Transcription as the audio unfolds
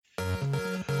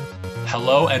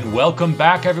Hello and welcome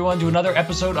back, everyone, to another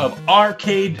episode of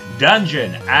Arcade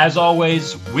Dungeon. As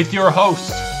always, with your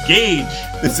host, Gage.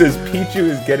 This says Pichu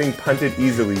is getting punted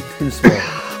easily. Too small.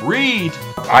 Reed.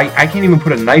 I can't even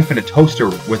put a knife in a toaster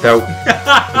without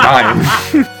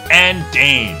dying. And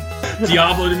Dane.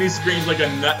 Diablo to me screams like a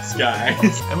nuts guy.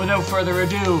 And without further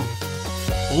ado,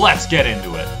 let's get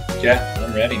into it. Yeah,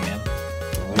 I'm ready, man.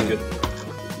 I'm good.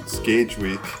 It's Gage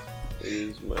Week.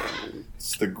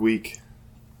 It's the Gweek.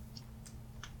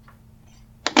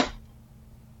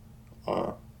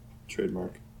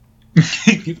 Trademark.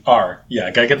 R. Yeah,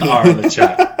 I gotta get the R in the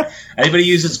chat. Anybody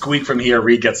uses Gweek from here,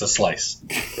 Reed gets a slice.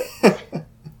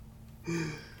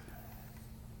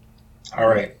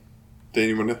 Alright. Dane,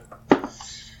 you wanna...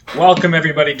 Welcome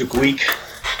everybody to Gweek.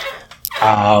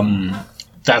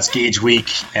 That's Gage Week,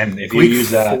 and if you Week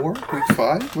use that... 4? Week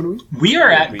 5? What are we? We are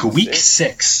at Week Gweek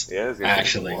 6. 6, Yeah,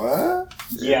 actually. What?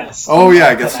 Yes. Oh yeah,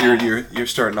 I guess you're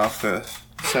starting off the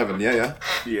 7. Yeah.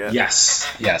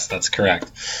 Yes, that's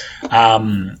correct.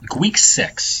 Week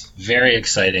 6, very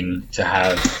exciting to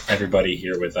have everybody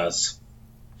here with us.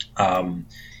 And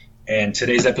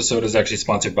today's episode is actually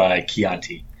sponsored by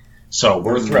Chianti. So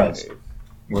we're thrilled.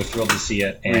 We're thrilled to see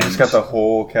it. And We just got the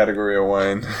whole category of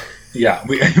wine. yeah,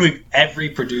 we every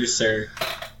producer,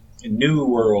 New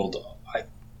World.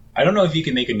 I don't know if you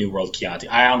can make a New World Chianti.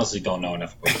 I honestly don't know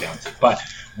enough about Chianti. But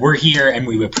we're here and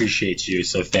we appreciate you.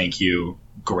 So thank you,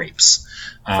 Grapes.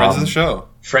 Friends of the show.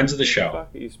 Friends of the show. How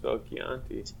do you spell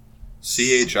Chianti?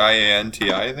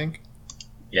 Chianti, I think.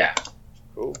 Yeah.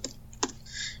 Cool.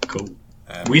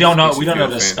 We don't know. Makes We you don't know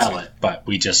feel to spell fancy. it, but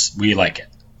we like it.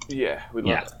 Yeah, we love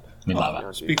Yeah. it. We love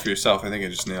it. Speak for yourself. I think I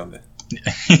just nailed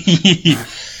it.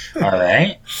 All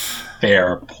right.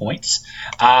 Fair points.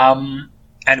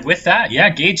 And with that, yeah,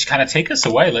 Gage, kind of take us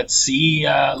away. Let's see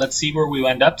where we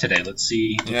end up today. Let's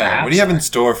see. Yeah. What do you have in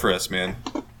store for us, man?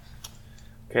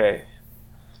 Okay.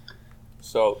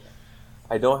 So,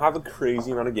 I don't have a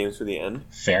crazy amount of games for the end.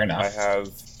 Fair enough. I have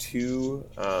two,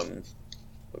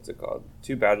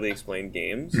 two badly explained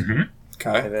games. Mm-hmm.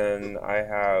 Okay. And then I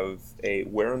have a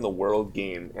Where in the World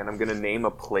game. And I'm going to name a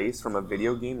place from a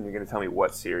video game, and you're going to tell me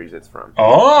what series it's from.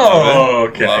 Oh,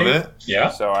 okay. Love it.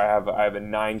 Yeah. So I have a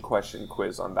 9-question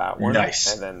quiz on that one.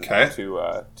 Nice. And then Okay.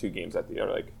 two games at the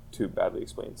other, like two badly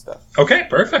explained stuff. Okay.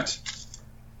 Perfect.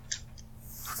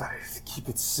 Sorry, keep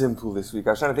it simple this week.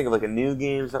 I was trying to think of like a new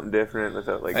game, something different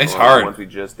without like It's going hard. the ones we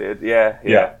just did. Yeah.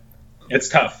 It's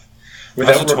tough. I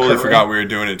also totally recurring- forgot we were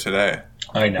doing it today.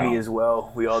 I Me know. as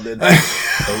well. We all did. Well,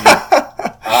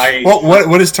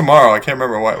 what is tomorrow? I can't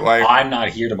remember why. I'm not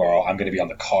here tomorrow. I'm going to be on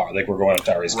the car. Like we're going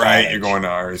to Ari's Right, cottage. you're going to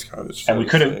Ari's cottage. And we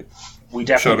definitely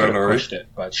Shout could out have Ari. pushed it,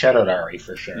 but shout out Ari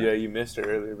for sure. Yeah, you missed her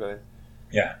earlier, but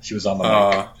Yeah, she was on the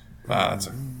mic. That's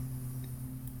a...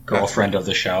 Girlfriend of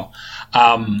the show.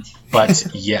 But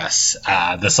yes,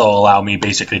 this will allow me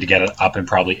basically to get it up and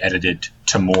probably edited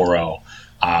tomorrow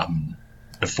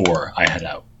before I head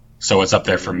out. So it's up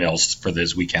there for Mills for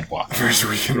this weekend walk. First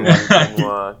weekend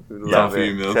one. we love for it.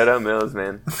 you, Mills. Shout out Mills,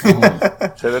 man. Shout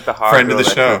out the hot Friend girl of the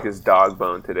that show. took his dog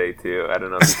bone today too. I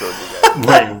don't know if he told you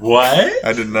guys. Wait, what?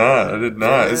 I did not.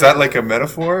 Is that like a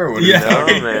metaphor? Or what Yeah. No,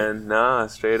 man. No,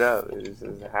 straight up. It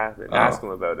just happened. Oh. Ask him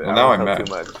about it. Well, now I I'm won't mad.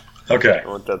 tell too much. Okay, I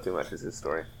won't tell too much. It's his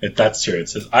story. that's true.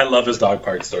 I love his dog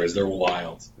park stories. They're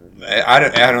wild. I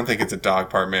don't think it's a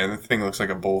dog part, man. The thing looks like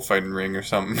a bullfighting ring or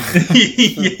something.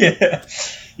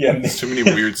 Yeah. There's too many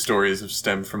weird stories have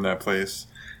stemmed from that place.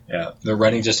 Yeah, they're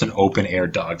running just an open air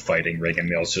dog fighting ring, and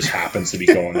Mills just happens to be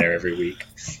going there every week.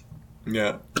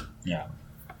 Yeah. Yeah.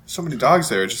 So many dogs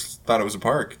there. I just thought it was a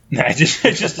park. I just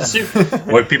assume.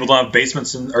 What, people don't have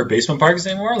basements or basement parks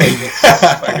anymore? Like, it's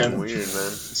fucking, Weird, man. it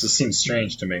just seems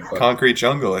strange to me. But. Concrete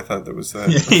jungle. I thought that was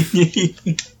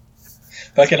that.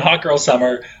 Fucking hot girl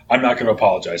summer. I'm not going to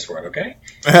apologize for it. Okay.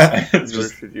 It's Nor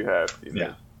just, should you have. You know?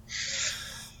 yeah.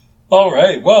 All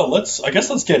right. Well, let's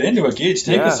get into it. Gage,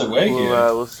 take us away here.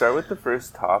 We'll start with the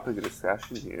first topic of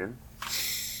discussion here.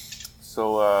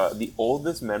 So, the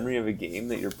oldest memory of a game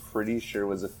that you're pretty sure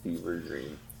was a fever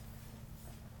dream.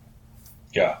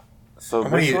 Yeah. So Why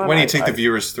don't this you, one, why don't you take the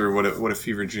viewers through what a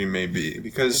fever dream may be? It's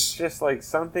Because just like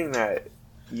something that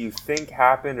you think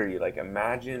happened or you like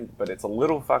imagined, but it's a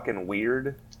little fucking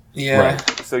weird. yeah, Right.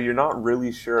 So you're not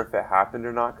really sure if it happened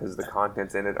or not because the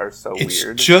contents in it are so it's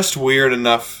weird just weird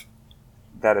enough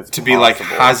that it's to be like,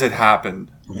 possible. has it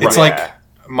happened? It's Yeah. like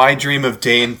my dream of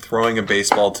Dane throwing a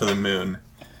baseball to the moon.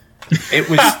 It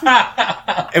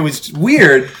was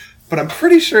weird, but I'm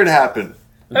pretty sure it happened.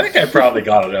 I think I probably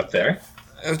got it up there.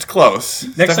 It's close.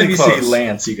 It's Next time you definitely see close.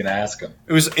 Lance, you can ask him.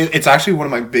 It's actually one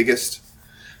of my biggest.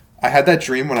 I had that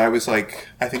dream when I was like,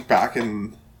 I think back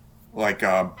in like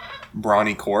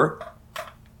Brawny Court.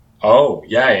 Oh,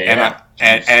 yeah.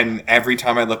 And every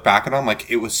time I look back at them, like,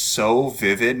 it was so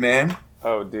vivid, man.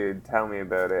 Oh, dude, tell me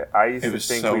about it. I used to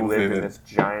think so we lived vivid. in this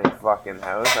giant fucking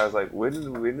house. I was like, when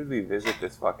did we visit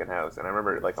this fucking house? And I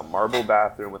remember, like, a marble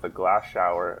bathroom with a glass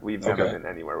shower. We've never been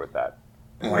anywhere with that.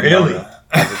 Really?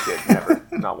 As a kid, never.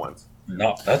 Not once.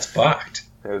 No, that's fucked.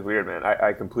 It was weird, man.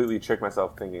 I completely tricked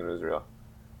myself thinking it was real.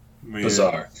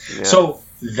 Bizarre. Yeah. So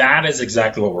that is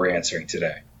exactly what we're answering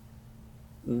today.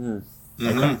 Mm-hmm.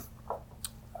 Okay.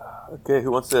 Okay,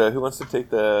 who wants to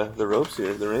take the ropes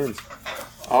here, the reins?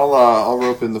 I'll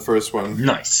rope in the first one.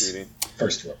 Nice. Beauty.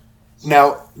 First rope.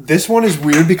 Now, this one is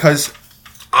weird because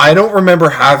I don't remember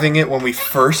having it when we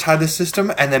first had the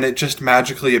system, and then it just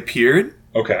magically appeared.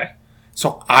 Okay.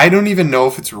 So I don't even know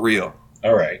if it's real.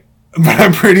 All right. But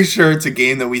I'm pretty sure it's a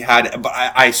game that we had. But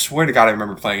I swear to God, I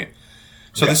remember playing it.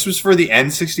 So this was for the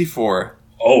N64.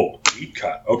 Oh, deep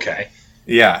cut. Okay.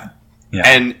 Yeah.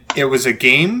 And it was a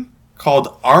game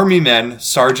called Army Men,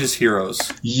 Sarge's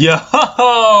Heroes.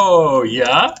 Yo,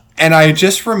 yeah. And I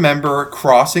just remember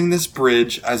crossing this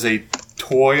bridge as a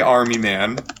toy army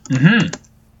man,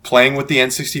 playing with the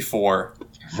N64.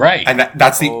 Right. And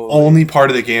that's the only part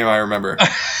of the game I remember.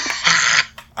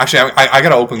 Actually, I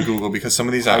gotta open Google because some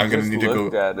of these I'm gonna need to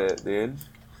go. At it, dude.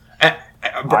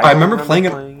 I remember playing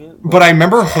it, but I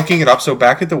remember hooking it up. So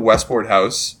back at the Westport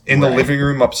house, in the living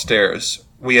room upstairs,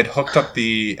 we had hooked up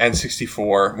the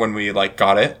N64 when we like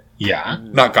got it. Yeah.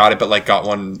 Not got it, but like got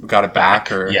it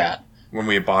back, or when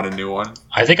we had bought a new one.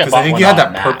 I think I think you had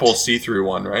that purple see-through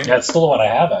one, right? Yeah, it's still the one I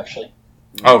have actually.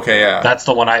 Okay, yeah. That's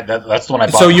the one I bought.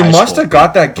 So you must have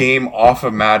got that game off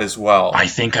of Matt as well. I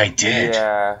think I did.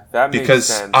 Yeah, that makes because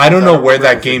sense. I don't know where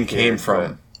that game came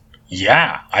from.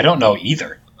 Yeah, I don't know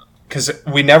either. Because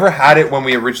we never had it when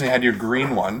we originally had your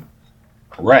green one.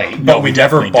 Right. But we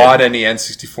never bought any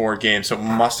N64 games, so it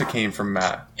must have came from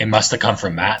Matt. It must have come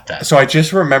from Matt then. So I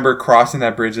just remember crossing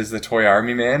that bridge as the toy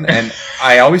army man, and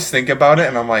I always think about it,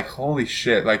 and I'm like, holy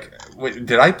shit, like, wait,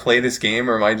 did I play this game,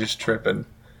 or am I just tripping?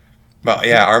 But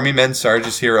yeah, Army Men,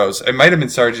 Sarge's Heroes. It might have been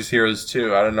Sarge's Heroes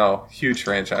too, I don't know. Huge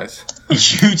franchise.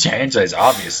 Huge franchise,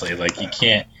 obviously. Like, you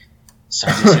can't...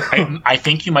 I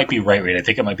think you might be right, Reed. I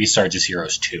think it might be Sarge's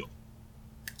Heroes 2.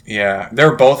 Yeah, they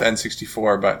were both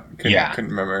N64, but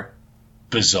couldn't remember.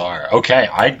 Bizarre. Okay,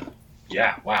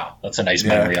 wow. That's a nice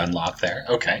memory unlock there.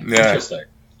 Okay, interesting.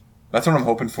 That's what I'm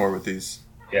hoping for with these.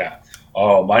 Yeah.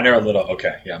 Oh, mine are a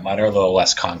little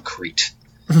less concrete.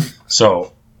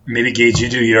 So, maybe, Gage, you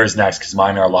do yours next, because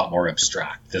mine are a lot more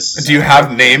abstract. Do you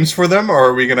have names for them, or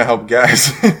are we going to help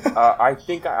guess? I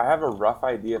think I have a rough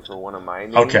idea for one of my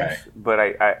names. Okay. But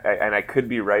I could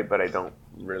be right, but I don't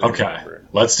really remember.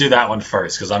 Let's do that one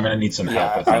first, because I'm going to need some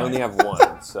help with that. I only have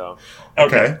one, so...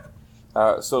 Okay.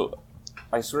 So,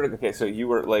 I sort of... Okay, so you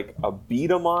were like a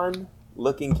beat-em-on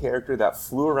looking character that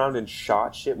flew around and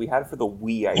shot shit. We had it for the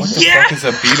Wii, I think. What the fuck is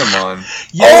a beat-em-on?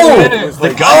 It was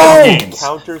like games.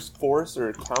 Counter Force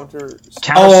or Counter...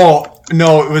 Oh,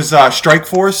 no, it was Strike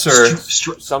Force or...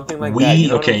 something like Wii, that. You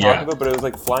know okay, what I'm talking about? But it was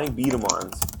like flying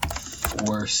beat-em-ons.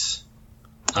 Force.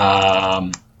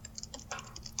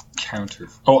 Counter...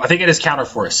 Oh, I think it is Counter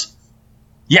Force.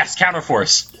 Yes, Counter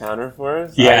Force. Counter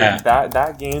Force? Yeah.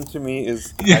 That game to me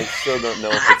is... I still don't know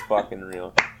if it's fucking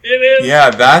real. It is.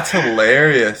 Yeah, that's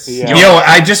hilarious. Yeah. Yo,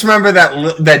 I just remember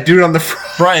that dude on the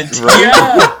front.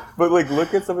 Yeah. But like,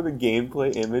 look at some of the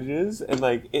gameplay images, and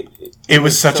like it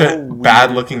was such so a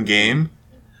bad looking game.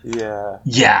 Yeah.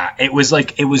 Yeah, it was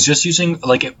just using,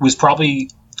 like, it was probably...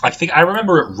 I think I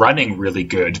remember it running really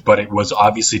good, but it was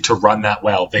obviously to run that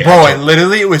well. And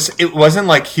literally it wasn't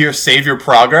like, here, save your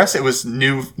progress. It was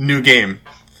new game.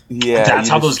 Yeah, that's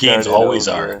how those games always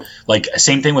are. Like,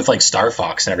 same thing with like Star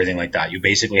Fox and everything like that. You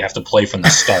basically have to play from the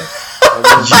start.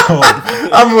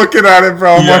 I'm looking at it,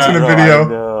 bro. I'm watching a video. I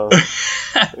know.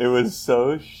 It was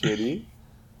so shitty.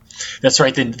 That's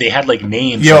right. They had like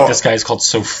names. Like, this guy's called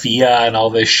Sophia and all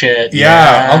this shit.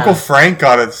 Yeah, Uncle Frank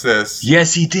got us this.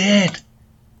 Yes, he did.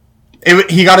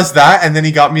 He got us that, and then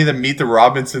he got me the Meet the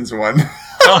Robinsons one.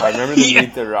 I remember the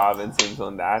Meet the Robinsons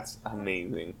one. That's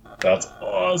amazing. That's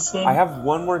awesome. I have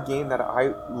one more game that I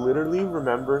literally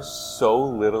remember so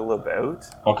little about.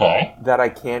 Okay. That I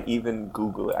can't even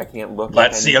Google it. I can't look.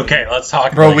 Let's see. Okay, let's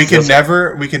talk. Bro, we can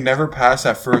never pass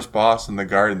that first boss in the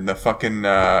garden. The fucking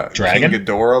Dragon King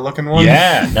Ghidorah looking one.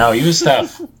 Yeah, no, he was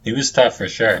tough. He was tough for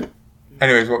sure.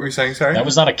 Anyways, what were you saying? Sorry. That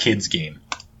was not a kid's game.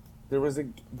 There was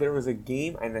a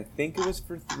game, and I think it was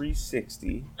for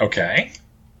 360. Okay.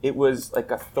 It was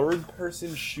like a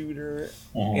third-person shooter,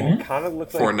 and it kind of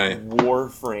looked Fortnite. like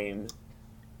Warframe,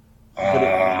 but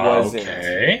it wasn't.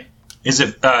 Okay. Is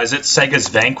it Sega's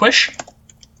Vanquish?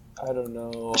 I don't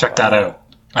know. Check that out.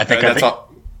 I think. Did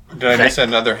I miss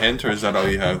another hint, or is that all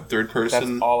you have? Third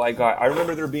person? That's all I got. I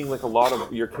remember there being like a lot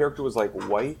of... Your character was like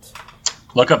white.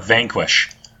 Look up Vanquish.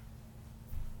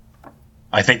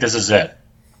 I think this is it.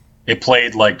 It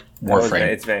played like Warframe.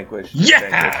 It's Vanquish.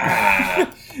 Yeah!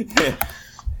 Vanquish.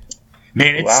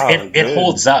 Man, it good.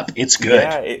 holds up. It's good.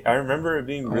 Yeah, I remember it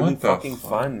being really fucking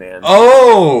fun, man.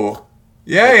 Oh!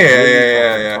 Really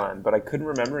Yeah. fun, but I couldn't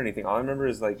remember anything. All I remember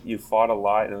is like you fought a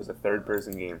lot, and it was a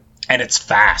third-person game. And it's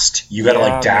fast. You gotta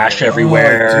like dash man.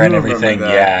 everywhere I and do everything.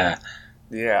 remember Yeah.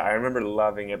 Yeah, I remember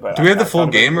loving it. But Do we have the full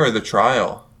game or the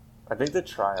trial? I think the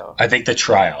trial. I think the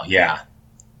trial. Yeah.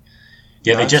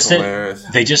 Yeah, That's hilarious.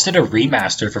 they just did a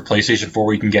remaster for PlayStation 4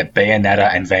 where you can get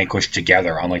Bayonetta and Vanquish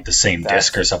together on like the same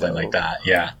disc or something like that.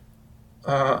 Yeah.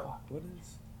 What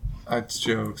is? That's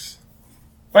jokes.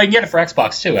 Well, you can get it for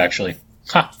Xbox too, actually.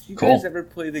 Huh. You Cool. guys ever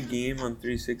play the game on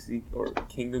 360 or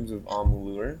Kingdoms of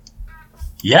Amalur?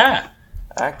 Yeah.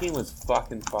 That game was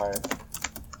fucking fire.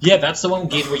 Yeah, that's the one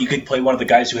game where you could play one of the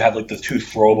guys who had like the two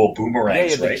throwable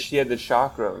boomerangs, right? She had the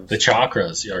chakras. The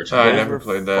chakras. Yeah, I Those never were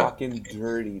played that. Fucking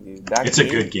dirty, dude. That It's a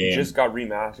good game. Just got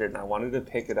remastered, and I wanted to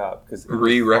pick it up because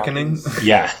Re-Reckoning?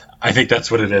 Yeah, I think that's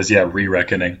what it is. Yeah,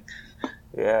 re-reckoning.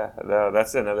 Yeah, no,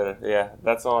 that's another. Yeah,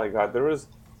 that's all I got. There was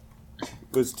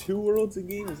 2 Worlds a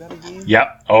game. Is that a game?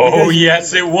 Yep. Oh, You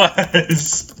guys yes, it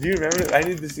was. Do you remember? I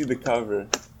need to see the cover.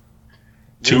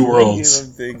 2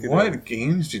 Worlds. What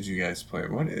games did you guys play?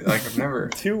 I've never.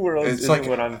 2 Worlds. It's isn't like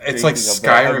what I'm it's like thinking of,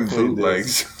 but I Skyrim played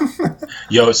this. bootlegs.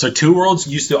 Yo, so 2 Worlds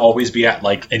used to always be at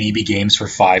like an EB Games for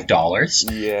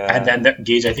 $5. Yeah. And then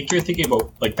Gage, I think you're thinking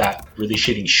about like that really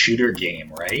shitty shooter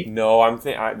game, right? No, I'm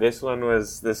thinking this one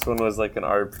was like an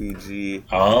RPG.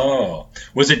 Oh,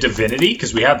 was it Divinity?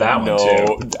 Because we had that one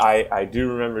too. No, I do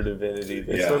remember Divinity.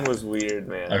 This Yeah. one was weird,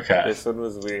 man. Okay. This one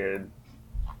was weird.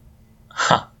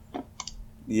 Huh.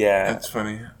 Yeah. That's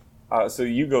funny. So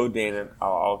you go, Dana.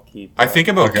 I'll keep. I think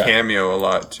about Okay. Cameo a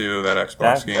lot too. That Xbox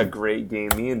That's game. a great game.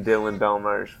 Me and Dylan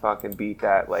Belmarsh fucking beat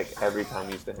that like every time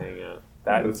we used to hang out.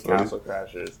 That That's is funny. Castle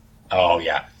Crashers. Oh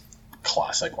yeah,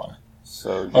 classic one.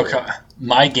 So good. Okay,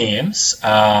 my games.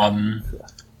 Okay.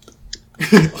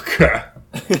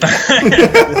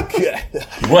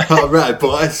 What? All right,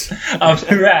 boys. All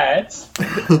right.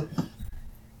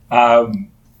 All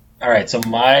right. So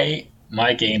my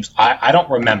games. I don't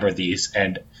remember these,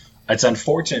 and it's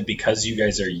unfortunate because you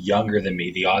guys are younger than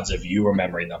me. The odds of you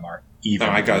remembering them are even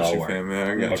No, I got lower. you, fam.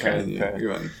 Yeah, I got Okay. you. Okay.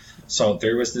 Go on. So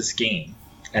there was this game,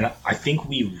 and I think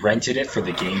we rented it for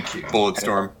the GameCube.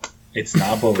 Bulletstorm. It's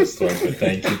not Bulletstorm, but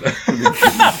thank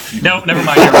you. No, never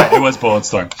mind. You're right. It was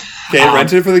Bulletstorm. Okay,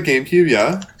 rented it for the GameCube,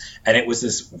 yeah. And it was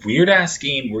this weird ass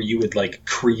game where you would like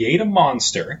create a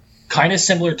monster, kind of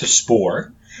similar to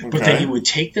Spore, but then Okay. you would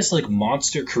take this like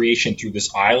monster creation through this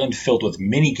island filled with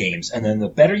mini games, and then the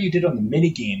better you did on the mini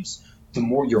games, the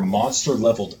more your monster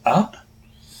leveled up.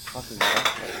 Fucking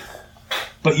awesome.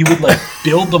 But you would like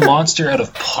build the monster out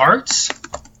of parts.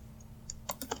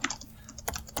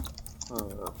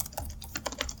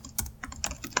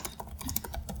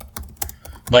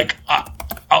 Like,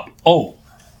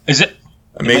 is it?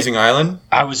 Amazing Island.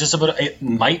 I was just about. It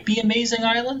might be Amazing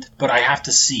Island, but I have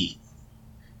to see.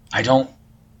 I don't.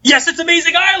 Yes, it's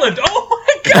Amazing Island. Oh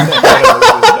my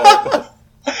god.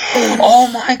 Oh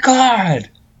my god.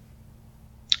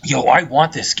 Yo, I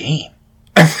want this game.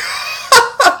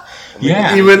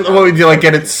 Yeah. Even would you like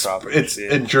get its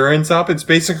Shit. endurance up? It's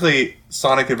basically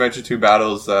Sonic Adventure 2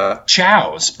 Battles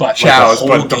Chows, but Chows,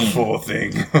 like but the game. full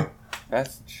thing.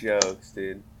 That's jokes,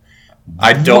 dude.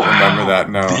 I don't Wow. remember that.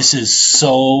 No. This is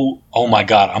so. Oh my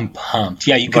god, I'm pumped.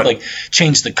 Yeah, you could But- like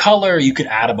change the color. You could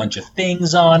add a bunch of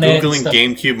things on it. and Googling stuff.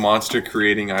 GameCube monster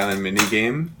creating island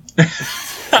minigame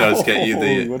does get you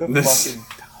Oh, what a this. fucking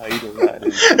title that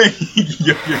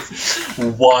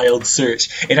is. Wild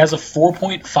search. It has a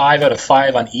 4.5 out of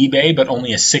 5 on eBay, but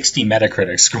only a 60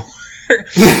 Metacritic score.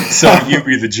 So you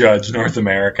be the judge, North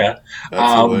America.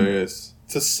 That's hilarious.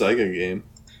 It's a Sega game.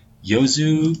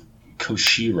 Yozu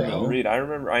Koshiro. Reed, I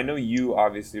remember. I know you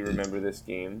obviously remember this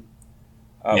game.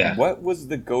 Yeah. What was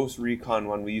the Ghost Recon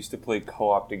one we used to play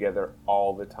co-op together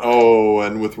all the time? Oh,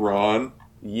 and with Ron,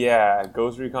 Yeah,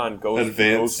 Ghost Recon, Ghost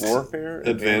Warfare,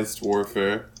 Advanced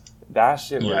Warfare. That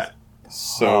shit was. Yeah.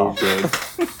 So good.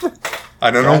 I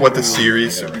don't know what the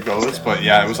series goes, but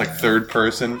yeah, it was like third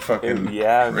person fucking.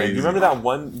 Yeah, man. Do crazy. you remember that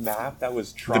one map that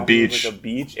was tropical, beach. like a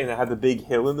beach, and it had the big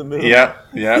hill in the middle? Yeah,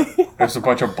 yeah. There's a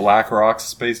bunch of black rocks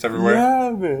spaced everywhere. Yeah,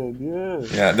 man. Yeah.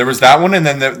 Yeah, there was that one, and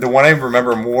then the one I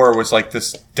remember more was like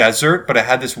this desert, but it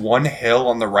had this one hill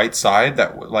on the right side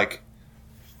that like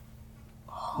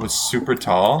was super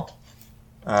tall.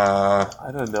 I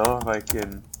don't know if I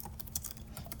can.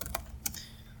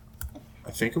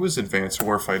 I think it was Advanced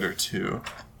Warfighter 2.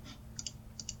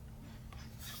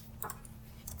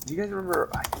 Do you guys remember?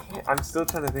 I can't. I'm still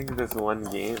trying to think of this one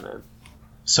game, man.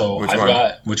 So Which I've one?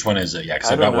 got which one is it? Yeah,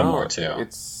 because I I've got don't one know. more too.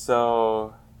 It's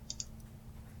so.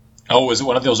 Oh, was it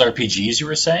one of those RPGs you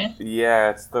were saying? Yeah,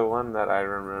 it's the one that I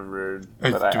remembered.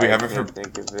 But do we have I it can't for-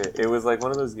 think of it. It was like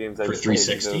one of those games I For just played because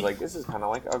 360? I was like, this is kind of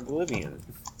like Oblivion.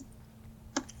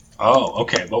 Oh,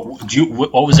 okay. Well,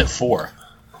 what was it for?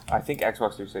 I think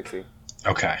Xbox 360.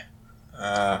 Okay.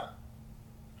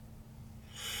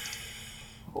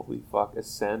 Holy fuck,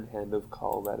 Ascend Hand of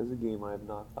Call. That is a game I have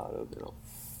not thought of in a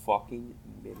fucking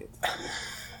minute.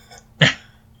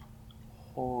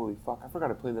 Holy fuck, I forgot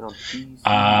to play that on PC.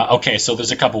 Okay, so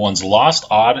there's a couple ones. Lost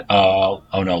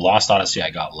Odyssey I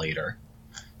got later.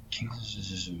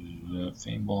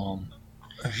 Fable.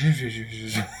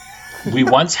 We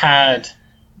once had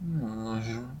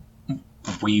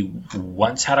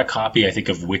a copy, I think,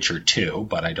 of Witcher 2,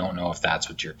 but I don't know if that's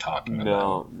what you're talking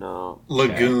about. No.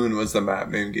 Lagoon was the map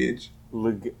name, Gage.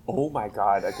 Oh my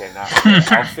god, okay, now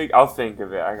I'll think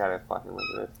of it. I gotta fucking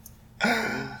look at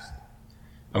it.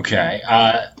 Okay,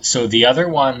 so the other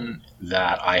one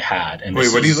that I had, and Wait,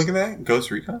 this what are you is- looking at?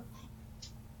 Ghost Recon?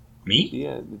 Me?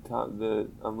 Yeah,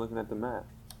 I'm looking at the map.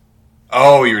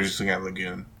 Oh, you were just looking at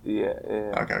Lagoon. Yeah.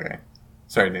 Okay.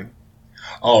 Sorry, Dean.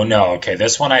 Oh no, okay.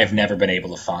 This one I have never been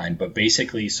able to find, but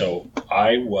basically, so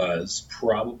I was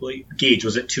probably Gage.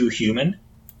 Was it Too Human?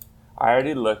 I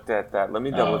already looked at that. Let me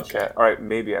double okay. check. All right,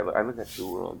 maybe I looked at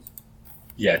Two Worlds.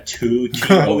 Yeah, Two.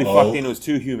 Holy fucking, it was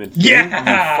Too Human.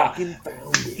 Yeah! You fucking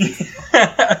found it.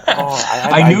 Oh,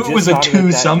 I knew it just was a thought of two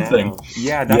that something. now.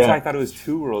 Yeah, that's Yeah. why I thought it was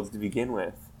Two Worlds to begin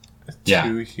with. Yeah.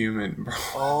 Too human, bro.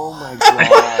 Oh my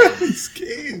god. These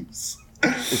games.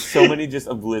 There's so many just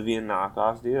Oblivion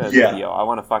knockoffs, dude. I was Yeah. like, yo, I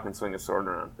want to fucking swing a sword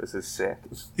around. This is sick.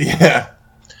 Yeah.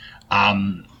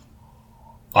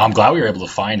 Well, I'm glad we were able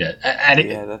to find it. And it,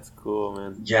 Yeah, that's cool,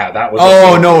 man. yeah, that was.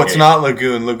 Oh, a no, cool it's game. not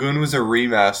Lagoon. Lagoon was a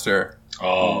remaster.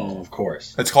 Oh, of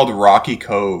course. It's called Rocky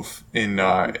Cove in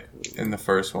the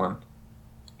first one.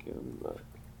 Okay, let me look.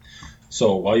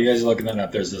 So while you guys are looking that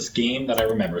up, there's this game that I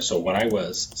remember. So when I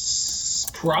was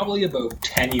probably about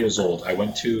 10 years old, I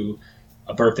went to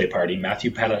a birthday party,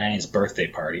 Matthew Pattani's birthday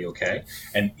party, okay?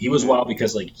 And he was wild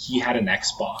because, like, he had an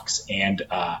Xbox and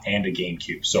a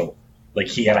GameCube. So, like,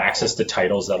 he had access to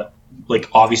titles that, like,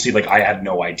 obviously, like, I had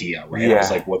no idea, right? I was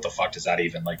Yeah. like, what the fuck does that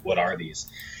even, like, what are these?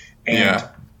 And Yeah.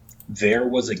 there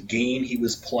was a game he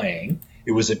was playing.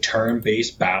 It was a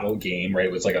turn-based battle game, right?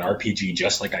 It was like an RPG,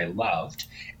 just like I loved.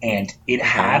 And it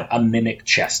had a mimic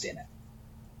chest in it.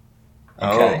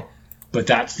 Okay? Oh. But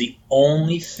that's the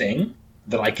only thing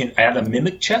that I had a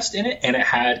mimic chest in it, and it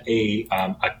had a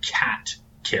cat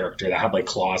character that had like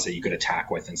claws that you could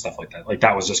attack with and stuff like that. Like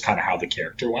that was just kind of how the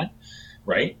character went,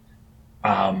 right?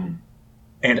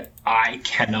 And I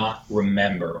cannot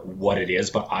remember what it is,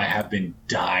 but I have been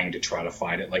dying to try to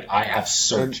find it. Like I have And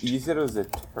searched. you said it was a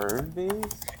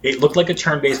turn-based? It looked like a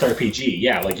turn-based RPG.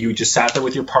 Yeah, like you just sat there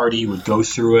with your party, you would go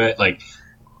through it. Like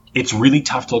it's really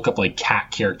tough to look up like cat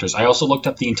characters. I also looked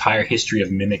up the entire history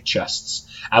of mimic chests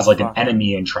as like an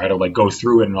enemy and try to like go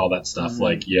through it and all that stuff. Mm-hmm.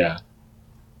 Like yeah.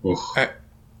 Oof.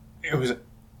 It was a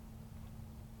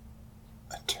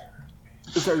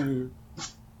turn.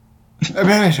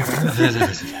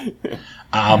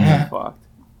 Fucked.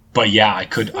 But yeah,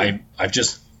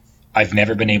 I've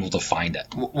never been able to find it.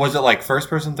 Was it like first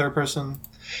person, third person,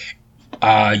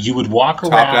 You would walk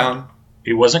around. top down?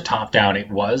 It wasn't top down.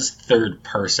 It was third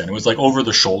person. It was like over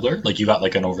the shoulder. Like you got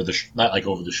like an not like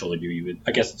over the shoulder view. You would,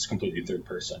 I guess it's completely third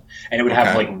person, and it would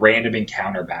have Okay. like random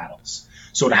encounter battles.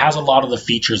 So it has a lot of the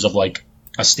features of like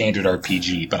a standard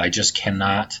RPG, but I just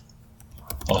cannot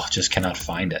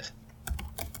find it.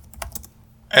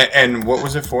 And what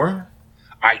was it for?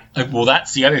 Well,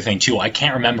 that's the other thing too. I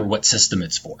can't remember what system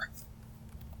it's for.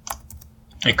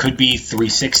 It could be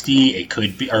 360. It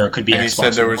could be And you Xbox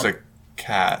said there was One. a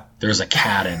cat. There's a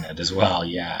cat in it as well.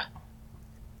 Yeah.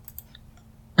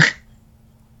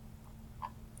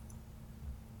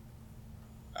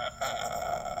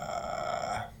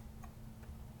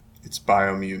 It's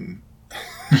Biomutant.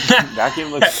 That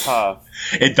game looks tough.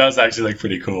 It does actually look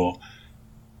pretty cool.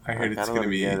 I heard I it's kinda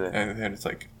gonna be. wanna get I heard it's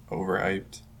like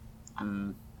overhyped.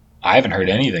 I haven't heard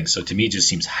anything, so to me it just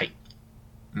seems hype.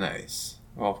 Nice.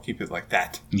 Well, keep it like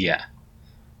that. Yeah.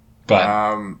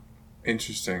 But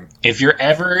Interesting. if you're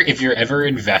ever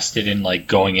invested in like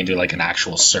going into like an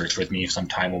actual search with me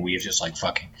sometime when we have just like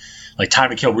fucking like time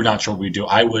to kill, we're not sure what we do.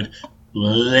 I would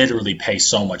literally pay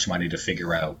so much money to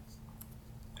figure out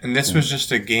And this was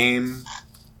just a game.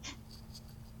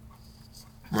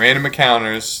 Random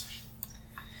encounters.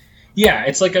 Yeah,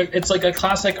 it's like a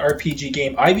classic RPG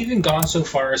game. I've even gone so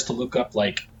far as to look up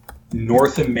like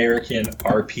North American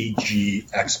RPG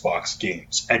Xbox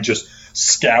games and just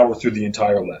scour through the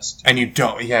entire list. And you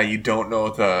don't know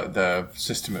the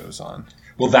system it was on.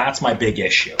 Well, that's my big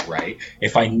issue, right?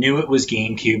 If I knew it was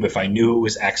GameCube, if I knew it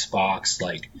was Xbox,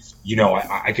 like, you know,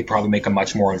 I could probably make a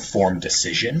much more informed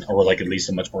decision, or like at least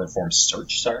a much more informed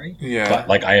search, sorry. Yeah. But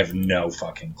like I have no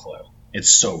fucking clue. It's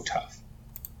so tough.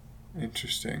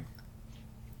 Interesting.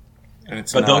 And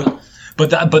it's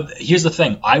but here's the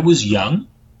thing. I was young,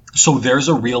 so there's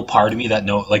a real part of me that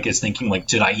is thinking like,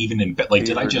 did I even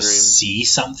did I just see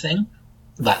something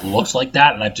that looks like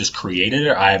that and I've just created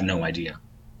it? I have no idea.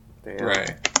 Damn.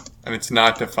 Right. And it's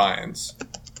not Defiance.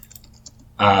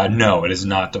 No, it is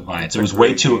not Defiance. I was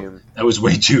way too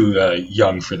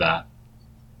young for that.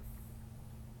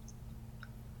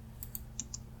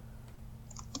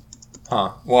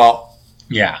 Huh. Well.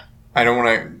 Yeah. I don't want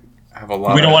to have a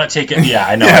lot. We don't want to take it. Yeah,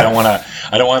 I know. Yeah.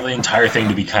 I don't want the entire thing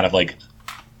to be kind of like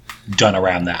done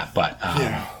around that. But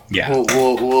yeah.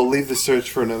 We'll leave the search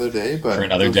for another day. But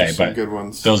some good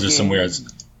ones. Those are some weird.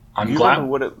 I'm glad.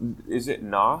 Remember is it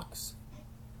Nox?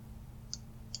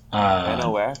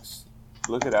 NOX.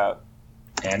 Look it up.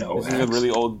 NOX. This is a really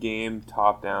old game,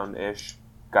 top-down-ish.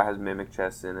 Guy has Mimic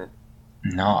Chess in it.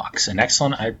 Nox, an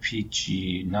excellent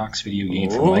RPG Nox video game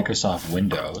for Microsoft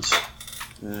Windows.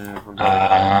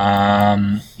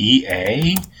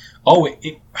 EA. Oh,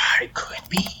 it could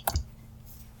be.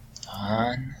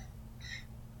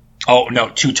 Oh no,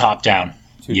 two top down.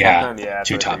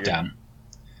 Two top down.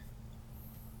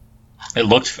 It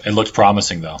looked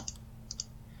promising though.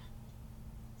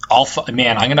 I'm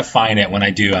gonna find it. When I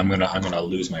do, I'm gonna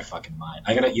lose my fucking mind.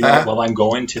 While I'm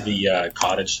going to the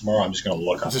cottage tomorrow, I'm just gonna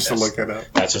look up. Just to look it up.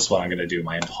 That's just what I'm gonna do.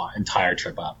 My entire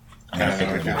trip up. I'm gonna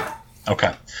figure it out.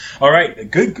 Okay. All right.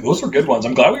 Good. Those were good ones.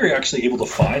 I'm glad we were actually able to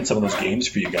find some of those games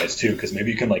for you guys too, because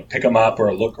maybe you can like pick them up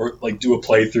or look or like do a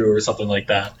playthrough or something like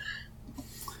that.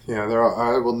 Yeah,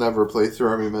 I will never play through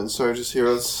Army Men Sarge's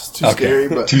Heroes. Too scary,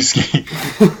 but too scary.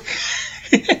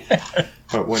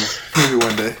 But maybe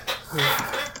one day.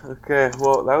 Okay,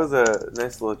 well, that was a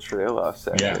nice little trail off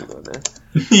section going there.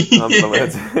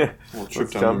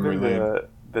 Let's jump into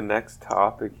the next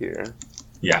topic here.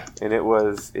 Yeah. And it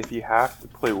was, if you have to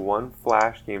play one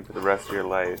Flash game for the rest of your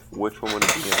life, which one would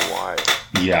it be and why?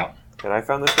 Yeah. And I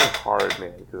found this one hard,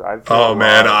 man, because I've.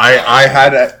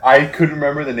 I couldn't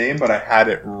remember the name, but I had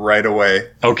it right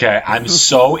away. Okay, I'm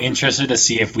so interested to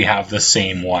see if we have the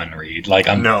same one, Reed.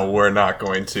 No, we're not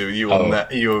going to.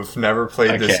 You've never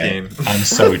played this game. I'm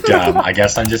so dumb. I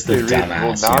guess I'm just a dumbass.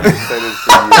 Well, now I'm excited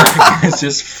for you. It's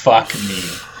just fuck me.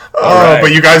 Right.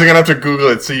 But you guys are gonna have to Google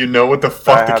it so you know what the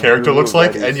fuck the character looks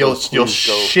like, and you'll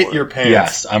shit your pants.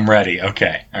 Yes, I'm ready.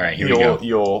 Okay, all right, here we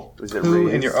go.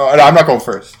 I'm not going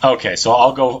first. Okay, so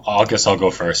I guess I'll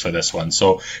go first for this one.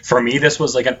 So for me, this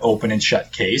was like an open and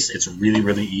shut case. It's really,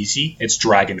 really easy. It's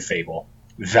Dragon Fable.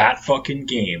 That fucking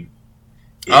game.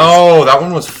 That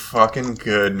one was fucking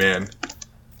good, man.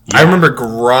 Yeah. I remember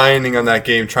grinding on that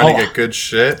game, trying to get good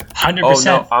shit. 100%. Oh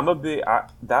no, I'm a big.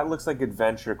 That looks like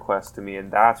Adventure Quest to me,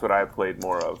 and that's what I played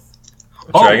more of.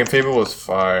 Dragon Fable was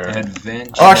fire.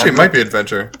 Adventure. Oh, actually, it might be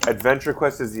Adventure. Adventure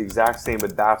Quest is the exact same,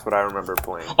 but that's what I remember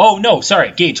playing. Oh no,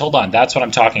 sorry, Gage, hold on. That's what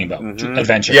I'm talking about. Mm-hmm.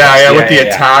 Adventure. Quest. With the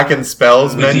attack and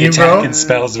spells menu, the attack and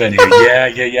spells menu.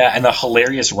 Yeah. And the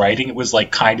hilarious writing. It was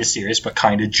like kind of serious, but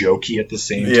kind of jokey at the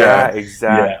same time. Yeah,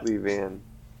 exactly, man.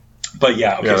 But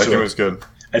yeah, that game was good.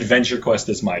 Adventure Quest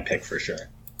is my pick for sure.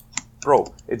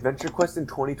 Bro, Adventure Quest in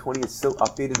 2020 is still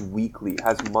updated weekly,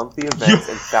 has monthly events,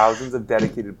 and thousands of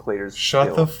dedicated players.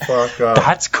 Shut the fuck up.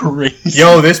 That's crazy.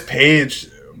 Yo, this page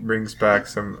brings back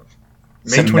some...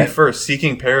 May 21st,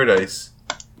 Seeking Paradise.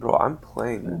 Bro, I'm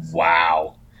playing this.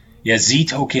 Wow. Yeah, Z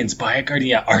tokens, buy a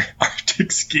Guardian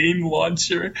Arctic's game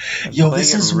launcher. Yo,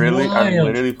 this is wild. I'm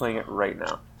literally playing it right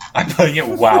now. I'm playing it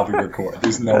while we record.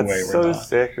 There's no way we're not. So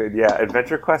sick, dude. Yeah,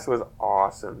 Adventure Quest was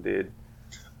awesome, dude.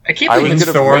 I can't believe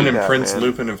Thorn and Prince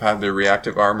Lupin have had their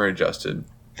reactive armor adjusted.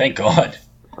 Thank God.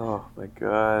 Oh my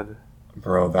God.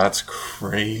 Bro, that's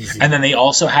crazy. And then they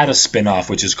also had a spin-off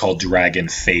which is called Dragon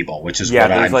Fable, which is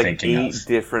what I'm thinking of. There's 8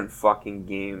 different fucking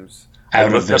games.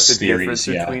 Out of this series,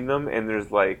 the difference between them, and there's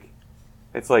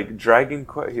it's like Dragon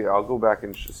Quest. Here, I'll go back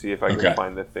and see if I can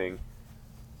find the thing.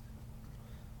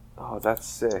 Oh, that's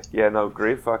sick. Yeah, no,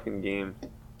 great fucking game.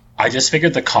 I just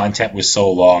figured the content was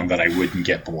so long that I wouldn't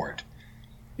get bored.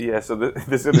 Yeah, so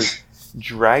this is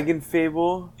Dragon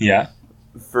Fable. Yeah.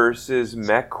 versus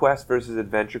Mech Quest versus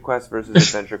Adventure Quest versus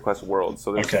Adventure Quest World.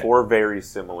 So there's 4 very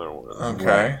similar ones.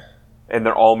 Okay. And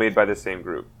they're all made by the same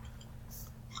group.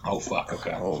 Oh, fuck,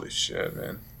 okay. Holy shit,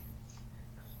 man.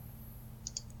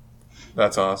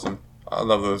 That's awesome. I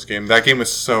love those games. That game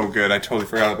was so good. I totally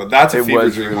forgot about it. That's a fever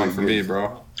dream one for me,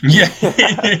 bro. Yeah.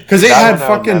 Because it had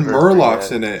fucking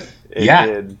Murlocs in it. It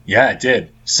did. Yeah, it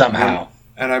did. Somehow.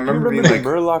 And I You remember remember being the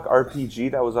like... Murloc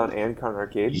RPG that was on Ancon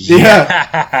Arcade?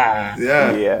 Yeah.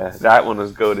 Yeah. Yeah, that one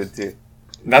was goated too.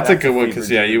 That's a good one, fever because,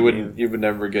 dream you would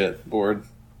never get bored.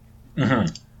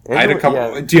 Mm-hmm. I had a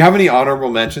couple... Do you have any honorable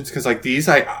mentions? Because, like, these,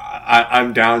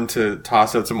 I'm down to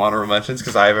toss out some honorable mentions,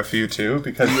 because I have a few, too,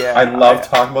 because I love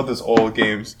talking about those old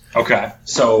games. Okay.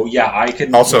 So, yeah, I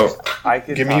can... Also, I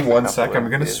could give me talk 1 a sec. couple I'm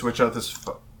going to of switch out this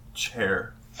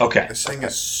chair. Okay. This thing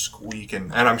is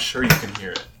squeaking, and I'm sure you can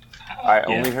hear it. I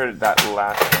only heard it that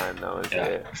last time, though, is it?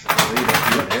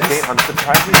 Yeah. Dave, I'm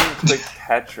surprised you didn't click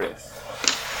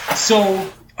Tetris.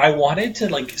 So I wanted to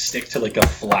like stick to like a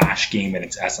Flash game in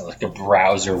its essence, like a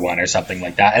browser one or something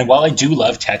like that. And while I do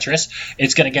love Tetris,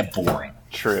 it's gonna get boring.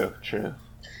 True.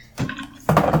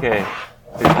 Okay.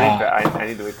 I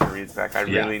need to wait till it reads back. I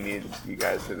really need you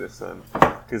guys for this one.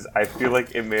 Because I feel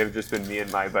like it may have just been me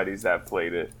and my buddies that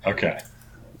played it. Okay.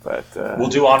 But we'll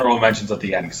do honorable mentions at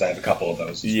the end because I have a couple of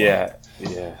those. Yeah.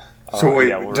 So wait,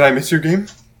 did I miss your game?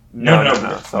 No.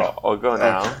 So I'll go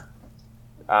now.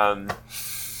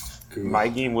 My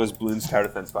game was Bloons Tower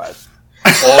Defense 5.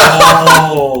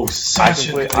 Oh, such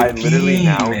a good I literally game,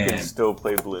 now man. can still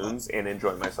play Bloons and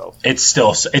enjoy myself. It's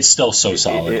still so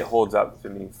solid. It holds up to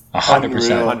me. 100%.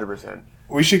 100%.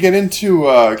 We should get into.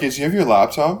 Case you have your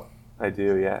laptop. I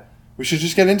do, yeah. We should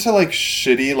just get into like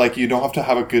shitty, like you don't have to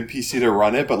have a good PC to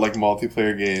run it, but like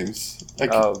multiplayer games,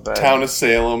 like Town of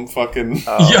Salem, fucking.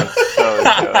 Oh, yeah. So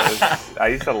good. I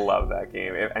used to love that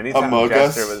game. Anytime Among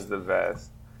Us Jester was the best.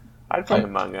 I'd play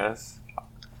Among Us.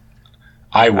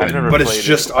 I would, but it's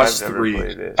just us three.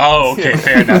 Oh, okay,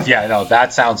 fair enough. Yeah, no,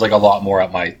 that sounds like a lot more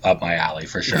up my alley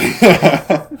for sure.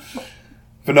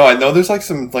 But no, I know there's like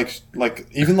some like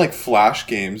even like Flash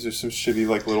games. There's some shitty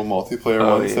like little multiplayer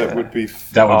ones that would be.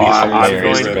 That would be I'm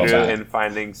hilarious going to go through back. and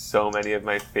finding so many of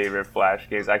my favorite Flash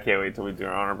games. I can't wait till we do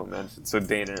our honorable mentions. So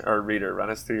Dana or Reader, run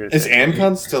us through your. Is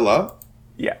Ancon still up?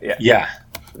 Yeah. Yeah.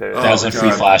 There it Oh, is.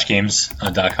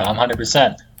 1000freeflashgames.com,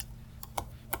 100%.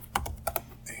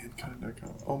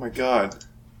 Oh my god!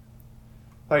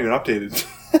 Not even updated.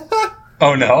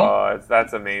 Oh no! Oh,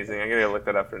 that's amazing. I'm gonna look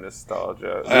that up for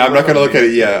nostalgia. I'm not gonna look at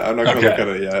it yet. I'm not gonna Okay. look at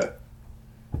it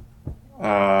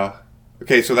yet.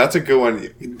 Okay, so that's a good one.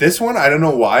 This one, I don't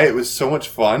know why it was so much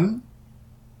fun.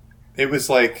 It was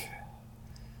like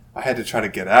I had to try to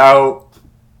get out.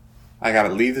 I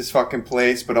gotta leave this fucking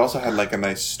place, but also had like a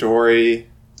nice story,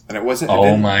 and it wasn't.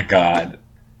 Oh my god!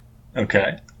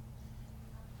 Okay.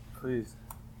 Please.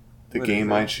 The What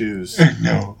game is I it? choose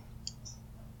No.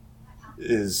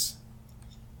 is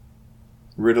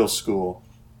Riddle School,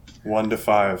 1 to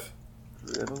 5.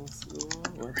 Riddle School?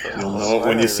 What the You'll hell? know it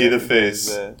when you see the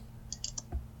face.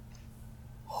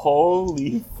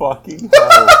 Holy fucking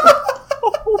hell.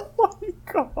 Oh my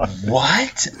god.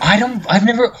 What? I've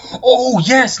never. Oh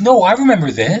yes, no, I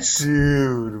remember this.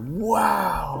 Dude,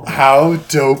 wow. How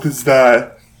dope is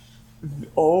that?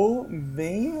 Oh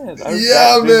man.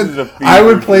 Yeah, man. I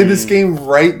would play this game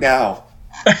right now.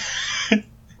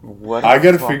 What I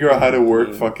gotta a figure out how to work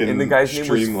game. fucking And the guy's name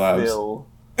was Streamlabs. Phil.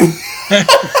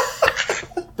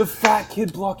 The fat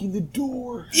kid blocking the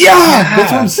door. Yeah,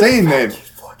 that's what I'm saying, man.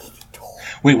 Blocking the door.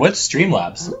 Wait, what's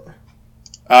Streamlabs?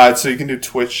 So you can do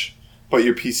Twitch, but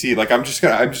your PC. Like I'm just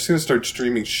gonna start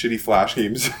streaming shitty Flash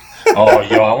games. Oh,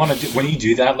 yo, I want to do. When you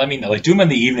do that, let me know. Like, do them in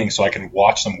the evening so I can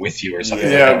watch them with you or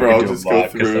something. Yeah, like that. bro, We I'll can do just them go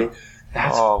live, 'cause, through. like,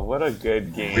 that's Oh, what a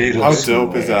good game. Riddle How School,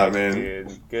 dope is that, man?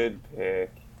 Dude, good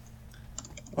pick.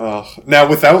 Now,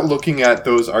 without looking at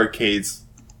those arcades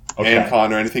okay. and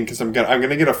Con or anything, because I'm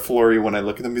gonna get a flurry when I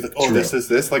look at them. And be like, oh, True. this is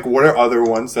this. Like, what are other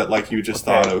ones that like you just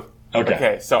thought of? Okay.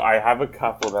 Okay, so I have a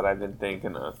couple that I've been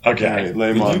thinking of. Okay. Alright,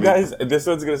 lay 'em Did on you me. guys? This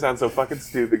one's gonna sound so fucking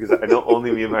stupid because I know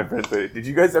only me and my friends played it. Did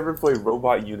you guys ever play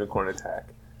Robot Unicorn Attack?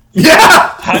 Yeah,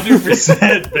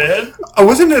 100%, man.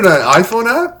 Wasn't it an iPhone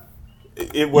app?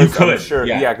 It was. You could, I'm sure.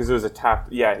 yeah. Yeah, because it was a tap.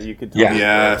 Yeah, you could. Yeah. totally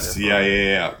Yes, play it.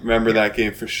 yeah. Remember that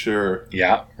game for sure.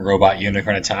 Yeah, Robot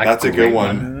Unicorn Attack. That's a great good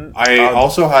one. I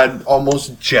also had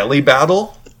almost Jelly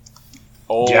Battle.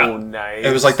 Oh, Yeah. nice.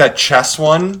 It was like that chess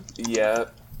one, Yeah.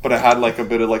 but it had like a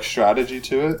bit of like strategy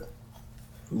to it.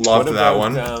 Loved What that about,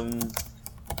 one.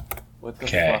 What the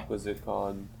Okay. fuck was it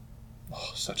called?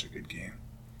 Oh, such a good game.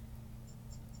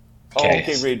 Oh, Okay.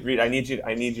 okay, Reed. I need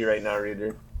you right now,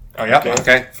 Reader. Oh yeah.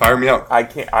 Okay. Fire me up. I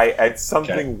can't. It's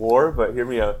something war, but hear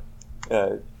me out.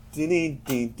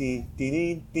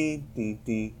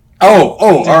 Dee-dee-dee-dee-dee-dee-dee-dee-dee.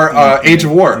 Our Age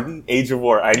of War. Age of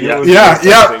War. I knew it was Yeah.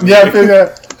 something.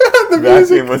 The That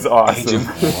music. game was awesome.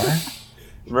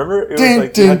 Remember, it was Ding,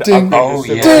 like you had to ding,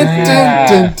 upgrade ding. your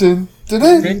Oh, ship. yeah.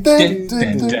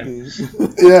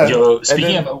 Yeah. Yo,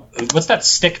 speaking of, what's that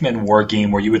Stickman War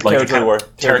game where you would like Territory War.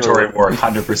 Territory War,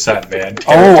 100%, man.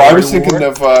 Oh, I was Territory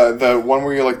thinking War? of the one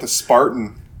where you're like the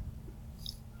Spartan.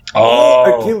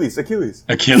 Oh, Achilles. Achilles.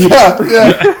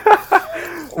 Yeah.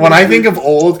 When I think of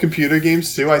old computer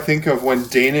games too, I think of when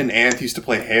Dana and Anth used to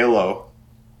play Halo.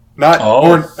 Not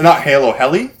Halo,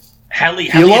 Heli? Heli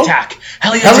Halo? Attack.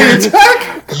 Heli Heli Attack.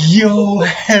 Attack? Yo,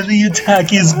 Heli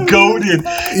Attack is goated.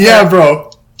 Yeah,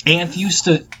 bro. Anth used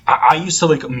to, I used to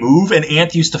like move, and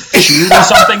Anth used to shoot or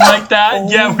something like that.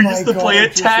 Yeah, we used to play a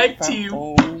tag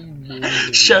team.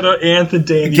 Shout out Anth and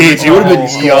Dana. Gage, you would have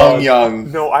been young.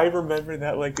 No, I remember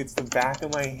that like it's the back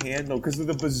of my handle because of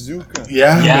the bazooka.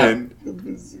 Yeah, Yeah. man. The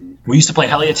bazooka. We used to play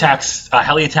Heli Attack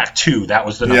 2. That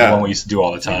was the number one we used to do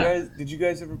all the time. Did you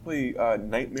guys ever play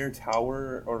Nightmare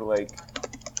Tower or like?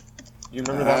 Do you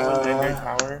remember that one, Nightmare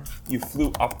Tower? You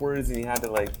flew upwards and you had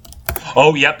to like.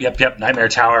 Oh, yep. Nightmare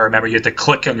Tower. I remember you had to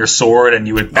click on your sword and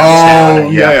you would bounce down. Oh,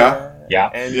 yeah. Yeah.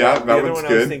 And Yeah, the that other one's one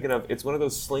I was good. thinking of, it's one of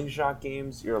those slingshot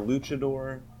games. You're a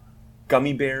luchador,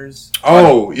 gummy bears.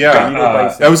 Oh, yeah. Burrito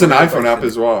Bison. That was an Burrito iPhone app Bison.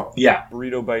 as well. Yeah.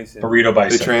 Burrito Bison. Burrito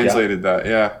Bison. They translated that,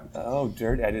 yeah. Oh,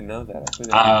 dirty! I didn't know that. I played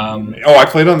that game. Oh, I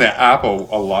played on the app a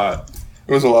lot.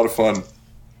 It was a lot of fun.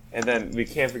 And then we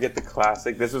can't forget the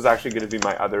classic. This was actually going to be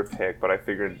my other pick, but I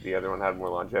figured the other one had more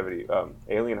longevity.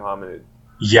 Alien Hominid.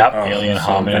 Yep. Oh, Alien so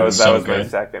Hominid. That was was so my good.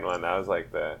 second one. That was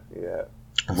like the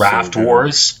Raft so good.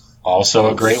 Wars. Also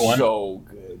a great one. So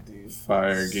good, dude.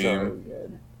 Fire So game.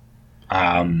 good.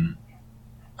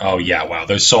 Oh yeah, wow.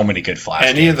 There's so many good Flash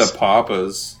Any games. of the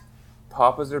Papas.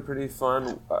 Papas are pretty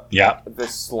fun. Yeah. The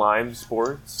slime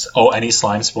sports. Oh, any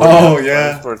slime sport. Oh, Slime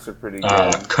yeah. sports are pretty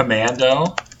good.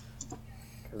 Commando.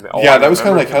 Oh, Yeah, I that was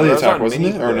kinda remember- like Heli that was Attack, on wasn't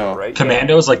it? Or Miniclip, no? Right?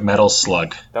 Commando is like Metal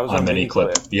Slug That was on on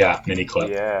Miniclip. Miniclip. Yeah, Miniclip.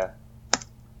 Yeah.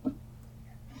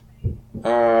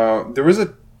 There was a...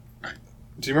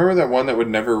 Do you remember that one that would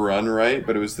never run right,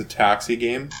 but it was the taxi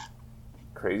game?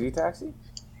 Crazy Taxi?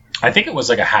 I think it was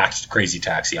like a hacked Crazy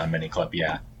Taxi on Miniclip.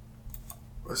 Yeah.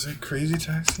 Was it Crazy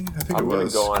Taxi? I think I'm it gonna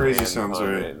was. go on Crazy Amazon sounds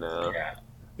right. now. Yeah.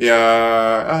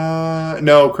 Yeah,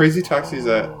 no, Crazy Taxi is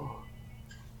that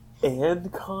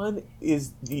Andcon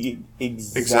is the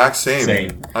exact same.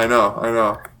 Same. I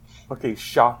know. Okay,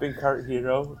 Shopping Cart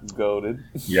Hero, goated.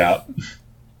 Yeah.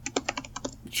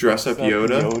 Dress up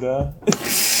Yoda.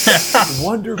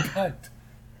 Wonder Pet.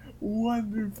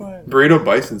 Burrito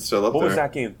Bison's still up What there. was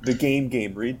that game? The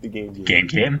game. Read the game. Game.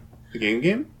 The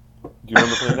game? Do you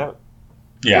remember playing that?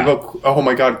 Yeah. What about, oh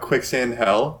my god, Quicksand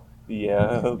Hell?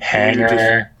 Yeah.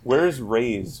 Hanger. Where's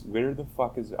Ray's? Where the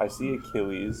fuck is... I see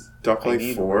Achilles. I Duckling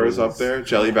need 4 is up Ray's. there.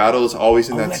 Jelly Battle is always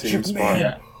in that Electric same Man. spot.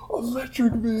 Yeah.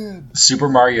 Electric Man. Super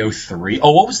Mario 3.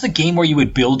 Oh, what was the game where you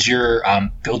would build your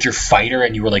fighter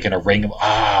and you were like in a ring of...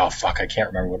 Oh, fuck. I can't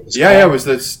remember what it was called. Yeah, it was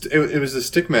it was the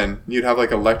Stickmen. You'd have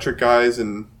like electric guys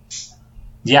and...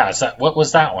 Yeah, is that, what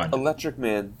was that one? Electric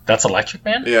Man. That's Electric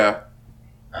Man? Yeah.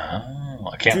 Oh,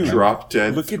 I can't Dude, remember. Drop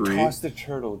Dead Look 3. at Toss the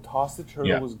Turtle. Toss the Turtle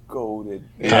Yeah. was goated.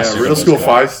 Yeah, Toss the Riddle Turtle's School good.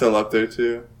 5 still up there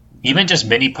too. Even just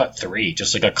Mini Putt 3.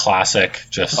 Just like a classic.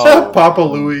 Just... Oh. Papa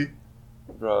Louie.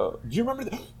 Bro, do you remember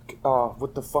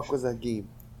what the fuck was that game?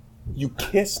 You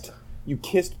kissed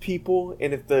people,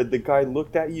 and if the guy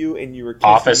looked at you and you were kissing,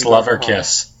 Office you got Lover caught.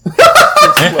 Kiss.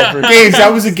 Lover Games, that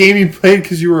was a game you played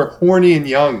because you were horny and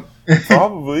young.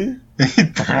 Probably.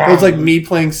 It was like me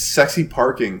playing Sexy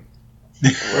Parking.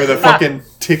 Where the fucking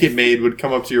ticket maid would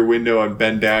come up to your window and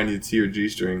bend down, you'd see your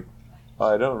G-string.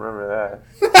 Oh, I don't remember that.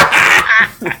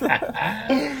 What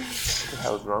the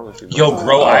hell is wrong with you? Yo, bro?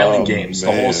 Grow Island games. The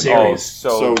man. whole Oh, series.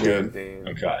 so good. Dane.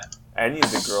 Okay. Any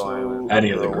of the Grow Island.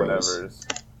 Any of the Grow Grows.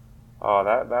 whatevers. Oh,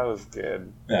 that was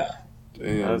good. Yeah. That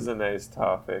Damn. was a nice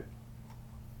topic.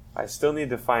 I still need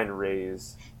to find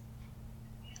Rays.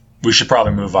 We should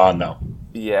probably move on, though.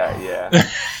 Yeah.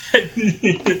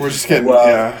 We're just getting,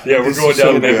 Yeah, we're This going is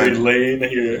so down memory good. lane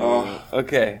here. Oh,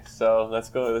 Okay, so let's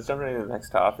jump right into the next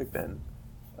topic then.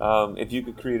 If you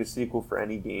could create a sequel for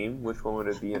any game, which one would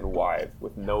it be and why?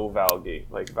 With no Valve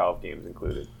games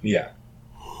included. Yeah.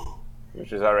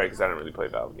 Which is alright because I don't really play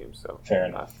Valve games, so Fair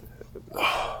enough.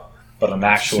 But an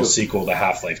actual sequel to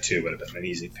Half-Life 2 would have been an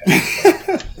easy pick.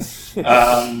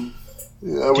 yeah,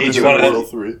 Gage, you wanna- Portal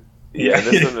 3. Yeah,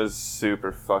 this one was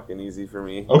super fucking easy for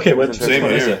me. Okay, This one took Same me-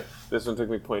 here. This one took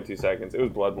me 0.2 seconds. It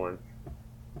was Bloodborne.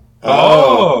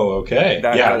 Oh, okay.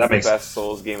 That's that makes the best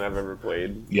Souls game I've ever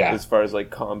played. Yeah. As far as like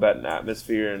combat and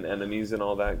atmosphere and enemies and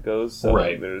all that goes. So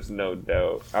Right. there's no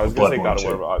doubt. I was going to say God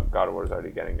Bloodborne of War, but God of War's already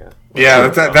getting it. Yeah,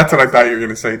 that's what I thought you were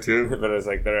gonna say too. But I was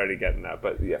like, they're already getting that.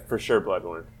 But yeah, for sure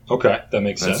Bloodborne. Okay, that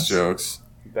makes That's sense. jokes.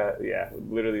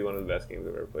 Literally one of the best games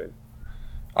I've ever played.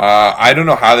 I don't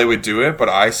know how they would do it, but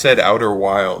I said Outer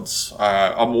Wilds.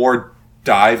 A more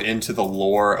dive into the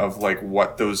lore of like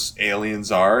what those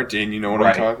aliens are. Dan, you know what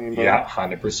I'm talking about? Yeah,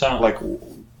 100%.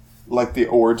 Like the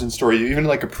origin story, even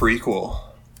like a prequel.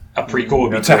 A prequel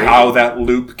would be To great. how that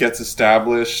loop gets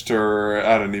established, or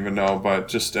I don't even know, but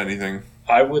just anything.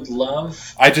 I would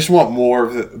love... I just want more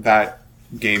of that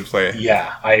gameplay.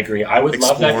 Yeah, I agree. I would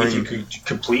love that if you Exploring. could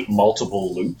complete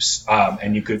multiple loops,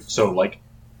 and you could... So, like,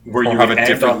 where Or you have would a end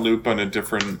different on- loop on a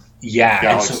different... Yeah, and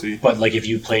galaxy. but like if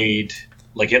you played,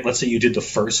 like let's say you did the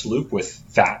first loop with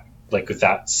that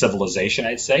civilization,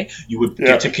 I'd say you would Yeah.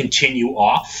 get to continue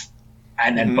off,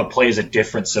 and then Mhm. but play as a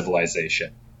different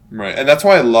civilization. Right, and that's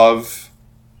why I love,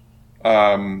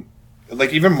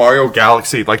 like even Mario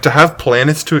Galaxy. Like to have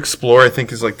planets to explore, I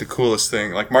think is like the coolest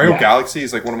thing. Like Mario Yeah. Galaxy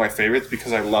is like one of my favorites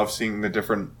because I love seeing the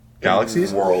different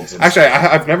galaxies. Worlds. And Actually,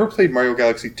 I've never played Mario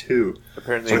Galaxy 2.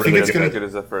 Apparently, So I it's think really it's gonna- as good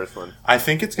as the first one. I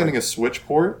think it's getting a Switch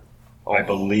port. I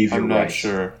believe you're I'm not right.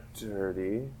 sure,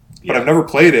 Dirty. but I've never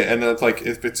played it, and it's like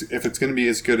if it's going to be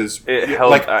as good as It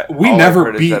held. like we all I've never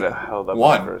heard is beat that it held up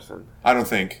one. in person. I don't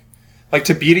think. Like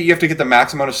to beat it, you have to get the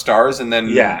max amount of stars, and then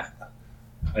Yeah,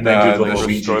 and then do like the-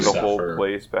 Luigi Destroy the stuff. whole Or,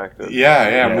 place back to.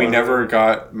 Yeah, we Yeah. never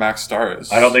got max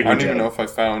stars. I don't think I we don't even did. know if I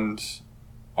found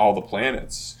all the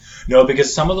planets. no,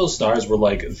 because some of those stars were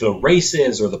like the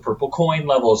races or the purple coin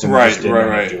levels, and we Right, just didn't right,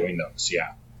 end up right. doing those. Yeah.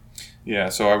 Yeah,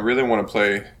 so I really want to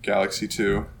play Galaxy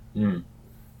 2. Mm.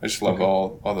 I just love Okay.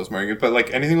 all those Mario games. But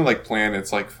like anything with like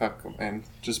planets, like fuck man,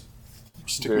 just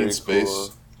stick me Very in space. cool.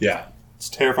 Yeah. It's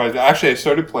terrifying. Actually, I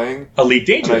started playing. Elite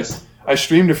Dangerous. I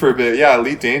streamed it for a bit. Yeah,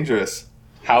 Elite Dangerous.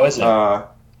 How is it?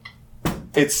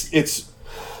 It's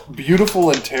beautiful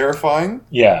and terrifying.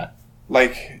 yeah.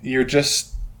 Like you're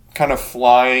just kind of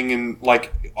flying, and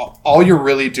like all you're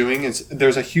really doing is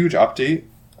there's a huge update.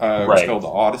 It's Right. called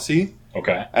Odyssey,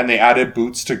 Okay. and they added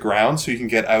boots to ground, so you can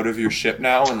get out of your ship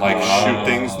now and like shoot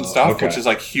things and stuff, okay. which is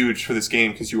like huge for this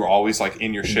game because you were always like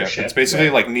in your ship. ship, It's basically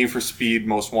right. like Need for Speed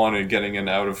Most Wanted getting in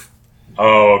out of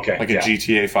Oh, okay. like yeah. a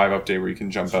GTA 5 update where you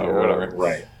can jump out or whatever.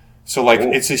 Right. So like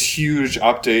Cool. it's this huge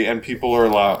update, and people are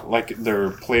like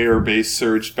their player base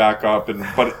surged back up,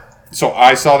 so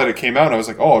I saw that it came out, and I was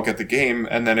like, oh, I'll get the game,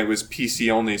 and then it was PC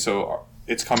only, so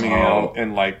it's coming out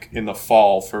in the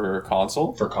fall for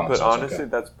console. For consoles. But honestly, okay.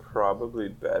 that's probably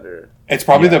better. It's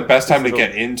probably Yeah. the best time to It'll-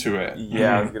 get into it.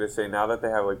 Yeah, I was gonna say now that they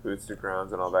have like boots to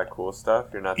grounds and all that cool stuff,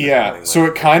 you're not. just Yeah, playing, so like,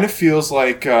 it kind of feels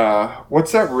like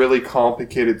what's that really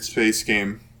complicated space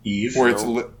game Eve. where it's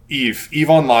Eve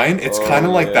Online. It's Oh, kind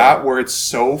of like yeah. that where it's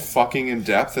so fucking in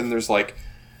depth, and there's like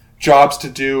jobs to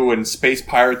do and space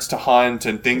pirates to hunt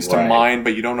and things to Right. mine,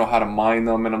 but you don't know how to mine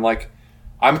them. And I'm like,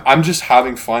 I'm just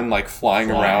having fun like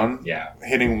flying around, Yeah.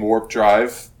 hitting warp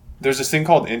drive. There's this thing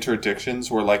called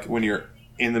interdictions where like when you're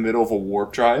in the middle of a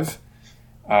warp drive,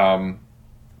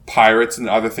 pirates and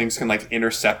other things can like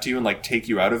intercept you and like take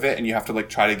you out of it, and you have to like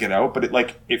try to get out, but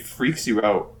it freaks you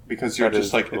out because you're That just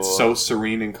is like cool. it's so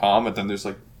serene and calm, and then there's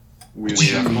like weird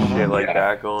stuff going shit on. like Yeah.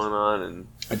 that going on, and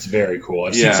It's very cool.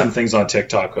 I've Yeah. seen some things on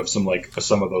TikTok of some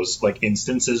of those like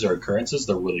instances or occurrences.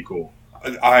 They're really cool.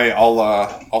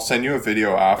 I'll send you a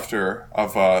video after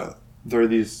of there are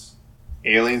these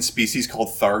alien species called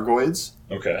Thargoids.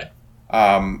 Okay.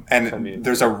 And I mean-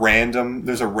 there's a random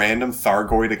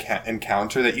Thargoid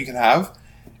encounter that you can have,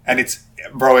 and it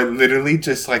literally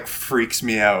just like freaks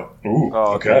me out. Ooh.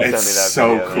 Oh, okay. Send me It's that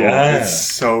so video, cool. Yeah. It's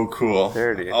so cool.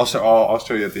 Parody. I'll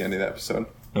show you at the end of the episode.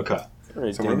 Okay.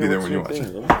 Alright, So we'll be Daniel, there when what's you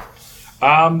your watch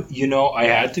thing, man? You know, I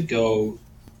had to go.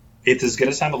 It is going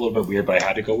to sound a little bit weird, but I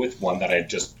had to go with one that I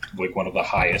just like one of the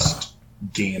highest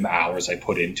game hours I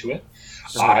put into it.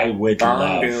 I would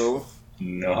love.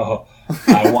 No,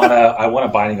 I want a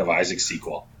Binding of Isaac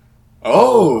sequel,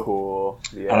 Oh, Cool.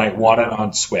 Yeah. and I want it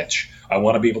on Switch. I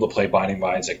want to be able to play Binding of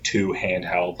Isaac 2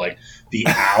 handheld. Like the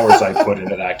hours I put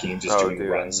into that game, just doing dude,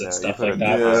 runs and no, stuff you put like a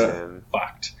that. good was work in.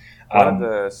 fucked. One of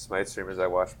the Smite streamers I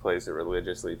watch plays it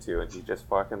religiously too, and he just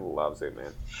fucking loves it,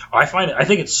 man. I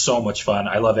think it's so much fun.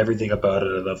 I love everything about it.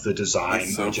 I love the design.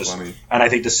 it's so I just, funny. and I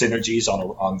think the synergies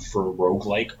on for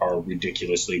roguelike are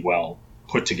ridiculously well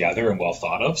put together and well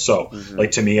thought of. So,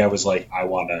 like to me, I was like, I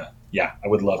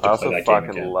would love I to also play that game fucking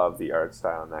again. love the art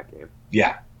style in that game.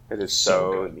 Yeah, It is So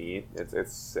so good. neat.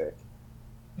 It's sick.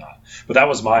 but that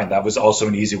was mine. That was also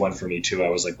an easy one for me too. I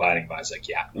was like, Binding of Isaac,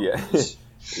 yeah, Yeah.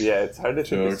 Yeah, it's hard to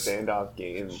think of Jokes. standoff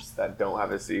games that don't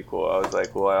have a sequel. I was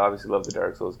like, well, I obviously love the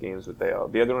Dark Souls games, but they all.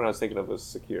 The other one I was thinking of was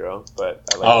Sekiro, but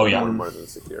I like that one more than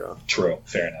Sekiro. True.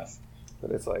 Fair enough.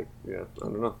 But it's like, I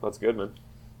don't know. That's good, man.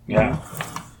 Yeah.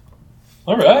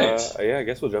 All right. Yeah, I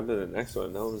guess we'll jump into the next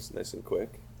one. That one's nice and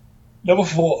quick. Number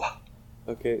 4.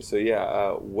 Okay, so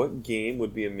what game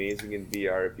would be amazing in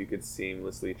VR if you could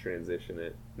seamlessly transition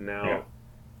it? Now,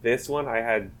 this one I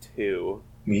had 2.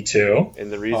 Me too.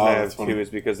 And the reason I have 2 is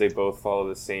because they both follow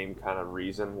the same kind of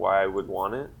reason why I would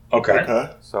want it.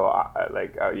 Okay. So, I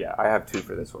have 2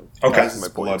 for this one. Okay. This is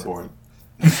Bloodborne.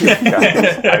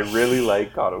 I really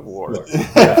like God of War.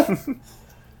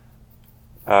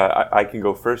 I can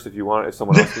go first if you want. If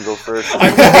someone else can go first. I'm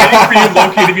waiting for you,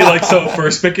 Loki, to be like, so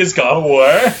first pick is God of War.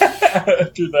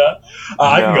 Do that.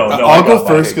 I can go. No, I'll go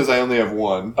first because I only have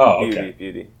 1. Oh, okay.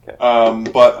 Beauty. Okay.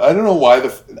 But I don't know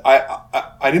why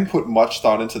I didn't put much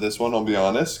thought into this one. I'll be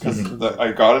honest, because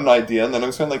I got an idea and then I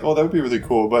was kind of like, oh, that would be really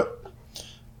cool. But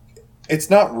it's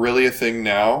not really a thing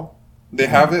now. They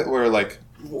have it where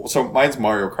so mine's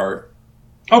Mario Kart.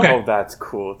 Okay. Oh, that's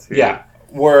cool too. Yeah.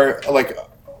 Where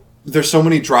there's so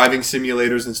many driving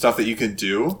simulators and stuff that you can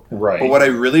do. Right. But what I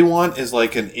really want is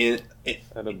an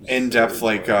in-depth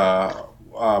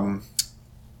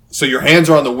so your hands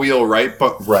are on the wheel, right?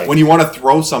 But when you want to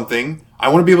throw something, I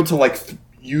want to be able to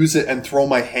use it and throw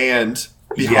my hand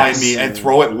behind me and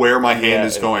throw it where my hand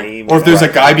is going. Or if there's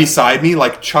a guy beside me,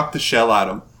 chuck the shell at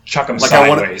him. Chuck him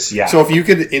sideways, So if you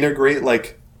could integrate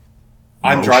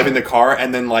I'm driving the car,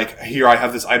 and then here I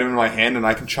have this item in my hand, and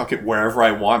I can chuck it wherever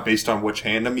I want based on which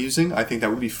hand I'm using. I think that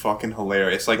would be fucking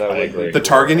hilarious. The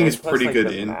targeting is pretty good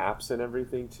the in maps and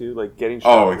everything too. Getting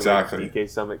exactly. DK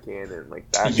Summit Cannon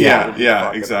that.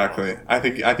 Yeah, exactly. Awesome. I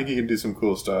think you can do some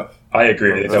cool stuff. I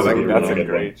agree. That's a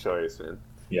great choice, man.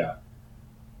 Yeah.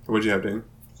 What'd you have, Dane?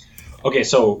 Okay,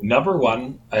 so number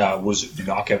 1 was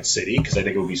Knockout City because I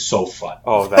think it would be so fun.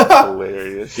 Oh, that's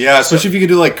hilarious! Yeah, especially if you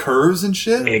could do curves and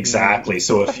shit. Exactly.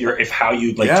 So if how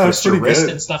you'd twist your wrist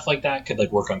and stuff like that could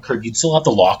work on curve, you'd still have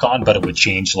the lock on, but it would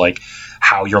change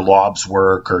how your lobs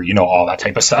work or all that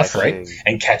type of stuff, right?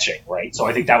 And catching, right? So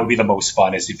I think that would be the most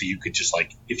fun is if you could just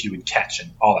if you would catch and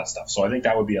all that stuff. So I think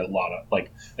that would be a lot of I think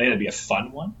that'd be a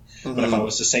fun one. Mm-hmm. But if I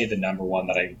was to say the number 1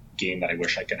 game that I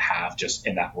wish I could have just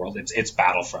in that world, it's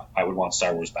Battlefront. I would want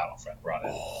Star Wars Battlefront brought in.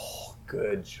 Oh,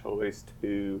 good choice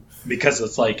too. Because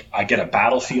it's I get a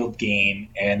Battlefield game,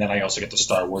 and then I also get the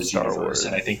Star Wars universe,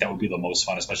 and I think that would be the most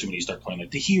fun, especially when you start playing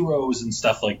the heroes and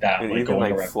stuff like that, and even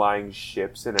going around flying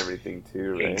ships and everything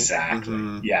too. Right? Exactly.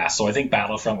 Mm-hmm. Yeah. So I think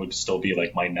Battlefront would still be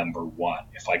my number 1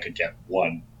 if I could get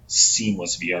one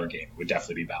seamless VR game. It would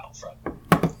definitely be Battlefront.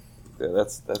 Yeah,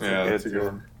 that's a good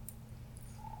one.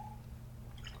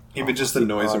 Even just the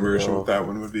noise immersion with that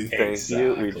one would be. Thank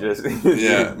you. We just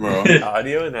bro. The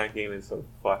audio in that game is so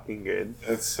fucking good.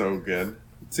 It's so good.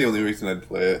 It's the only reason I'd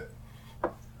play it.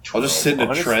 I'll just sit in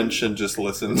a trench and just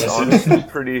listen. It's honestly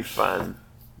pretty fun.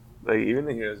 Even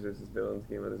the Heroes vs. Villains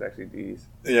game was actually decent.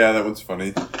 Yeah, that one's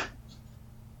funny.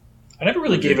 I never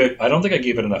really gave it. I don't think I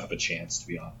gave it enough of a chance, to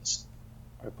be honest.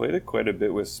 I played it quite a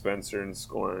bit with Spencer and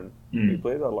Scorn. We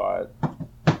played a lot.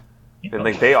 And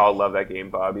they all love that game,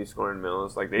 Bobby, Scorn,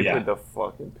 Mills. They played the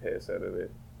fucking piss out of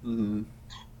it. Mm-hmm.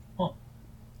 Oh.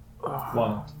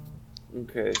 Wow.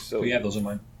 Okay, so those are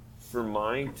mine. For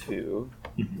mine too,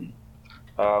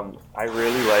 I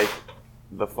really like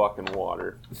the fucking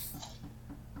water.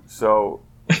 So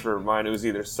for mine, it was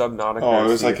either Subnautica. Oh, it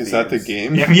was or Sea of is that the Thieves.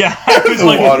 game? Yeah. I was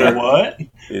water. What?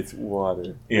 It's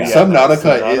water. Yeah.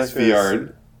 Subnautica is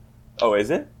VR. Oh,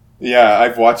 is it? Yeah,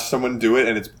 I've watched someone do it,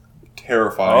 and it's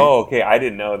terrifying. Oh, okay. I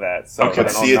didn't know that. So okay,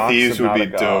 but Sea of Thieves would be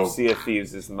dope. Sea of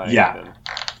Thieves is my yeah.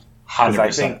 100%.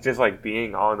 I think just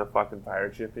being on the fucking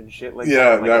pirate ship and shit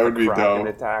that would be dope. An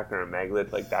attack or a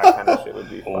megalith, that kind of shit would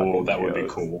be. Oh, that would be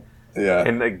cool. Yeah.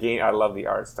 And the game, I love the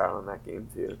art style in that game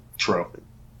too. True.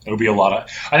 It would be a lot of.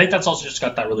 I think that's also just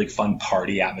got that really fun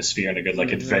party atmosphere and a good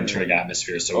adventuring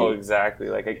atmosphere. So. Exactly.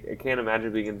 I can't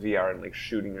imagine being in VR and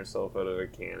shooting yourself out of a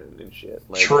cannon and shit.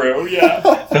 True. Yeah.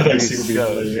 That actually would be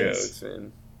hilarious.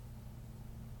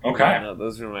 Okay. No,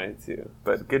 those are mine too.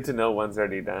 But good to know one's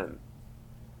already done.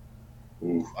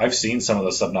 Ooh, I've seen some of the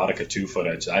Subnautica 2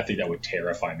 footage. I think that would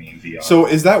terrify me in VR. So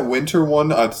is that winter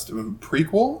one a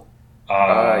prequel?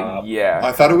 Yeah.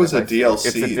 I thought it was a DLC.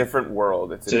 It's a different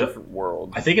world. It's a different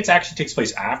world. I think it actually takes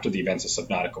place after the events of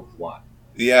Subnautica 1.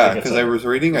 Yeah, because I was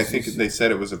reading, I think they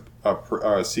said it was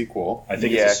a sequel. I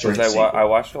think it's a straight sequel. I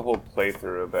watched a whole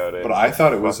playthrough about it. But I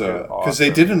thought it was because they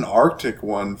did an Arctic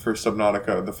one for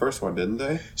Subnautica, the first one, didn't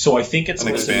they? So I think it's an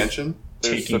expansion.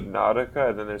 There's Subnautica,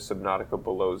 and then there's Subnautica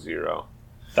Below Zero.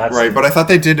 That's Right, but I thought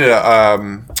they did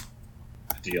DLC.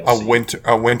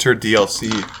 a winter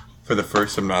DLC for the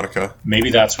first Subnautica.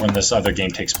 Maybe that's when this other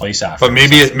game takes place after. But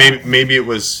maybe it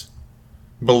was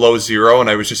Below Zero, and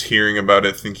I was just hearing about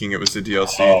it, thinking it was the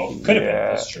DLC. Oh, could have been. Yeah.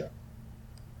 That's true.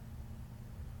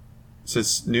 It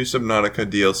says new Subnautica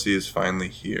DLC is finally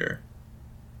here,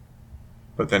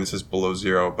 but then it says Below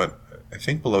Zero. But I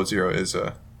think Below Zero is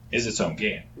its own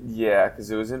game. Yeah,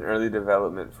 because it was in early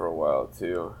development for a while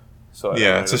too. So I don't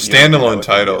Yeah, know it's a if you know standalone about the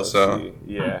title, DLC. so-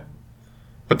 Yeah.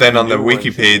 But then on the New wiki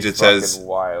one page seems it says, fucking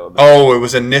wild. "Oh, it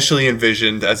was initially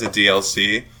envisioned as a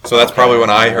DLC." So that's probably when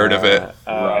I heard of it,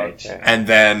 Right. Okay. and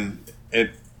then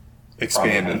it Probably had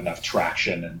expanded. enough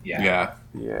traction and Yeah.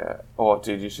 Yeah. Oh,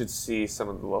 dude, you should see some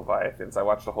of the Leviathans. I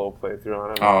watched the whole playthrough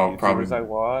on them. Oh, YouTubers probably I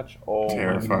watch. Oh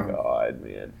terrifying. my god,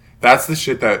 man. That's the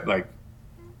shit that like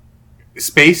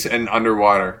space and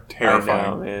underwater I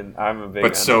terrifying. know, man. I'm a big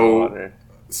But so- underwater.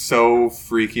 So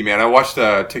freaky, man. I watched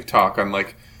a TikTok on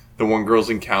like the one girl's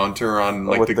encounter on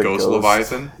like With the ghost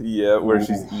Leviathan. Yeah, where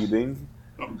she's eating.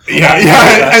 Yeah,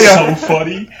 That's yeah. so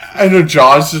funny. And her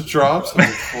jaws just drops. I'm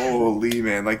like, holy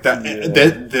man, like that.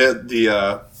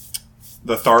 Yeah.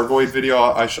 The Thargoid video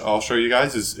I'll show you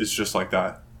guys is just like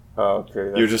that. Oh,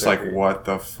 okay. You're just crazy. like, what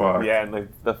the fuck? Yeah, and like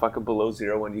the fucking Below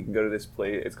Zero one, you can go to this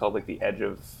place. It's called like the edge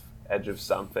of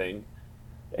something,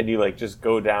 and you like just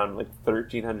go down like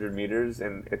 1,300 meters,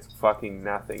 and it's fucking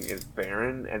nothing. It's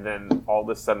barren, and then all of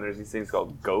a sudden there's these things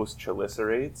called ghost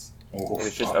chelicerates, Oh, and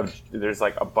it's just fuck. there's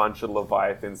like a bunch of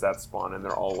leviathans that spawn, and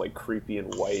they're all like creepy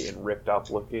and white and ripped up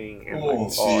looking, and like,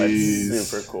 jeez. it's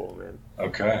super cool, man.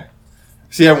 Okay.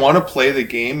 See, I want to play the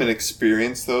game and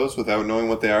experience those without knowing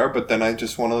what they are, but then I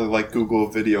just want to like Google a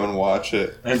video and watch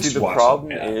it. And See, just the watch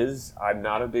problem it, yeah. is I'm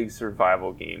not a big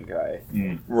survival game guy.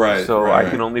 Right. So right. I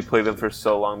can only play them for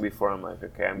so long before I'm like,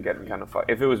 okay, I'm getting kind of fucked.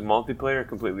 If it was multiplayer,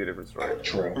 completely different story.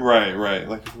 True. Right.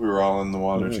 Like if we were all in the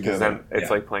water Because together. then it's Yeah.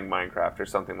 like playing Minecraft or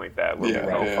something like that, where Yeah,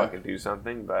 we all yeah. fucking do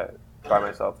something, but by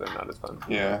myself, they're not as fun.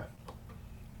 Yeah.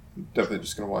 Definitely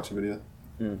just gonna watch a video.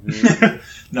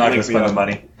 Mm-hmm. Not gonna Link me spend the up.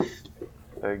 money.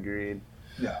 Agreed.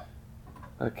 Yeah.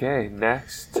 Okay,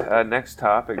 next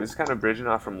topic. This is kind of bridging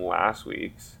off from last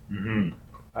week's.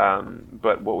 Mm-hmm.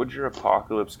 But what would your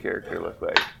apocalypse character look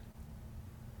like?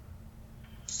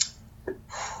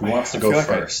 Who wants to I go feel like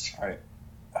first?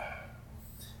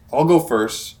 I'll go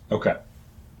first. Okay.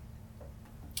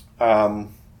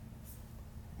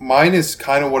 Mine is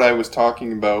kind of what I was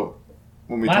talking about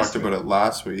when we Last talked about it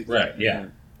last week. Right. Yeah.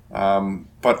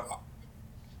 But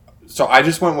so I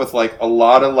just went with like a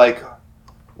lot of like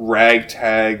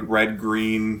ragtag, red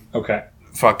green Okay.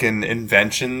 fucking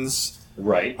inventions.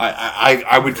 Right.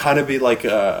 I would kind of be like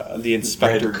the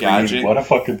Inspector Red, green, Gadget. What a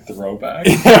fucking throwback.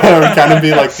 I would kind of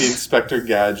be like the Inspector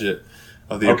Gadget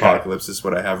of the Okay. apocalypse is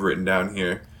what I have written down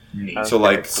here. Neat. So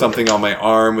like something on my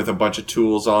arm with a bunch of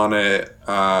tools on it.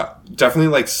 Definitely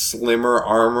like slimmer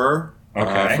armor.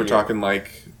 Okay. If we're talking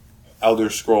like Elder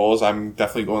Scrolls, I'm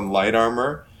definitely going light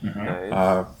armor Mhm.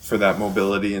 Nice. for that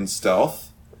mobility and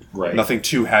stealth. Right. Nothing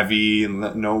too heavy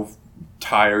and no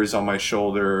tires on my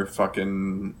shoulder.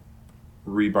 Fucking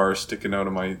rebar sticking out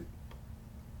of my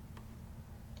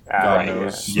God Right.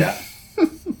 knows. Yeah.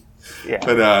 Yeah.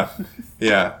 But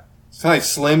yeah, it's kind of like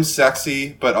slim,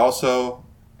 sexy, but also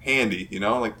handy. You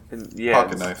know, like And, yeah,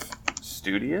 pocket it's knife.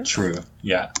 Studious? True.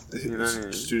 Yeah. You know what I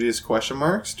mean? Studious question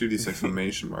mark? Studious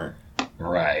exclamation mark.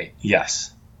 Right.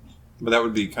 Yes. But that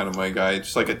would be kind of my guy.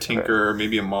 Just like a tinker,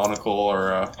 maybe a monocle or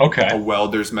a Okay.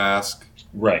 welder's mask,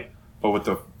 Right. but with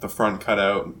the front cut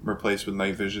out, replaced with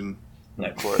night vision.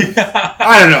 Of course.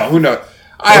 I don't know. Who knows?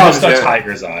 I Almost obviously a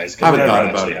tiger's eyes. I haven't Because thought they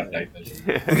about actually it. have night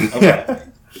vision. Okay.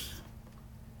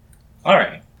 All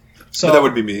right. So But that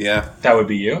would be me. Yeah.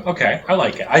 be you. Okay. I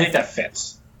like it. I think that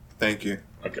fits. Thank you.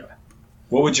 Okay.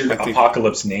 What would your I think-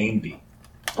 apocalypse name be?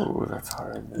 Ooh, that's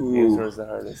hard. Ooh. Yours is the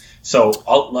hardest. So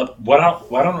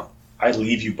why don't I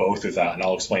leave you both with that, and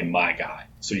I'll explain my guy,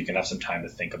 so you can have some time to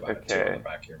think about it too Okay. in the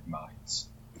back of your minds.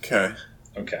 Okay.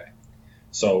 Okay.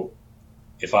 So,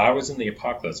 if I was in the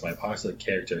apocalypse, my apocalypse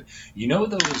character, you know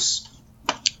those?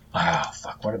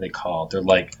 What are they called? They're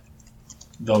like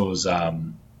those, like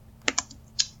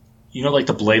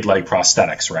the blade leg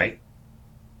prosthetics, right?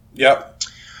 Yep.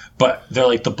 But they're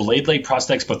like the blade leg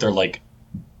prosthetics, but they're like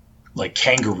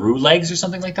kangaroo legs or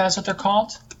something like that. Is what they're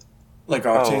called? Like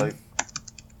Oh, Octane. like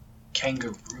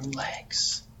Kangaroo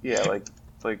legs. yeah, like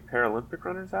Paralympic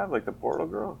runners have, like the Portal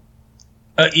Girl.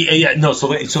 No.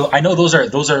 So I know those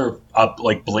are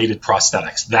like bladed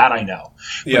prosthetics. That I know.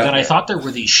 But Yeah. then I thought there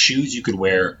were these shoes you could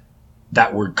wear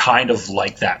that were kind of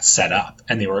like that set up,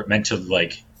 and they were meant to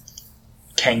like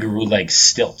kangaroo like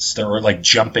stilts, or like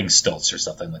jumping stilts or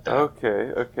something like that.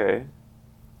 Okay.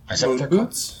 Is that what they're called?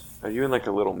 Boots? Are you in like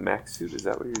a little mech suit? Is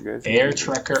that what you guys? Air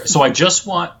Trekker. So I just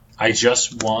want. I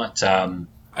just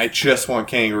want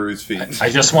kangaroo's feet. I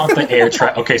just want the air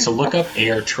trek. Okay, so look up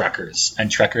air trekkers, and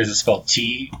trekkers is spelled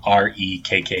Trekkers.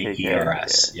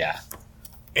 Yeah,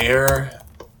 Air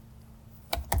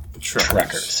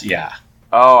trekkers. Yeah.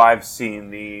 Oh, I've seen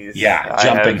these. Yeah, I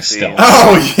jumping have still. seen-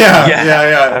 Oh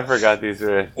yeah. I forgot these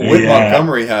were. Whit Yeah.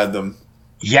 Montgomery had them.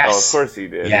 Yes. Oh, of course he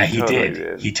did. Yeah, he totally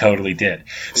did. He totally did.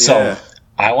 So Yeah.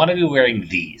 I want to be wearing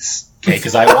these, okay?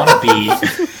 Because I want to be.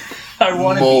 I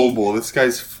want to be Mobile. This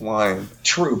guy's flying.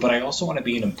 true, but I also want to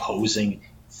be an imposing,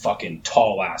 fucking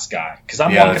tall ass guy. Because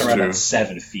I'm Yeah, walking that's around true. at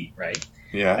 7 feet, right?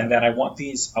 Yeah. And then I want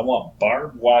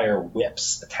barbed wire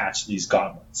whips attached to these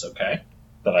gauntlets, okay?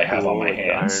 That I have on my Like the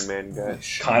hands. Iron Man guy.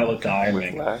 Kind of like the Iron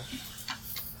Man. Whiplash.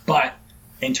 But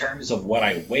in terms of what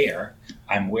I wear,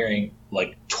 I'm wearing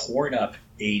like torn up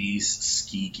 80s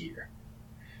ski gear.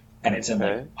 And it's in like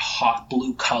Okay. hot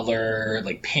blue color,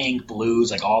 like pink,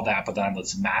 blues, like all that. But then I'm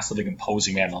this massive, like,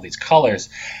 imposing man in all these colors.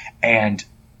 And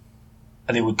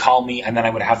they would call me, and then I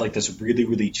would have like this really,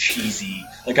 really cheesy.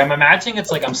 Like, I'm imagining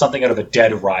it's like I'm something out of a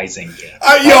Dead Rising game.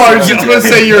 I was just going to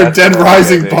say you're a Dead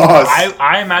Rising boss.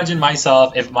 I imagine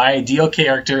myself, if my ideal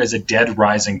character is a Dead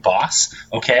Rising boss,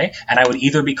 okay, and I would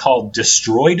either be called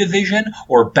Destroy Division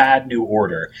or Bad New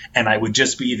Order, and I would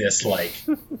just be this, like,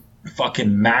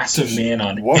 fucking massive man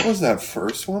on What was that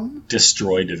first one?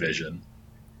 Destroy Division.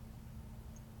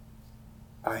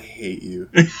 I hate you.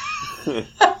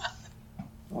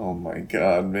 Oh my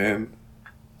god, man.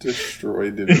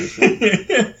 Destroy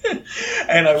Division.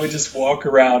 And I would just walk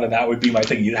around, and that would be my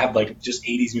thing. You'd have, like, just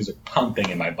 80s music pumping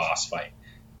in my boss fight.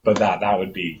 But that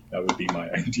would be my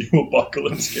ideal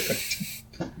apocalypse character.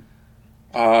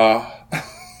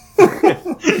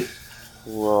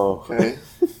 Whoa. Okay.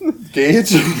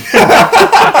 Gage?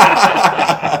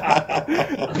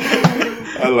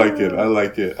 I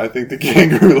like it. I think the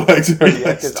kangaroo legs are Yeah,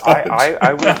 nice because touch.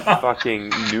 I went fucking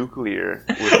nuclear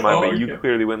with mine, but you okay.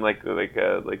 clearly went like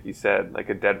you said, like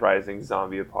a Dead Rising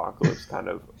zombie apocalypse kind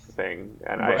of thing,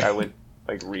 and Right. I went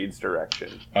like Reed's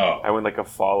direction. Oh. I went like a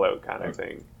Fallout kind of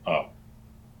thing. Oh.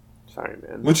 Sorry,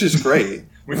 man. Which is great.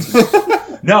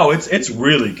 No, it's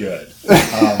really good.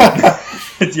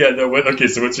 Yeah, no, okay,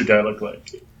 so what's your guy look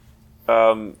like?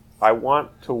 I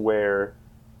want to wear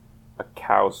a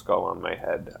cow skull on my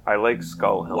head. I like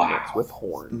skull helmets Wow. with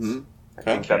horns. Mhm. I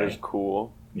think that Okay. is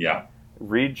cool. Yeah.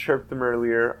 Reed chirped them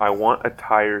earlier. I want a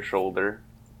tire shoulder.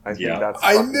 I Yeah. think that's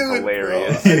I fucking knew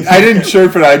hilarious. it. I didn't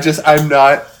chirp it. I'm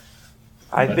not.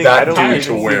 I think That I don't dude even to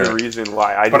see wear. the reason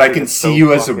why. I But just I think can it's see so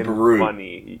you as a fucking brute.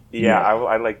 Funny. Yeah, Yeah.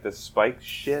 I like the spike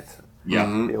shit. Yeah.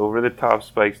 Mhm. The over the top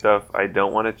spike stuff. I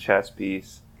don't want a chest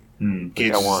piece.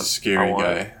 Gage I is want- a scary I want-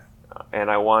 guy. And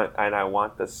I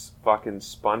want this fucking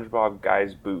SpongeBob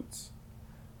guy's boots.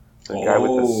 The guy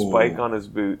with the Oh. spike on his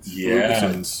boots. Yeah.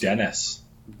 Lucasons. Dennis.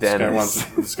 Dennis.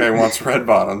 This guy wants red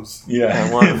bottoms. Yeah.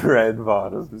 I want red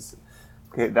bottoms.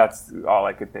 Okay, that's all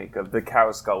I could think of. The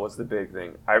cow skull was the big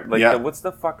thing. Yeah. What's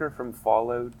the fucker from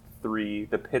Fallout 3,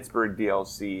 the Pittsburgh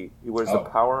DLC? He wears the Oh.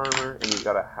 power armor and he's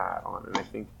got a hat on, and I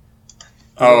think.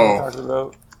 You know what I'm Oh, talking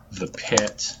about The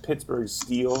Pit Pittsburgh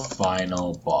Steel.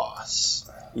 final boss.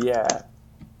 Yeah,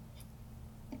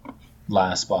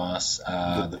 Last boss.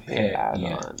 The Pit. Yeah.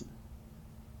 add-on.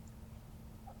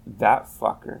 That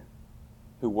fucker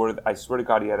who wore. I swear to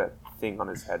God, he had a thing on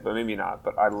his head, but maybe not.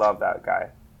 But I love that guy.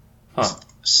 huh.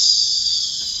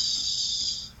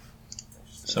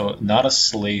 So, not a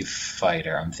slave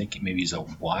fighter. I'm thinking maybe he's a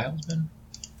wildman?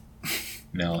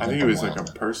 No, I think he was like a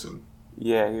wildman. person.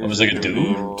 Yeah, he It was like a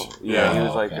dude? Yeah, he Oh,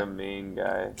 was like okay. the main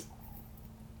guy.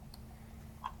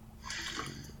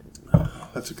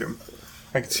 That's a good.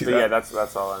 I can see But yeah, that.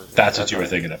 that's all. I'm That's what you were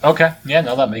thinking of. Okay. Yeah,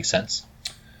 no, that makes sense.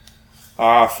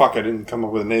 Fuck! I didn't come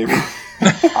up with a name.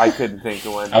 I couldn't think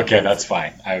of one. Okay, that's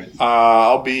fine.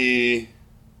 I'll be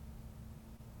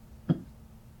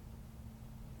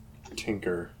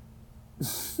Tinker.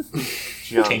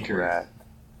 Junk Tinker. Rat.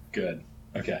 Good.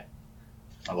 Okay.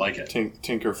 I like it.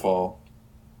 Tinkerfall.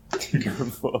 The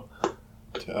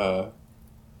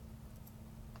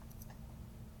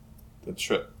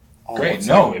trip. Oh, Great. what's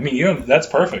No, that? I mean, that's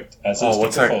perfect. As Oh,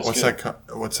 what's that? Tinkerfell's What's good.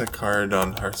 that? What's that card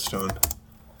on Hearthstone?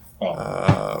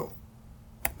 Oh,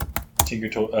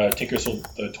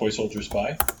 the Toy Soldier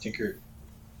Spy. Tinker.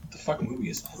 What the fuck movie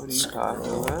is that? What are you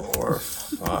talking about? Or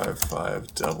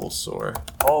 5/5 Devil Sword.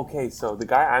 Okay, so the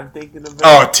guy I'm thinking of.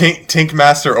 Oh, Tink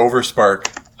Master Overspark.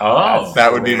 Oh,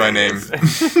 That would be my name.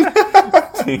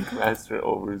 Tankmaster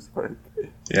Overspark.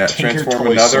 Yeah, Tinker transform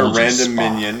Toy another Soldier random Spock.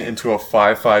 minion into a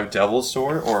 5/5 Devil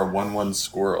Sword or a 1/1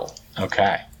 Squirrel.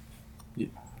 Okay.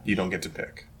 You don't get to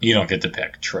pick. You don't get to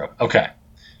pick. True. Okay.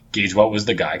 Gage, what was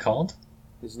the guy called?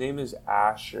 His name is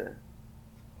Asher.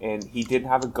 And he didn't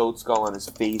have a goat skull on his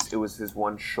face. It was his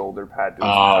one shoulder pad to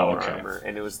his power okay. armor.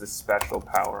 And it was the special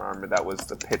power armor that was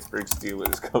the Pittsburgh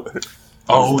Steelers color.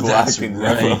 Oh, It was black that's and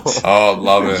right. yellow. Oh,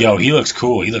 love it. Yo, he looks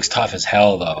cool. He looks tough as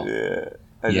hell, though.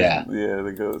 Yeah.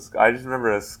 The goat skull. I just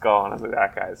remember a skull, and I was like,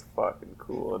 that guy's fucking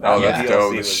cool. And Oh, that that's DLC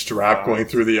dope. The was strap fun. going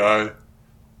through the eye.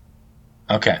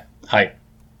 Okay. Hype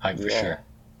for Yeah. sure.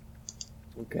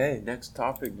 Okay, next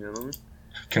topic, gentlemen.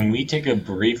 Can we take a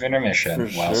brief intermission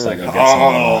For whilst sure. I go get some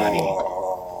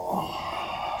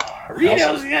water?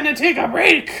 Rito's gonna take a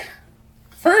break.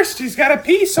 First, he's gotta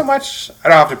pee so much. I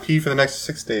don't have to pee for the next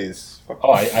 6 days. Fuck.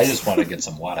 Oh, I just want to get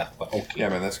some water. But okay. Yeah,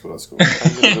 man, that's cool. That's cool.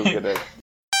 I'm gonna go get it.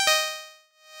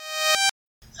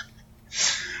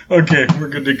 Okay, we're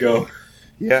good to go.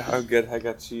 Yeah, I'm good. I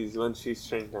got cheese. One cheese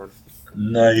train down.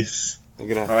 Nice. I'm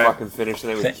gonna All right. fucking finish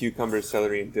tonight with cucumber,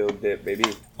 celery, and dill dip, baby.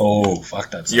 Oh,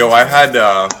 fuck that. Yo, I had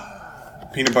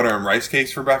peanut butter and rice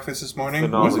cakes for breakfast this morning.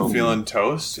 Phenomenal. Wasn't feeling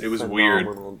toast. It was weird.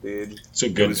 Phenomenal, dude. So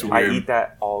good. was I weird. eat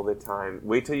that all the time.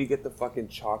 Wait till you get the fucking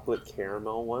chocolate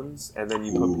caramel ones, and then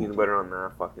you put Ooh. peanut butter on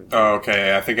that fucking. Oh,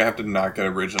 okay. I think I have to not get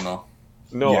original.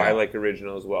 No, Yeah. I like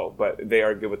original as well, but they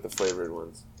are good with the flavored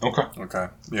ones. Okay. Okay.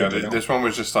 Yeah, Good to know. this one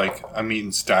was just like I'm eating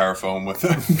styrofoam with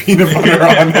peanut butter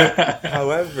on it.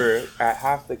 However, at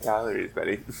half the calories,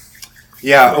 Betty.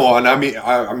 Yeah. Well, and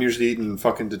I'm usually eating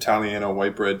fucking Italiano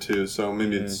white bread too, so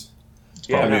maybe it's.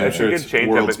 Yeah, I mean, I'm it's sure a it's good change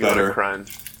up worlds if you want better. to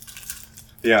crunch.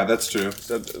 Yeah, that's true.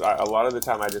 So a lot of the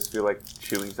time, I just feel like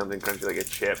chewing something crunchy like a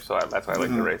chip. So that's why I like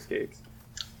the rice cakes.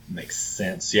 Makes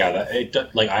sense. Yeah,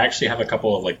 I actually have a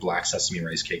couple of like black sesame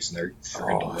rice cakes, and they're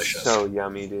freaking delicious. So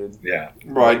yummy, dude. Yeah.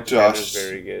 Right, Cheddar is Josh.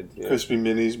 very good. Too. Crispy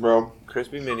minis, bro.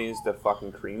 Crispy minis, the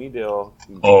fucking creamy dill.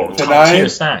 Oh, Can top I- tier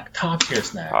snack. Top tier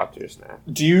snack. Top tier snack.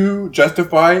 Do you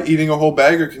justify eating a whole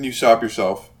bag, or can you stop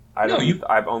yourself? I No, don't.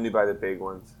 I only buy the big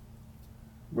ones.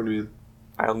 What do you mean?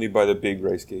 I only buy the big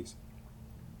rice cakes.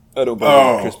 I don't buy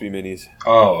Oh. the crispy minis.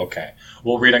 Oh, okay.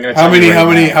 Well, Reed, I'm gonna How tell many? you How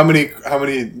right many? now. How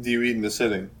many do you eat in a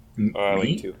sitting? I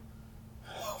Me? like two.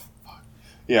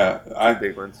 Yeah, Two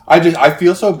big ones. I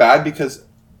feel so bad because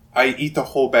I eat the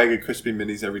whole bag of crispy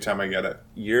minis every time I get it.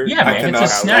 You're Yeah, man, cannot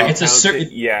it's a snack. count It's a certain.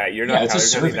 Yeah, you're Yeah, not it's a calorie counting.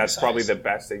 serving That's size. probably the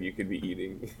best thing you could be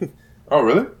eating. Oh,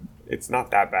 really? It's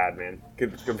not that bad, man.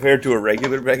 Compared to a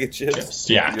regular bag of chips,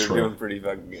 Yeah, you're true. doing pretty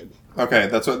fucking good. Okay,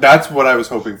 that's what I was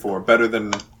hoping for. Better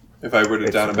than if I were to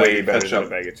It's down a way bag of better than a ketchup.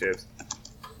 bag of chips.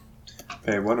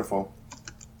 Okay, wonderful.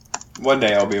 One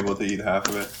day I'll be able to eat half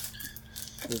of it.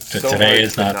 It's But so today hard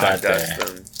is to not that dust day.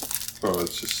 them. Bro,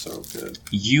 it's just so good.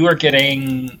 You are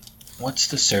getting. What's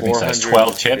the serving size?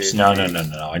 12 chips? No.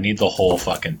 I need the whole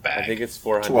fucking I bag. think it's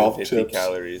 12 450 chips.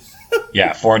 calories.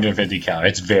 Yeah, 450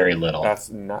 calories. It's very little. That's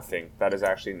nothing. That is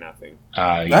actually nothing.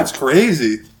 That's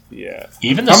crazy. Yeah,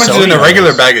 Even the How much is in a sodium regular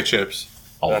is bag of chips?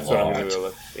 A that's what I'm lot. gonna go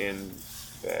with. In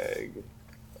bag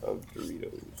of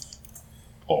Doritos.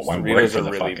 Oh, I'm worried Doritos for are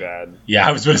the really fucking. bad. Yeah,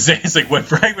 I was going to say it's like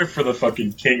went right for the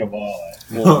fucking king of all.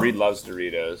 Well, Reed loves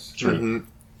Doritos. True. Mhm.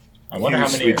 I wonder how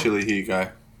Huge many sweet chili heat guy.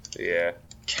 Yeah.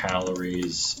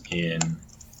 calories in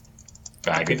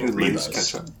bag of Lay's Doritos.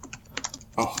 ketchup.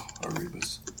 Oh,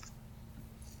 Arribas.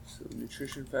 So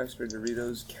nutrition facts for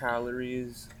Doritos: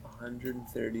 calories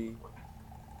 130.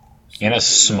 In a No,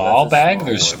 small that's a bag, small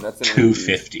there's one. That's an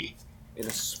 250 In a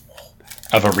small bag.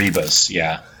 of Arribas.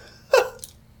 Yeah.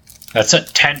 That's at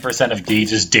 10% of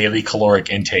Gage's daily caloric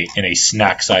intake in a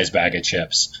snack-sized bag of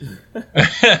chips.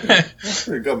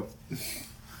 There you go.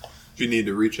 If you need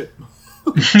to reach it.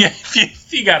 Yeah,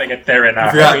 you gotta get there in a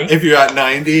hurry. If you're at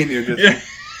 90 and you're just... Yeah.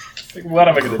 Like, what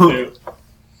am I gonna do?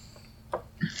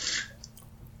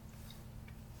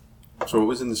 So what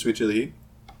was in the sweet chili heat?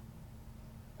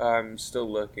 I'm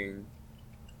still looking.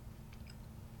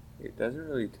 It doesn't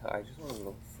really. I just want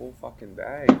a full fucking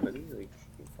bag. But it's like,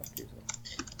 you fuck yourself.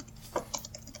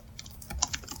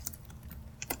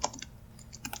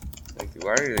 Like,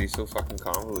 why are they so fucking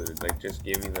convoluted? Like, just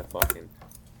give me the fucking.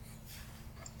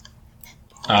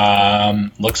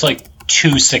 Looks like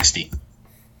 260.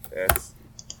 That's.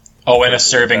 Oh, in a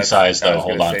serving that's- size I though. was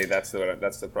Hold gonna on. Say,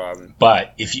 that's the problem.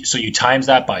 But if you times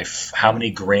that by how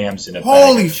many grams in a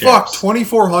Holy bag of fuck, chips?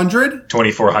 2,400?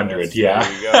 2,400. Yeah.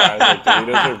 There you go. I was like,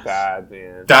 Doritos are bad,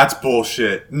 man. That's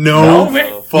bullshit. No,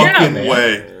 man. fucking Yeah, man.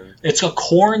 way. Man. It's a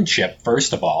corn chip,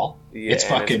 first of all. Yeah, It's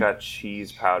and fucking it's got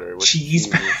cheese powder. With cheese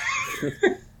cheese.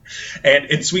 And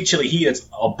in sweet chili heat, it's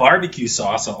a barbecue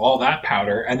sauce and all that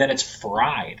powder, and then it's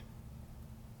fried.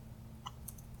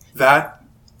 That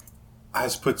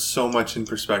has put so much in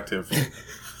perspective.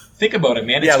 Think about it,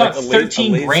 man. It's got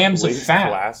 13 grams of fat.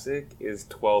 Classic is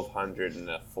 1,200 in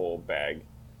a full bag.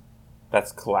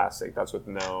 That's classic. That's with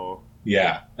no.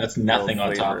 Yeah, that's nothing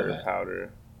on top of it.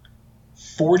 Powder.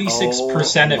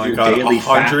 46% of your daily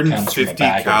fat comes from a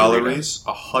bag calories. of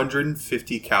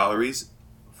 150 calories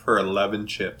for 11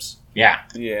 chips. Yeah.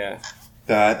 Yeah.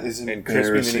 That is And crispy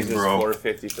embarrassing, minis is bro.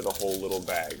 $4.50 for the whole little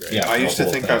bag, right? Yeah. I used to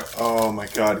think, thing. oh my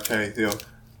god, okay, deal.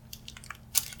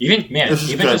 Even This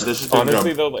is even good. just This is good.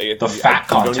 Honestly, though, like, the fat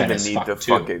content is you don't even need the fucked,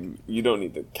 too. fucking. You don't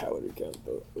need the calorie count,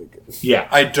 though. Like, yeah,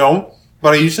 I don't,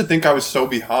 but I used to think I was so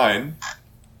behind,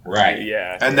 right.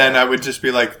 yeah. and then I would just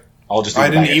be like, I'll just I eat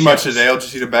a didn't bag eat of much chips. today. I'll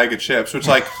just eat a bag of chips, which,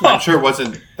 like, I'm sure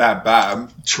wasn't that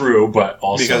bad True, but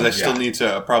also because I still need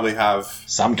to probably have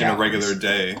some in a calories. regular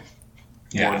day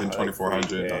Yeah, more than Like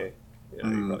 2,400. 3K. Yeah,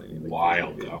 you probably need, like,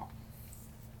 wild 3K. though.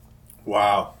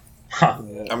 Wow, Huh.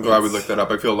 Yeah, I'm glad we looked that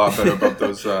up. I feel a lot better about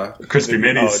those Crispy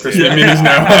minis. Oh, crispy dude. minis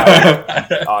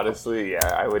now. Honestly,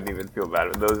 yeah, I wouldn't even feel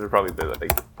bad. Those are probably the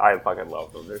like I fucking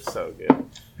love them. They're so good.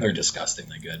 They're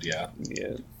disgustingly good. Yeah.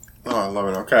 Yeah. Oh, I love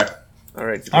it. Okay. All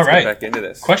right. So All let's right. get back into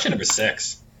this. Question number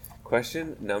 6.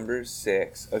 Question number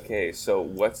 6. Okay, so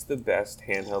what's the best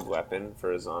handheld weapon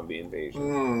for a zombie invasion?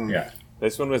 Mm. Yeah.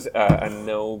 This one was a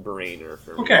no-brainer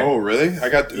for me. Okay. Oh, really? I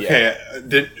got okay.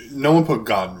 Did no one put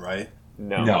gun right?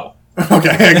 No. No.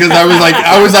 Okay, because I was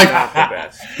like, Not the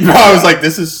best. no, I was like,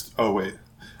 this is. Oh wait,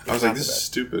 I was like, not this the is best.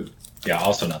 stupid. Yeah.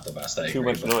 Also not the best. I Too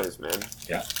agree, much but- noise, man.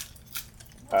 Yeah.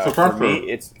 So for Parker.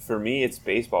 me, it's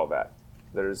baseball bat.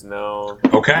 There's no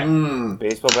Okay. Mm.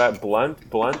 baseball bat.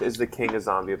 Blunt is the king of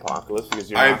zombie apocalypse because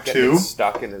you're I not have getting two.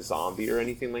 stuck in a zombie or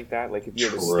anything like that. Like if you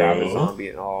were to stab a True. zombie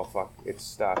and oh fuck, it's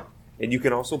stuck. And you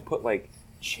can also put like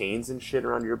chains and shit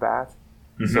around your bat.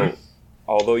 So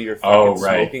although you're fucking Oh,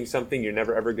 right. smoking something, you're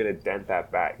never ever gonna dent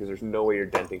that bat because there's no way you're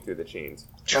denting through the chains.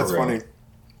 That's True. funny.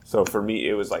 So for me,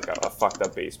 it was like a fucked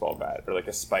up baseball bat or like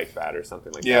a spike bat or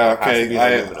something like Yeah. that. It has to be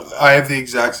Okay. an aluminum bat. I have the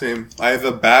exact same. I have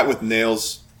a bat with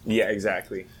nails. Yeah,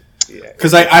 exactly. Yeah,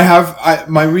 Because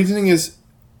my reasoning is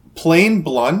plain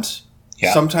blunt.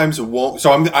 Yeah. Sometimes it won't.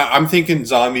 So I'm thinking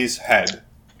zombie's head.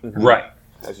 Right.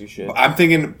 as you should. I'm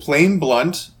thinking plain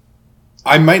blunt.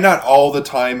 I might not all the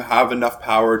time have enough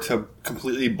power to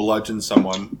completely bludgeon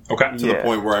someone Okay. to the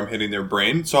point where I'm hitting their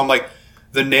brain. So I'm like,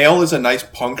 the nail is a nice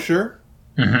puncture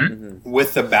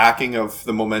with the backing of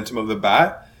the momentum of the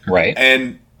bat. Right.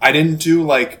 And I didn't do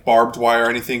like barbed wire or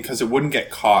anything because it wouldn't get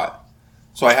caught.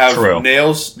 So I have True.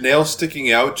 nails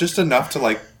sticking out just enough to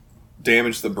like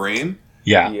damage the brain.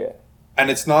 Yeah. Yeah.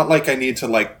 And it's not like I need to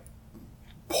like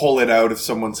pull it out of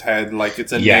someone's head. Like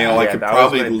it's a Yeah. nail. I Yeah, could that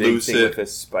probably was my big loose thing it. with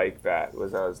this spike bat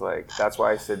was I was like, that's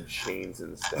why I said chains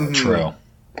instead. Mhm. True.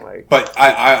 Like, But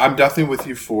I'm definitely with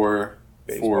you for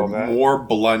Baseball bat? more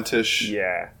bluntish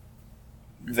yeah.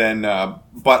 than.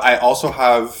 But I also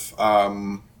have a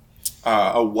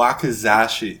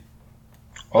wakizashi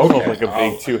Okay. Like a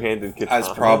big two-handed katana. as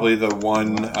probably the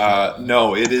one.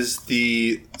 No, it is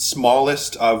the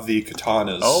smallest of the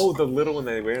katanas. Oh, the little one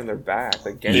they wear on their back.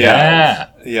 Like Yeah.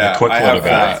 yeah, The quick I little have guy.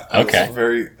 that. Okay. It's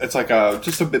very. It's like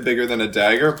just a bit bigger than a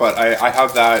dagger, but I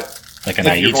have that. Like an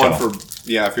If you're going Aito. for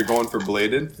if you're going for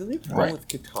bladed. The only problem Right. with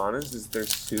katanas is they're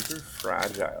super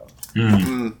fragile.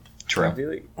 Mm. I True. feel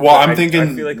like, Well, I'm I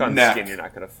thinking feel like on neck. skin you're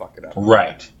not gonna fuck it up.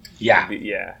 Right. Yeah.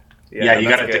 Yeah. Yeah, you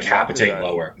that's gotta good. decapitate Wakizashi.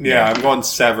 lower. Yeah, I'm going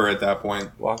sever at that point.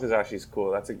 Wakizashi's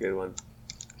cool. That's a good one.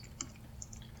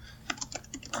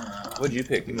 What'd you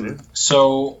pick, Andrew?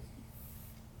 So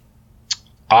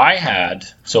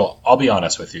I'll be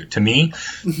honest with you. To me,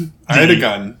 I had a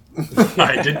gun.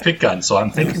 I did pick guns, so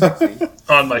I'm thinking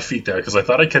on my feet there because I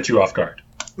thought I'd catch you off guard.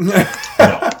 No.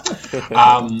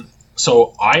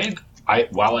 So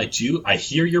while I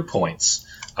hear your points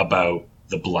about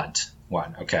the blunt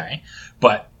one, okay,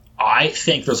 but I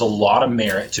think there's a lot of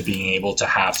merit to being able to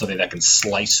have something that can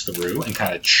slice through and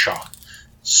kind of chop.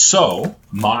 So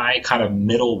my kind of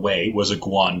middle way was a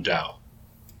guando.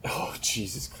 Oh,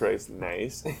 Jesus Christ.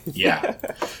 Nice. Yeah.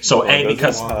 So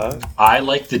because I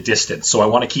like the distance, so I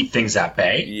want to keep things at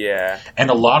bay. Yeah. And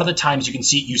a lot of the times you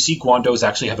see guandos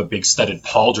actually have a big studded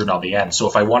pauldron on the end. So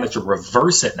if I wanted to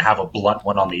reverse it and have a blunt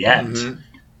one on the end,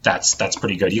 that's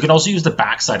pretty good. You can also use the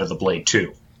backside of the blade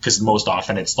too, because most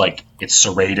often it's like it's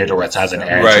serrated or it has an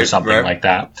edge or something like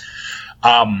that.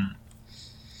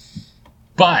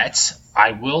 But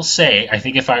I will say, I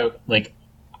think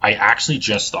I actually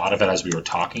just thought of it as we were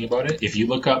talking about it. If you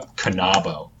look up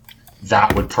Kanabo,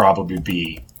 that would probably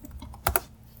be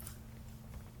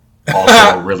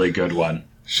also a really good one.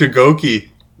 Shigoki.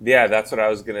 Yeah, that's what I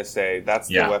was gonna say. That's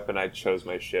Yeah. the weapon I chose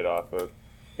my shit off of.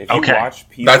 If you Okay. watch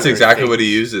people That's or exactly things- what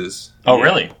he uses. Oh, Yeah.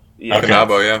 really? Yeah, Okay.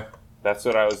 Kanabo, yeah. that's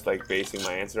what I was like basing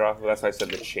my answer off of. That's why I said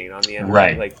the chain on the end.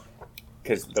 Right. Like,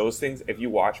 because those things, if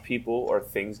you watch people or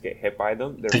things get hit by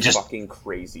them, they're They just- fucking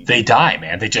crazy. They die,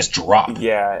 man. They just drop.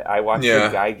 Yeah, I watched Yeah.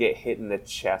 a guy get hit in the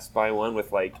chest by one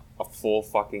with like a full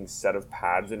fucking set of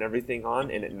pads and everything on,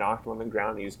 and it knocked him on the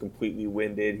ground. He was completely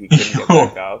winded. He couldn't get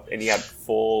back up, and he had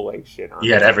full like shit on. He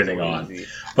had It was everything on. crazy.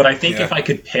 But I think Yeah. if I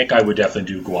could pick, I would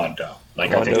definitely do Guando.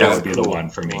 Like, I think that would be the one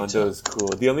for me. Guando's cool.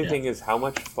 The only Yeah. thing is how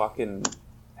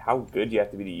good you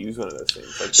have to be to use one of those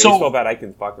things. Like So- baseball bat, I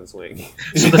can fucking swing.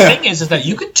 So the thing is that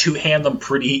you could two-hand them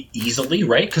pretty easily,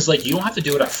 right? Because like you don't have to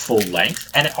do it at full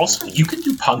length, and it also you can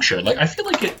do puncture. Like I feel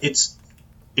like it's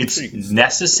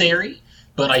necessary,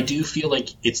 but I do feel like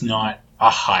it's not a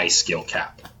high skill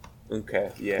cap Okay,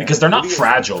 yeah. because they're What not do you guys-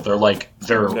 fragile.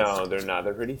 They're No, they're not.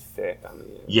 They're pretty thick on the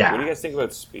end. Yeah. What do you guys think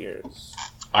about spears?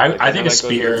 I Like, think know a that goes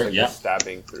spear. against, like, Yeah, the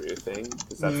stabbing through thing.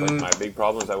 Because that's like my big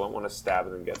problem is I won't want to stab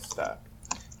and then get stuck.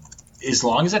 as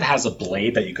long as it has a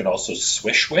blade that you can also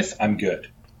swish with, I'm good.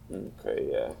 Okay,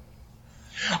 yeah.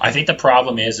 I think the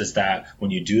problem is that when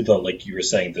you do the like you were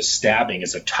saying, the stabbing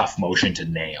is a tough motion to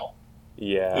nail.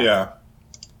 Yeah. Yeah.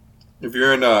 If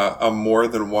you're in a more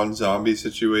than one zombie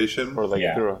situation, Or like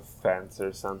Yeah. through a fence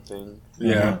or something.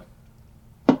 yeah.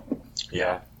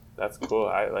 Yeah. That's cool.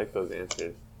 I like those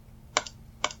answers.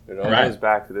 It all Right. goes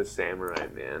back to the samurai,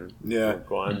 man. Yeah.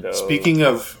 Guando. Speaking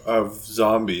of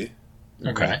zombie,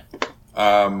 Okay.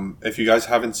 if you guys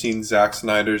haven't seen Zack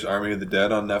Snyder's Army of the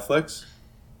Dead on Netflix,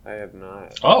 I have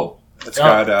not. Oh. it's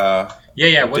got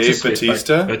Yeah. What's Dave his face?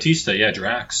 Bautista? Bautista. Yeah,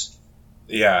 Drax.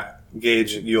 yeah,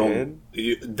 Gage, Is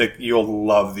it you'll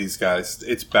love these guys.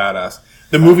 It's badass.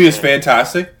 The movie is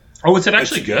fantastic. Oh, is it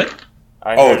actually good?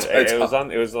 I Oh, heard it's- it was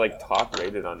on. It was like top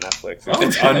rated on Netflix. Oh,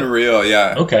 It's shit. unreal.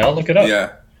 Yeah. Okay, I'll look it up.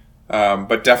 Yeah.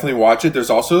 But definitely watch it. There's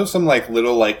also some like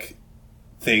little like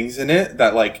things in it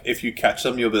that like if you catch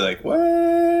them you'll be like,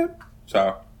 what?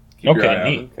 So keep your Okay, eye out.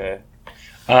 neat.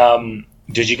 Okay.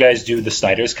 Did you guys do the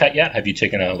Snyder's cut yet? Have you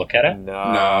taken a look at it? No.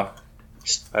 No. I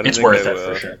don't It's think worth I it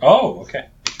will. for sure. Oh, okay.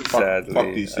 Sadly, fuck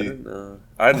DC. I don't know.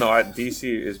 I don't know. DC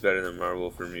is better than Marvel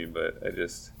for me, but I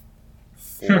just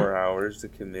 4 hours to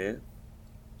commit.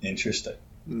 Interesting.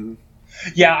 Mhm.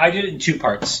 Yeah, I did it in two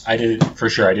parts. I did it for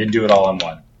sure. I didn't do it all in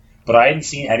one. But I hadn't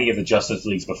seen any of the Justice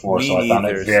Leagues before, Me so I found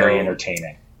neither, it very so-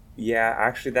 entertaining. Yeah,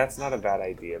 actually, that's not a bad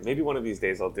idea. Maybe one of these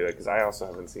days I'll do it because I also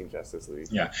haven't seen Justice League.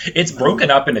 Yeah, it's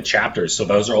broken up into chapters, so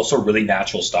those are also really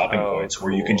natural stopping Oh, points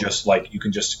where you can cool.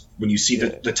 just when you see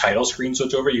Yeah. the title screen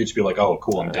switch over, you just be like, "Oh,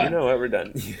 cool, I'm You done." know what? We're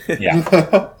done.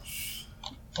 Yeah.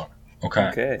 Okay.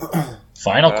 Okay.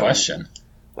 Final Um, question.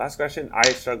 Last question. I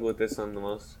struggle with this one the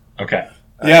most. Okay.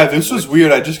 Yeah, this was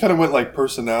weird. I just kind of went like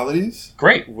personalities.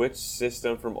 Great. Which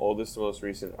system from oldest to most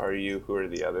recent are you? Who are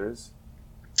the others?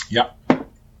 Yeah.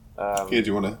 Yeah, do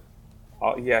you want to?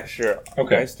 Yeah, sure.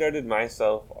 Okay. I started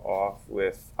myself off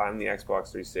with I'm the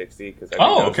Xbox 360 because I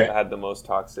Okay. had the most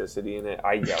toxicity in it.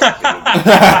 I yell at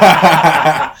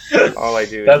the all I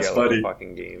do is That's yell funny. at the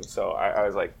fucking game. So I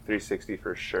was like 360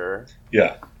 for sure.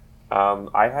 Yeah.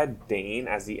 I had Dane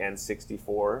as the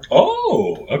N64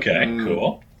 Oh, okay. Mm.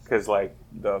 Cool. because like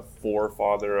the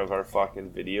forefather of our fucking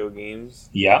video games.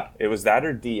 Yeah. It was that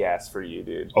or DS for you,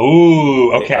 dude.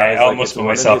 Oh, okay. I I was like, almost it's put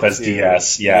one of myself the as two.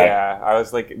 DS. Yeah. Yeah, I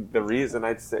was like, the reason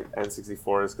I'd say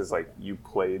N64 is because like you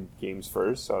played games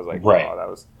first, so I was like, Right. oh, that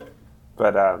was.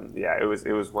 But yeah, it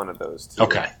was one of those two.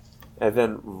 Okay. And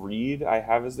then Reed, I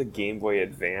have as the Game Boy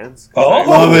Advance. 'cause Oh. I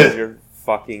Love wanted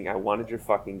it. I wanted your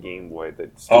fucking Game Boy. The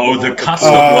stupid Oh, one the with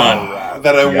custom cow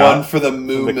that I Yeah. won for the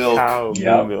Moo the Milk. cow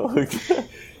Yeah. moo milk.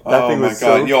 That Oh thing my was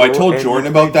God. so Yo, I cool, told and Jordan you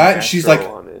about played that. She's Metro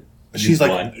like- on it. She's You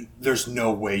like, won. there's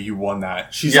no way you won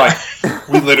that. She's Yeah. like,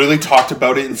 we literally talked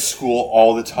about it in school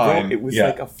all the Bro, time. it was Yeah.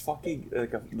 like a fucking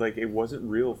like it wasn't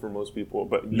real for most people,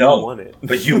 but you No, won it.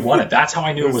 but you won it. That's how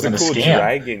I knew it wasn't a the cool scam.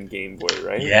 Dragon Game Boy,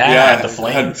 right? Yeah, the it had-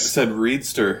 flames. said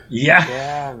Reedster. Yeah.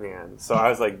 Yeah, man. So I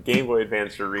was like Game Boy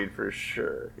Advance to read for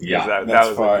sure. 'Cause Yeah, that that's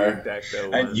was fire. like your deck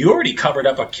that won. And you already covered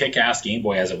up a kick-ass Game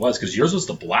Boy as it was, because yours was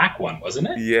the black one, wasn't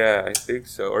it? Yeah, I think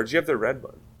so. Or did you have the red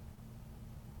one?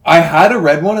 I had a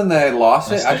red one and then I lost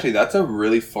it. Lost it? Actually, that's a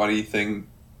really funny thing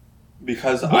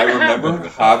because What I happened remember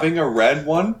with that? having a red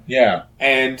one Yeah.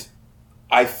 and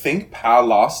I think Pa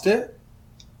lost it.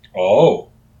 Oh.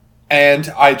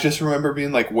 And I just remember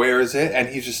being like, where is it? And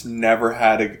he just never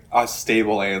had a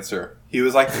stable answer. He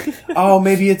was like, oh,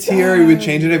 maybe it's here. He would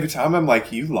change it every time. I'm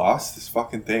like, you lost this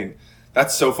fucking thing.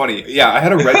 That's so funny. Yeah, I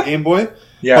had a red Game Boy,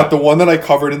 Yeah. but the one that I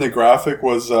covered in the graphic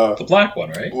was The black one,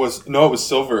 right? it was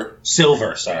silver.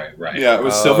 Silver, sorry, right. Yeah, it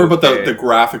was Oh, silver, but okay. the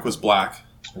graphic was black.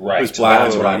 Right. It was black.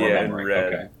 That's what I'm Yeah, remembering.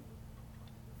 red.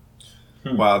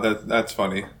 Okay. Wow, that's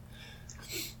funny.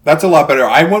 That's a lot better.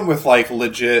 I went with like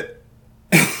legit.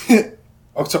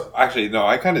 Oh, so actually, no.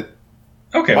 I kind of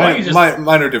Okay. Why don't you just...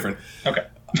 mine are different. Okay.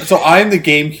 So I'm the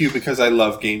GameCube because I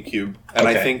love GameCube, and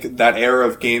I Okay. think that era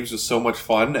of games was so much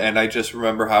fun, and I just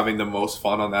remember having the most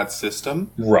fun on that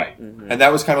system. Right. And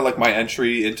that was kind of like my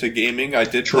entry into gaming. I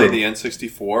did play True. the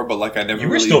N64, but like I never You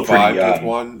were really still pretty vibed with young.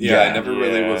 one. Yeah. I never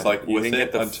really was like You with didn't it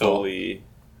get the until. fully...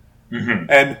 Mm-hmm.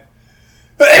 And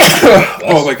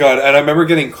oh my god! And I remember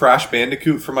getting Crash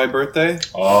Bandicoot for my birthday,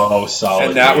 Oh, solid.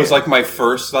 and that was game. like my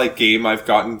first like game I've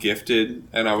gotten gifted,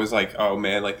 and I was like, oh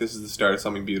man, like this is the start of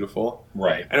something beautiful.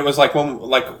 Right. And it was like when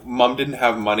like mom didn't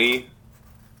have money,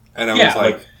 and I Yeah, was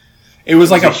like, like, it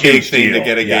was like it was a a big huge thing to deal.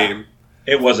 get a Yeah. game,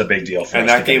 It was a big deal for and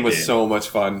us that to get game a was so much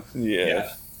fun. Yeah.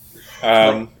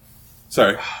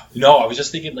 Sorry. No, I was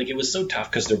just thinking, like, it was so tough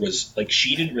because there was, like,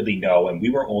 she didn't really know, and we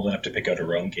were old enough to pick out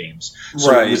her own games.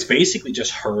 So Right. it was basically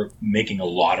just her making a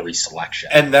lottery selection.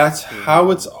 And that's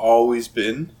how it's always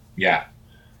been Yeah.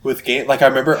 with game. Like I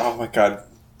remember, oh my god,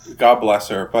 God bless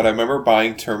her, but I remember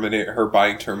buying Terminator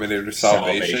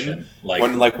Salvation. Like,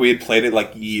 When like we had played it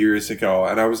like years ago,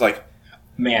 and I was like,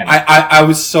 man. I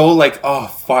was so like, oh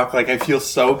fuck, like I feel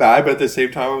so bad, but at the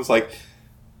same time I was like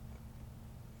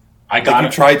I got you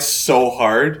it. tried so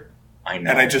hard, I know.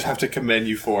 and I just have to commend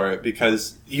you for it,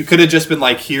 because you could have just been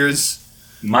like, here's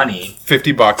Money.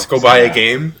 $50, go buy Yeah. a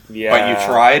game, Yeah. but you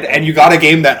tried, and you got a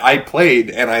game that I played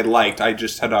and I liked. I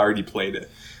just had already played it.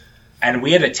 And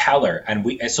we had to tell her, and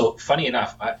so funny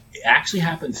enough, it actually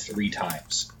happened 3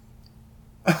 times.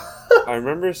 I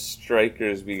remember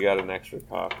Strikers we got an extra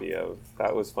copy of.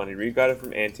 That was funny. We got it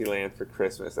from Auntie Land for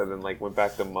Christmas, and then like went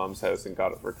back to Mom's house and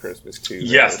got it for Christmas too.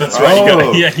 Yes, that's right. right. You got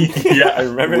Oh. it. Yeah. I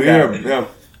remember Weird, that. yeah.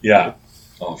 Yeah.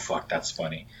 Oh, fuck, that's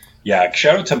funny. Yeah,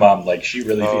 shout out to Mom. Like, she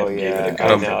really Oh gave it a yeah, good I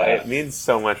for know. that. It means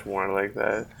so much more like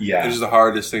that. Yeah. It was the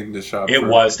hardest thing to shop It for.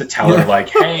 was to tell her, like,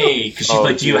 hey, because she's Oh,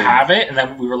 like, do you dude. have it? And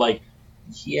then we were like,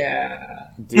 yeah.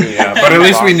 Dude, Yeah, but at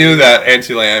least we knew that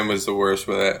Auntie Lan was the worst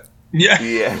with it. Yeah.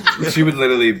 Yeah. She would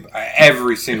literally,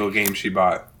 every single game she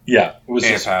bought, Yeah. It was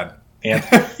Amp just. had.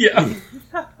 Yeah.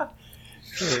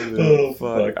 Oh,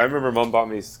 fuck. I remember Mom bought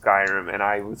me Skyrim, and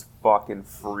I was fucking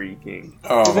freaking.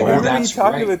 Oh, She's like, man. what are you that's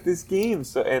talking right. about this game?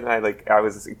 So, and I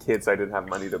was a kid, so I didn't have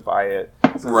money to buy it. So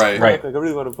I was Right. like, Right. Like, I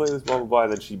really want to play this, blah blah blah.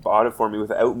 And then she bought it for me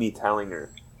without me telling her.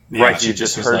 Right, She she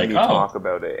just was heard like, me oh. talk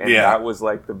about it, and Yeah. that was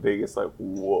like the biggest, like,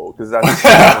 whoa, because that's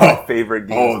one of my favorite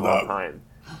games Hold of all up. time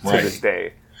Right. to this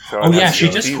day. So Oh, yeah, that's- she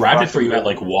just she grabbed it for you fucking- at,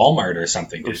 like, Walmart or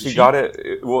something, didn't She got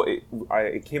it. Well,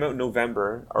 it came out in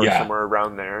November or Yeah. somewhere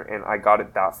around there, and I got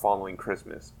it that following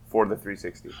Christmas for the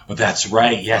 360. Oh, that's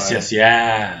right. Yes,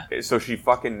 yeah. So she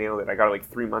fucking nailed it. I got it like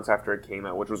 3 months after it came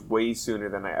out, which was way sooner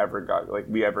than I ever got. Like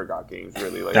we ever got games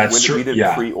really. Like That's when true, we did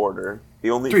yeah. pre-order. The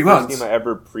only 3 first months. game I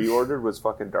ever pre-ordered was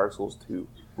fucking Dark Souls 2.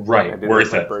 I Right, did worth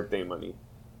with my it. birthday money.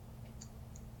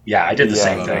 Yeah, I did the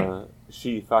same thing.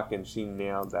 She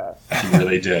nailed that. She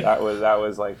really did. That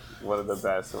was like one of the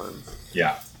best ones.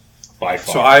 Yeah, by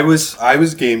far. So I was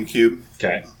GameCube.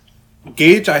 Okay.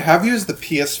 Gage, I have you as the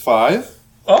PS5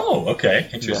 Oh, okay.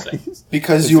 Interesting.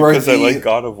 because Is you it are 'cause the I like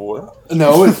God of War.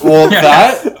 no, well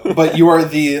that, but you are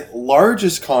the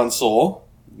largest console,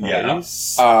 Yeah.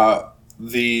 Nice.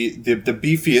 the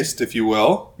beefiest, if you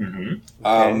will.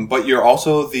 Mm-hmm. But you're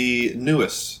also the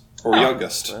newest or Oh.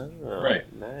 youngest. Oh, Right.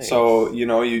 Nice. So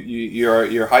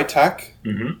you're high tech.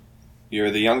 Mm-hmm. You're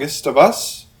the youngest of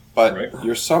us, but Right.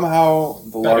 you're somehow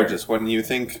the Better. largest. When you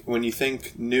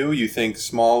think new, you think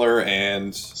smaller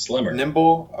and Slimmer.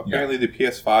 nimble. Apparently, the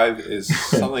PS5 is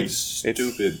something it's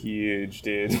stupid. huge,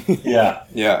 dude. Yeah.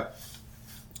 Yeah.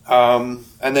 And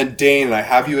then Dane, I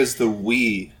have you as the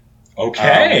Wii.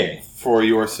 Okay. For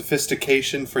your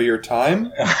sophistication for your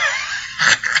time.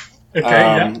 Okay.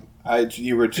 Yeah.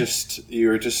 You were just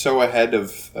so ahead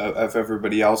of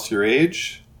everybody else your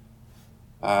age.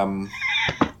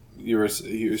 You were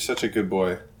such a good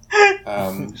boy.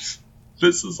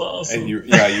 This is awesome. And you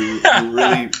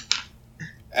really,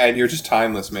 and you're just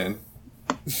timeless, man.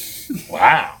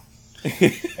 Wow.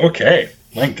 Okay.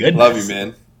 My goodness. Love you,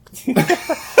 man.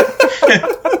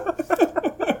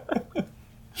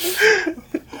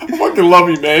 I fucking love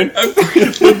you, man. I'm fucking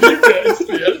with you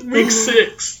guys, man. Week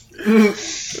 6.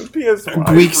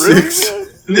 PS5. Week really? 6.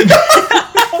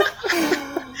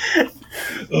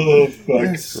 Oh, fuck.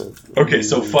 Yes. Okay,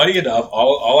 so funny enough,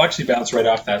 I'll actually bounce right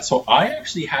off that. So I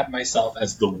actually had myself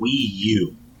as the Wii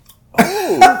U.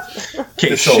 Okay,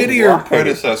 The so shittier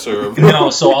predecessor of no,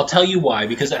 so I'll tell you why.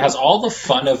 Because it has all the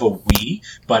fun of a Wii,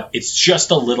 but it's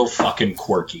just a little fucking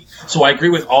quirky. So I agree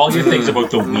with all your things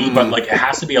about the Wii, but like it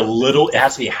has to be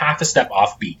half a step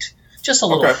offbeat, just a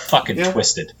little fucking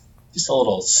twisted, just a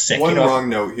little sick. one wrong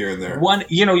note here and there. I'm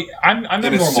a And a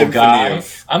normal symphony guy.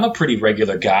 of- I'm a pretty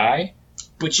regular guy,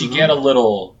 but you get a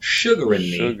little sugar in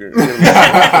me. Sugar.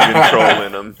 Control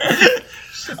in them.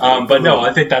 But no,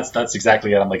 I think that's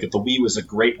exactly it. I'm like, if the Wii was a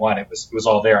great one, it was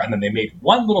all there, and then they made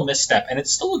one little misstep, and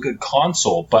it's still a good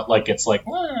console, but like it's like,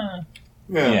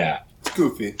 yeah, It's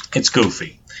goofy. it's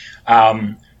goofy.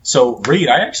 So Reed,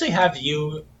 I actually have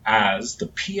you as the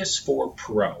PS4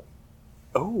 Pro.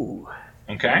 Oh.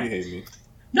 You Okay? hate me.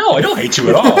 No, I don't hate you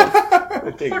at all.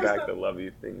 I take back the love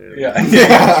you thing there.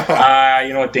 Yeah.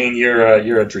 You know what, Dane? You're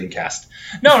a Dreamcast.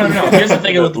 No. Here's the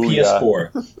thing about the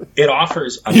PS4. It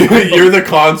offers. You're the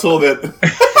console that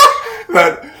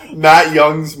that Matt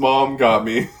Young's mom got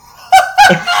me.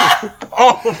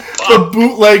 The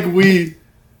bootleg Wii.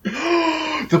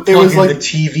 It was like the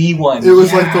TV one. It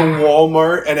was like the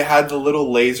Walmart, and it had the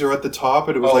little laser at the top,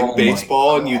 and it was like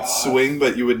baseball, and you'd swing,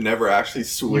 but you would never actually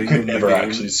swing. You could in the never game.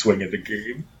 actually swing at the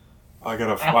game. I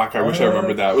gotta fuck. I wish I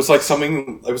remembered that. It was like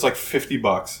something. It was like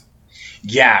 $50.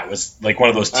 Yeah, it was like one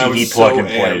of those I TV was plug so and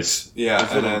plays. amped. Yeah,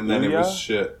 Was it and then it Booyah? was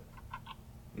shit.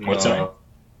 What's No. that?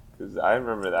 Because I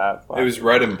remember that. It was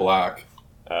red and black.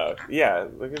 Yeah,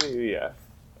 look at it, yeah.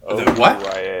 The what?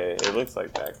 O-U-Y-A. It looks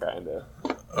like that, kind of.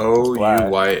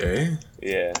 OUYA.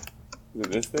 Yeah. Is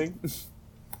it this thing?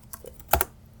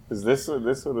 Because this one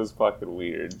was fucking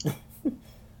weird.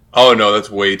 Oh no, that's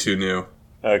way too new.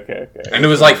 Okay. And it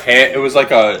was like it was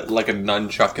like a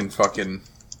nunchuck and fucking.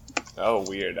 Oh,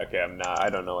 weird. Okay, I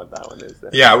don't know what that one is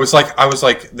then. Yeah, I was like,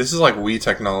 this is like Wii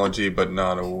technology, but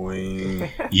not a Wii.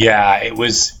 Yeah, it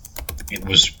was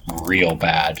real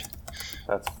bad.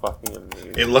 That's fucking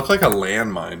amazing. It looked like a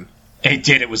landmine. It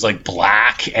did. It was like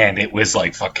black, and it was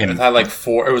like fucking. It had like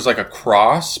four. It was like a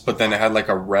cross, but then it had like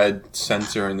a red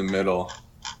sensor in the middle.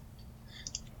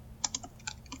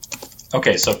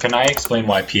 Okay, so can I explain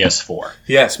why PS4?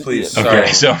 Yes, please.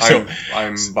 Okay, Sorry.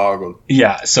 I'm boggled.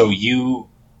 Yeah, so you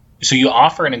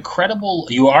offer an incredible.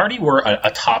 You already were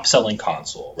a top-selling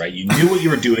console, right? You knew what you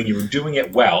were doing. You were doing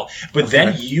it well, but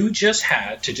then you just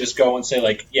had to just go and say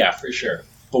like, yeah, for sure.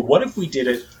 But what if we did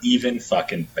it even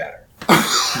fucking better? And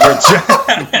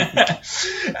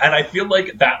I feel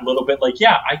like that little bit like,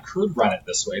 yeah, I could run it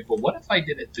this way, but what if I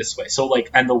did it this way? So like,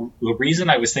 and the reason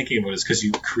I was thinking about it is because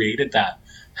you created that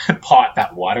pot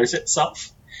that waters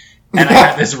itself. And I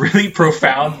had this really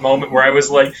profound moment where I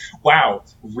was like, wow,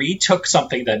 Reed took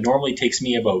something that normally takes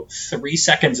me about 3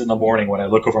 seconds in the morning when I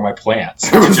look over my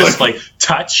plants to just like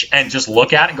touch and just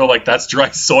look at it and go like, that's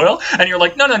dry soil. And you're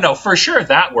like, no, for sure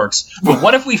that works. But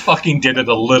what if we fucking did it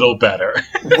a little better?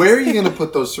 Where are you going to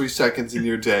put those 3 seconds in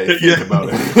your day? Think about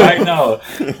it. I know.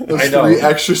 Those 3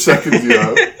 extra seconds you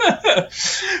have.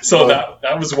 So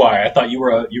that was why I thought you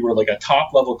were like a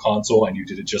top level console and you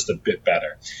did it just a bit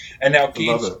better. And now,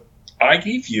 Love it. I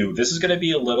gave you. This is going to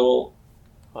be a little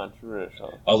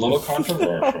Controversial.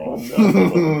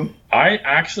 controversial. I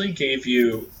actually gave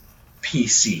you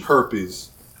PC. Herpes.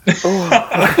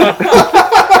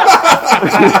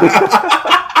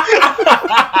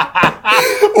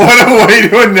 What a way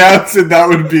to announce it that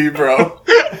would be, bro.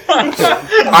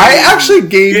 I actually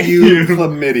gave you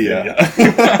chlamydia.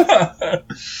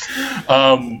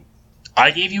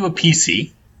 I gave you a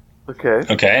PC. Okay.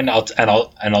 Okay, and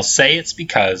I'll say it's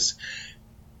because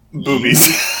Boobies.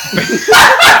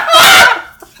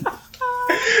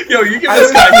 yo, you give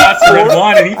this guy nuts for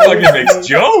one, and he fucking makes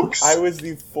jokes. I was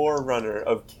the forerunner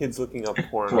of kids looking up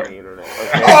porn on the internet.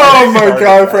 Okay? Oh my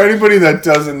god, for anybody that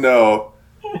doesn't know,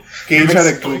 Gage had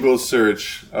a Google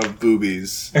search of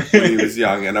boobies when he was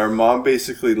young, and our mom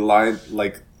basically lined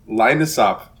us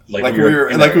up. Like we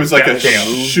were, like it was like a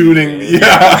shooting.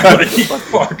 Yeah.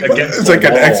 It's like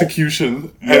an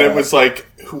execution. Yeah. And it was like,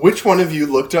 which one of you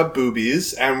looked up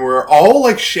boobies? And we're all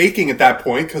like shaking at that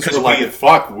point because we're like,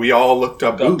 fuck, we all looked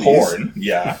up boobies. Porn.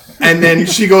 Yeah. And then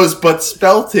she goes, but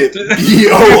spelt it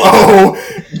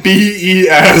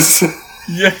BOOBES.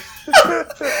 Yeah.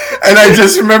 And I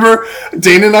just remember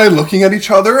Dane and I looking at each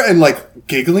other and like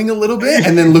giggling a little bit,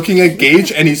 and then looking at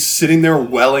Gage, and he's sitting there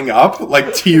welling up,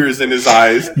 like tears in his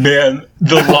eyes. Man,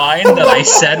 the line that I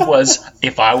said was,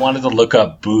 if I wanted to look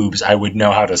up boobs, I would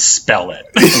know how to spell it.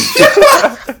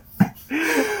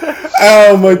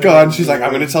 Oh my god. And she's like, I'm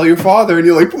going to tell your father. And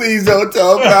you're like, please don't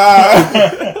tell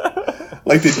Dad.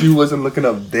 Like the dude wasn't looking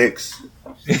up dicks.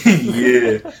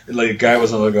 Yeah. Like a guy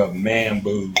wasn't looking up man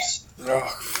boobs. Oh,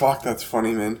 fuck, that's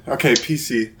funny, man. Okay,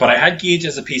 PC. But I had Gage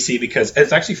as a PC because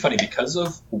it's actually funny because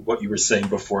of what you were saying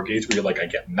before, Gage, where you're like, I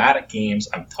get mad at games,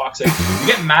 I'm toxic. You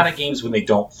get mad at games when they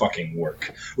don't fucking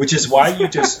work, which is why you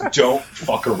just don't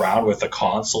fuck around with the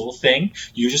console thing.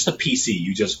 You're just a PC.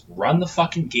 You just run the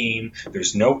fucking game.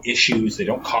 There's no issues. They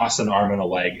don't cost an arm and a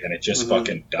leg, and it just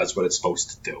fucking does what it's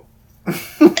supposed to do.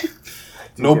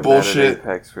 No bullshit.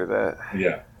 Apex for that.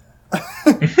 Yeah.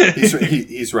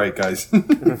 He's right, guys.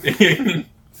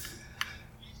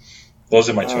 Those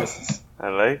are my choices. I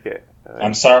like it.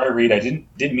 I'm sorry, Reed. I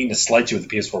didn't mean to slight you with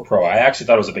the PS4 Pro. I actually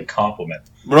thought it was a big compliment.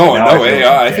 No, Now I way. feel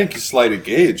I like- think you slighted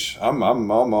Gage. I'm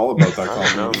all about that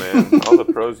I don't know, compliment. man. All the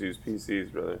pros use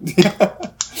PCs, brother.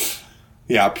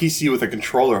 Yeah, a PC with a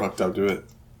controller hooked up to it.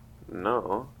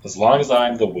 No. As long as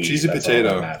I'm the Wii. Cheesy that's all that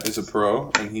Potato matters. is a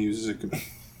pro, and he uses a.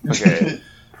 Okay.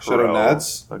 Shout out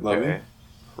Nads. Okay. Love you.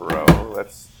 Pro.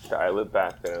 Let's dial it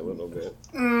back there a little bit.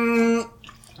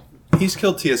 He's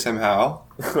killed TSM Hal.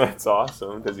 That's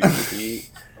awesome. Does he compete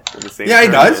in the same Yeah, he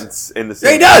does. tournaments? In the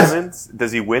same he does. tournaments?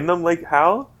 Does he win them like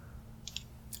Hal?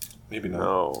 Maybe not.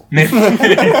 No.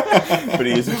 But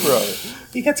he is a pro.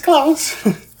 He gets close.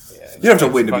 Yeah, You don't have to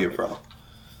win to be a pro.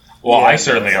 Well, Yeah, I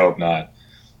certainly hope not.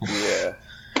 Yeah.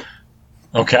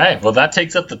 Okay, well that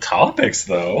takes up the topics,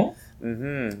 though.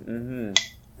 And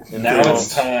Now so,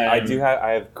 it's time. I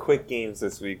have quick games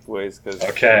this week, boys. Because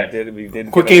Okay. we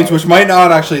did Quick get a games, lot which of- might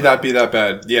not actually be that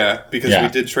bad. Yeah, because Yeah. we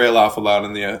did trail off a lot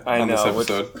on this I know,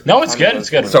 episode. No, it's good.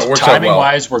 It's good. So it works out Timing well.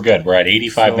 wise, we're good. We're at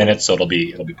 85 So- minutes, so it'll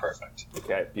be perfect.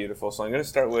 Okay, beautiful. So I'm going to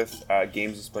start with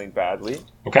games explained badly.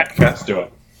 Okay, let's do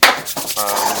it.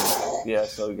 Yeah,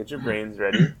 so get your brains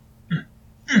ready.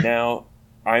 Now,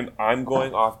 I'm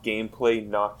going off gameplay,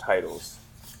 not titles.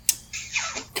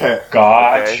 Okay.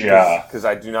 Gotcha. Because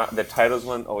I do not. The titles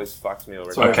one always fucks me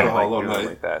over. So Okay. I don't Hollow like doing Knight.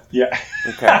 like that. Yeah.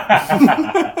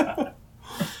 Okay.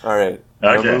 All right.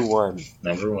 Okay. Number one.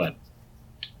 Number one.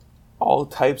 All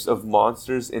types of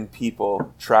monsters and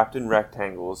people trapped in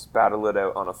rectangles battle it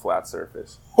out on a flat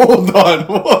surface. Hold on.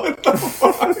 What the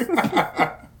fuck?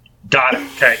 Got it.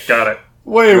 Okay, got it.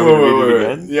 Wait. You want me to read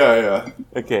it again? Yeah.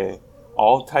 Okay.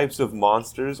 All types of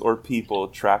monsters or people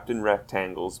trapped in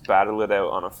rectangles battle it out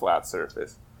on a flat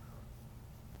surface.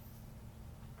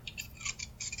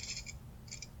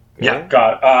 Okay? Yeah,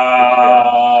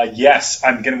 got it. Yes,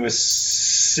 I'm going to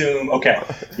assume. Okay.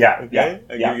 Yeah, yeah, Okay.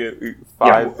 I'm yeah. gonna give you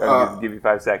five. Yeah, I'm gonna give you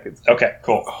 5 seconds. Okay,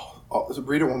 cool. Oh,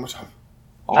 read it one more time.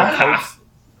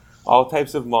 All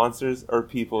types of monsters or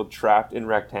people trapped in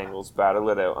rectangles battle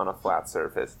it out on a flat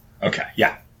surface. Okay,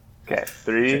 yeah. Okay,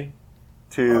 3,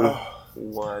 2,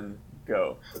 1,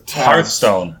 go.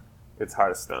 Hearthstone. It's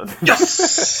Hearthstone.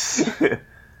 Yes!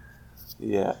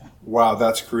 Yeah. Wow,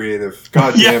 that's creative.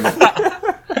 God damn it.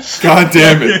 God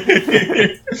damn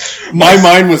it. My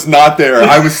mind was not there.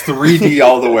 I was 3D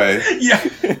all the way. Yeah.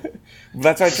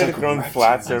 That's why I tried to like throw in a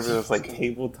flat surface like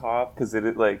tabletop because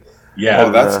it like. Yeah.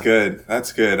 Oh, that's good.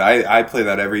 That's good. I play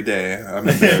that every day. I'm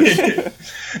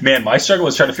embarrassed. Man, my struggle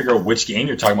was trying to figure out which game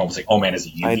you're talking about. I was like, oh man, is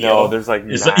it Yu-Gi-Oh? I know there's like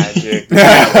Is Magic,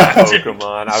 Magic.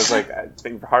 Pokemon. I was like, I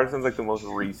think Hearthstone's like the most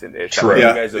recent-ish. True. I think Yeah,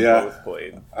 you guys have yeah. both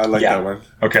played. I like Yeah. that one.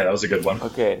 Okay, that was a good one.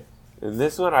 Okay, and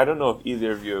this one I don't know if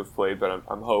either of you have played, but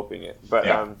I'm hoping it. But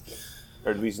Yeah.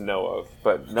 or at least know of.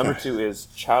 But number 2 is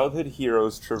childhood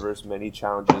heroes traverse many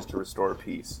challenges to restore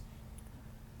peace.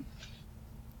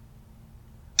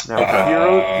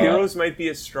 Now, heroes might be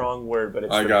a strong word, but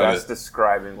it's I the got best it.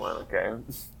 describing one. Okay.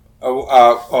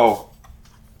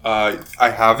 I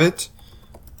have it.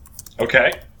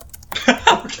 Okay.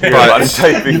 Here, But- I'm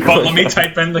typing. But let me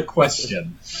type in the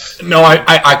question. No,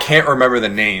 I can't remember the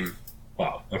name,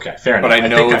 Wow. Okay. Fair enough. but I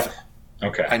know. think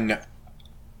okay. I know.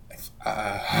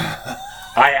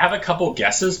 I have a couple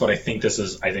guesses, but I think this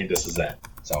is it.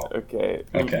 So Okay.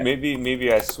 Okay.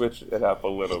 Maybe I switch it up a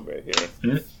little bit here.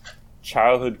 Hmm?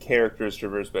 Childhood characters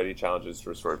traverse many challenges to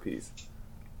restore peace.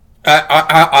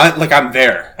 I'm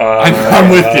there. I'm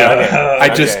with you. I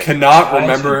just Okay. cannot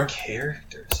remember.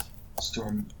 characters.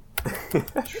 Storm.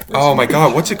 Oh my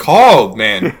god, what's it called,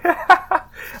 man? I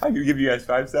can give you guys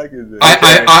 5 seconds.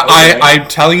 I'm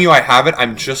telling you, I have it.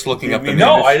 I'm just looking up the name.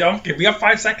 No, I don't. We have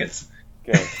 5 seconds.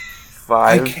 Okay. I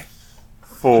 5, can't-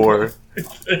 4.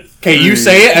 Okay, you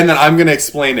say it, and then I'm gonna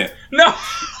explain it. No.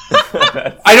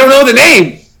 I don't know the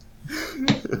name.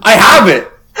 I have it.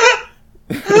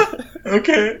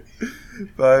 Okay.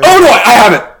 5. Oh no, I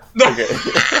have it.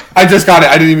 Okay. I just got it.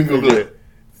 I didn't even Google it.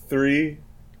 3,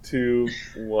 2,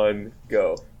 1,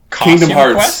 go. Kingdom Costume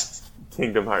Hearts. Quest?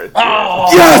 Kingdom Hearts. Oh,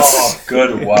 Yes!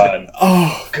 Good one.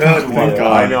 Oh, Good thank one.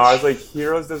 God. I know. I was like,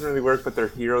 heroes doesn't really work, but they're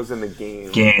heroes in the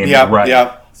game. Yeah, right.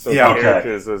 yeah. So Yeah.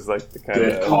 characters was like the kind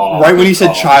Good of call. Right when you said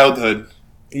Good call. childhood.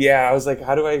 Yeah, I was like,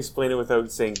 how do I explain it without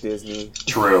saying Disney?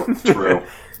 True. True.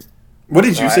 What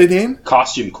did you say, Dane?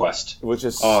 Costume Quest. Which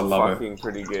is Oh, I love fucking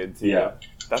pretty good too. Yeah.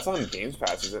 That's on Games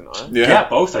Pass, is it not? Yeah,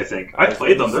 both. I think I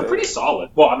played them. They're pretty solid.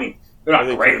 Well, I mean, they're Are not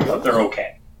they great, good? but they're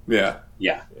okay. Yeah.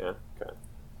 Yeah. Okay.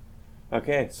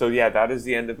 Okay. So yeah, that is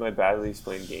the end of my badly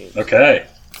explained game. Okay.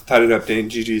 Tied it up, Dane.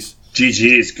 GG's.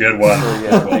 GG's, good one.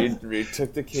 So yeah, Reed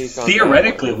took the cake on.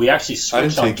 Theoretically, we actually I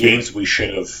didn't switched on take games we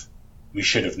should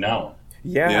have known.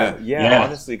 Yeah, Yeah.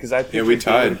 honestly, because I Yeah, we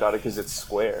tied. got it because it's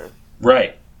square.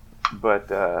 Right. But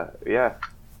yeah,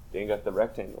 Dane got the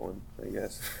rectangle one, I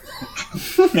guess.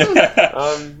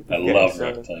 I Okay, love so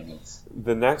rectangles.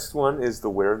 The next one is the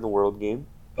Where in the World game.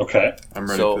 Okay. I'm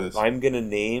ready So for this. I'm gonna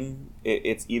name it.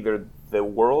 It's either the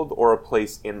world or a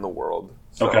place in the world.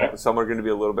 So Okay. Some are going to be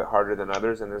a little bit harder than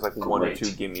others, and there's like one or Great. two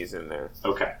gimmies in there.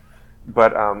 Okay.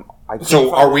 But I can't So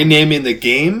find- are we naming the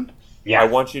game? Yeah. I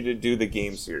want you to do the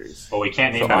game series. But we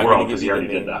can't name So the I'm world gonna because give you you already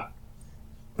the did name. that.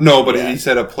 No, but Yeah. he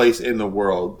said a place in the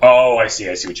world. Oh, I see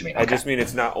what you mean. I Okay. just mean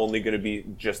it's not only going to be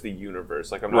just the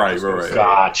universe. Like I'm not Right, just right, gonna right. say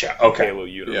Gotcha. Okay. Halo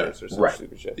universe or some Right.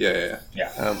 stupid shit. Yeah, yeah.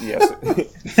 Yes.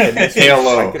 And this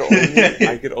Halo.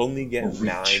 I could only get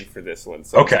 9 for this one,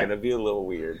 so Okay. it's gonna be a little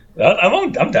weird.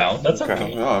 I'm down. That's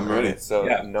okay. Oh, I'm ready. So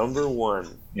Yeah. number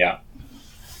 1, Yeah.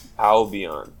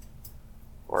 Albion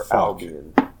or Fuck.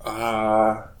 Albion.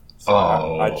 Oh.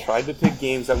 I tried to pick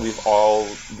games that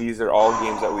these are all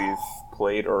games that we've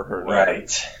played or heard of.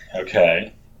 Right.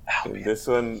 Okay. And this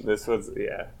one's,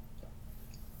 yeah.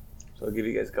 So I'll give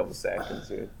you guys a couple seconds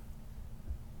here.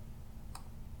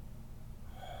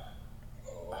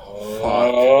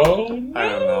 Oh. No. I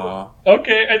don't know.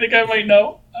 Okay, I think I might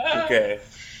know. Okay.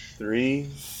 3,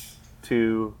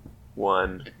 2,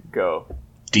 1, go.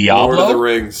 Diablo. Lord of the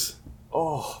Rings.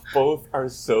 Oh, both are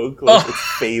so close. It's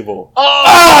Fable.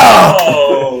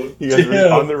 Oh. You guys were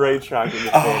Damn. on the right track in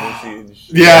the fantasy and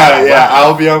shit. Yeah, Yeah.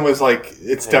 Albion was like,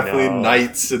 it's I definitely know.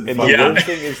 knights and And fucking- the worst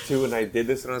thing is too, when I did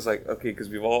this, and I was like, okay, because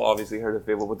we've all obviously heard of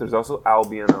Fable, but there's also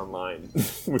Albion Online,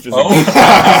 which is. Oh. So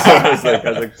I was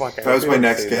like, fuck. I That was hope my they don't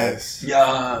next say that. guess.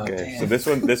 Yeah. Okay, Damn. so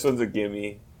this one's a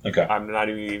gimme. Okay. I'm not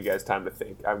even gonna give you guys time to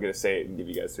think. I'm gonna say it and give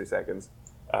you guys 3 seconds.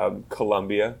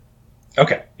 Columbia.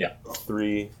 Okay. Yeah.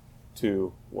 3,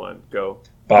 2, 1, go.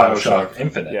 Bioshock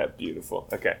Infinite. Yeah, beautiful.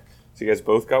 Okay, so you guys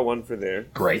both got one for there.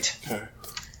 Great.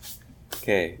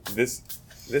 Okay, this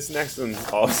next one's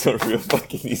also real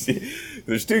fucking easy.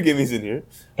 There's 2 gimmies in here.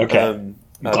 Okay. I'm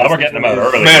glad we're getting them out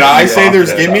early. Man, I say Yeah.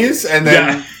 there's gimmies, and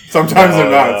then Yeah. sometimes they're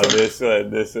not. This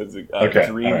one's Okay,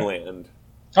 Dreamland.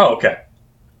 Oh, okay.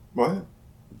 What?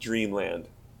 Dreamland.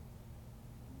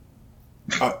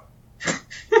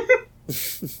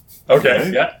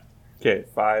 Okay. Yeah. Okay,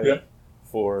 5, Yeah.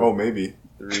 4, Oh, maybe.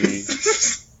 3,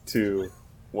 2,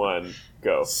 1,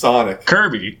 go. Sonic.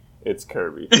 Kirby. It's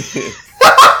Kirby. Oh,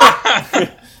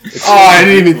 I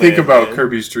didn't even think Dreamland, about man.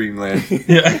 Kirby's Dream Land.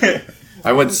 Yeah.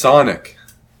 I went Sonic.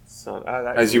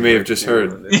 That As you may have just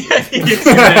heard. You gets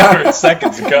you there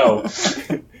seconds ago.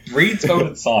 Reed's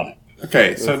voted Sonic.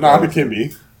 Okay, so not a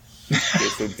gimme. Okay,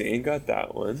 so Dane got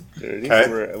that one. Ready? Okay.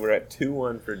 So we're at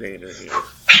 2-1 for Dane right here.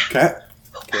 Okay.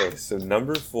 Okay, so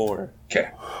number 4.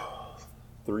 Okay.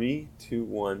 3, 2,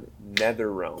 1,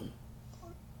 NetherRealm.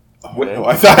 Oh, no,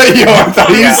 I thought you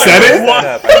said it. I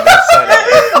messed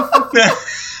that up.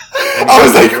 I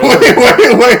was like,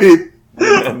 wait.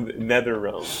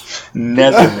 NetherRealm.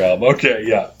 NetherRealm. Okay.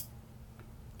 Yeah.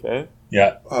 Okay.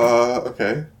 Yeah.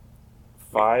 Okay.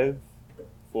 5,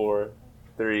 4,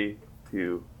 3,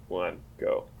 2, 1,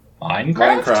 go.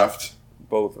 Minecraft.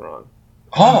 Both wrong.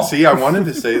 Oh. See, I wanted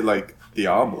to say like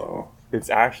Diablo. It's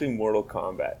actually Mortal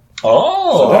Kombat.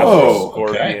 Oh. So that's Oh,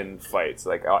 where Scorpion fights.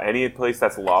 Like any place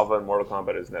that's lava in Mortal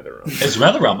Kombat is NetherRealm. It's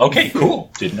NetherRealm. Okay.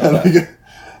 Cool. Didn't know that.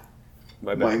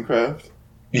 My bad. Minecraft.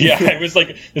 Yeah, it was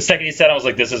like the second he said, it, I was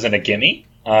like, "This isn't a gimme."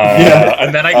 Yeah.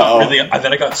 And then I got Uh-oh. and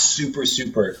then I got super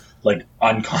like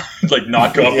like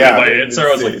not confident Yeah, by I it. didn't So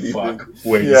I was say like, anything. "Fuck,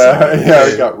 wait." Yeah,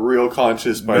 I got real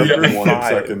conscious by Number 1 5.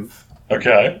 second.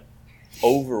 Okay.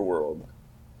 Overworld.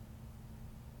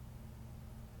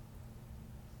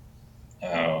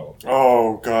 Oh,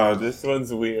 Oh God. This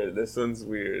one's weird.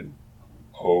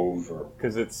 over.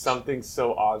 Because it's something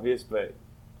so obvious, but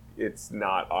it's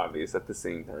not obvious at the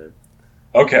same time.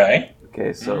 Okay.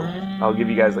 Okay, so I'll give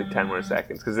you guys like 10 more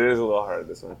seconds because it is a little hard,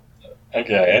 this one.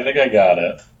 Okay, I think I got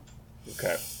it.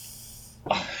 Okay.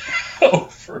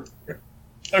 Over. All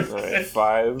right. Okay.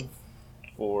 5,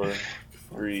 4,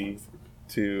 3,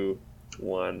 2,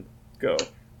 1, go.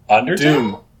 Undertale?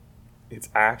 Doom. It's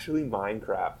actually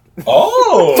Minecraft.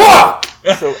 Oh! Fuck!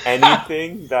 So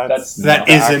anything that's That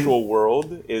the isn't- actual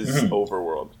world is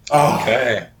overworld. Oh,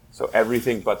 Okay. So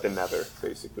everything but the Nether,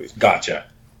 basically. Gotcha.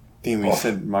 damn, we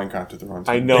said Minecraft at the wrong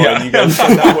time. I know, Yeah. and you guys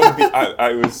said that would be.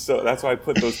 I was so. That's why I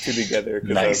put those two together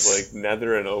because I was Nice. like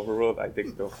Nether and Overworld. I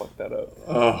think they'll fuck that up.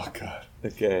 Oh god.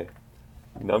 Okay,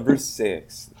 number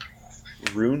 6,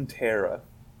 Runeterra.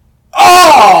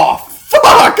 Oh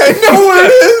fuck! I know what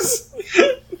it is.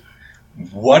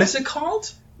 What is it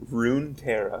called?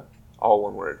 Runeterra, all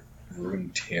one word.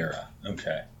 Runeterra.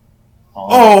 Okay.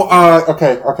 Oh,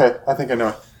 okay. I think I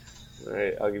know. All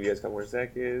right, I'll give you guys a couple more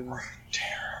seconds.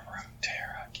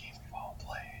 Runeterra. Game we've all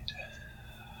played.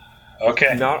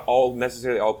 Okay. Not all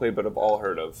necessarily all played, but have all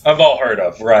heard of. I've all heard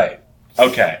of. Right.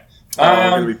 Okay. Oh,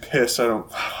 I'm gonna be pissed. I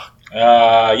don't.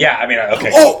 Yeah, I mean,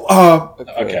 okay. Oh,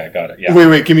 Okay, I got it. Yeah.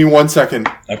 wait. Give me 1 second.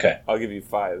 Okay. I'll give you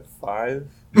 5. 5,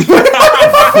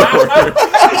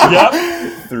 Yep.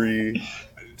 3,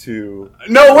 2.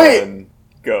 No, wait. 1,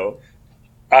 go.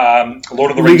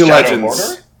 Lord of the League Rings of Shadow of Legends.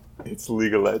 Mordor? It's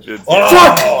League of Legends. Oh,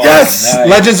 Fuck! Yes! nice.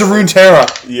 Legends of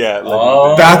Runeterra. Yeah.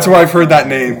 Oh. That's where I've heard that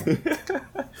name.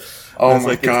 Oh It's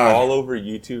my like god. it's all over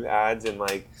YouTube ads and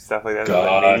like stuff like that. So,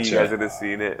 like, maybe you Gotcha. guys would have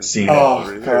seen it. Seen it. Oh,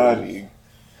 Really God. League.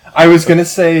 I was gonna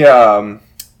say,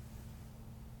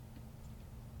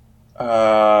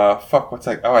 fuck, what's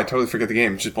that? Oh, I totally forget the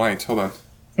game. Just blanked. Hold on.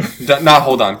 Not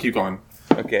hold on. Keep going.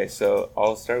 Okay, so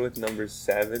I'll start with number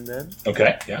 7 then.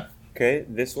 Okay, yeah. Okay,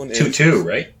 this one is 2-2,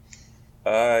 right?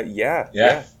 Yeah.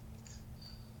 Yeah.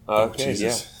 Okay,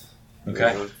 Jesus. yeah.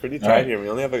 Okay. We're pretty tight Alright. here. We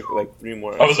only have like 3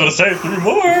 more. I was going to say 3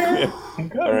 more.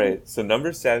 Okay. All right. So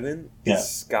number 7 Yeah. is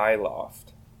Skyloft.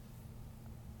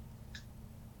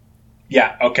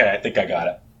 Yeah, okay, I think I got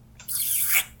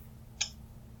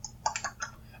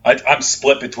it. I'm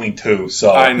split between 2,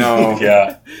 so... I know.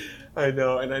 Yeah. I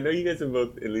know, and I know you guys have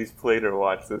both at least played or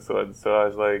watched this one. So I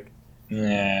was like,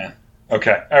 Yeah.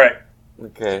 Okay, all right.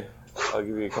 okay, I'll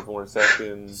give you a couple more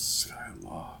seconds.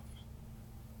 Skyloft.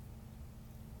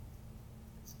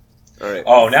 All right.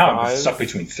 Oh, now I'm 5, stuck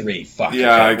between 3. Fuck.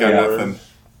 Yeah, I okay. got Four. nothing.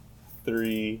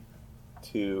 3,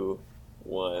 2,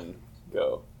 1,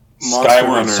 go. Monster Skyward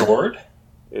Runner. Sword?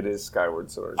 It is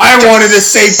Skyward Sword. I wanted to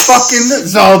say fucking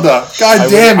Zelda. God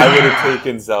damn I it. would have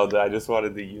taken Zelda. I just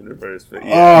wanted the universe, but Oh,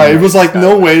 yeah. it was like,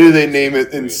 no Skyward way did they Sword. name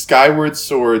it in Skyward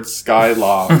Sword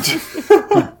Skyloft.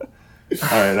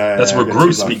 Alright, That's where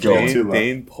Bruce be going.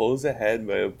 Dane pulls ahead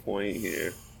by a point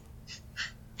here.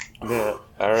 Yeah.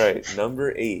 All right,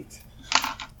 number 8,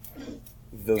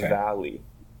 The Okay. Valley.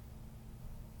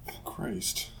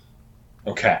 Christ.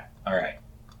 Okay, all right.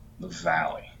 The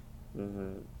Valley.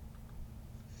 hmm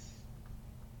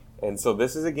And so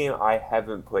this is a game I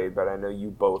haven't played, but I know you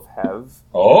both have.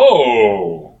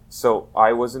 Oh! So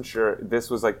I wasn't sure. This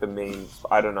was like the main.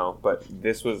 I don't know, but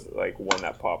this was like one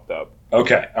that popped up.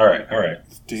 Okay, all right, all right.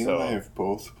 Dean So, and I have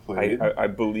both played. I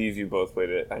believe you both played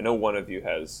it. I know one of you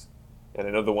has, and I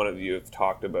know the one of you have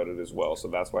talked about it as well. So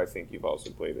that's why I think you've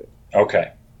also played it.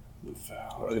 Okay. The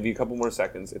I'll Valley. give you a couple more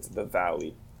seconds. It's The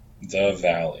Valley. The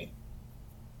Valley.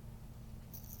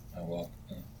 Oh, well.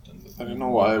 I don't know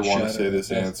why I want to say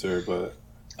this answer, but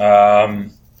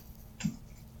Fuck.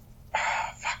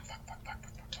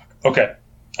 Okay.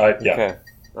 Yeah. Okay.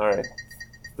 All right.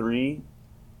 3,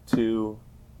 2,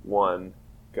 1,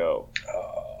 go.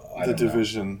 I The don't know.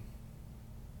 Division.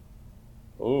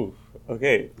 Ooh.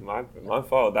 Okay. My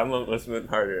fault. That one must have been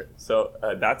harder. So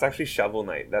that's actually Shovel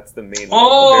Knight. That's the main,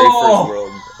 Oh! the very first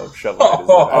world of Shovel Knight. Is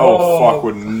The Valley. Oh, fuck,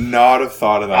 would not have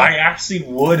thought of that. I actually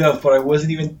would have, but I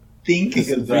wasn't even thinking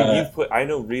of Reed, that. I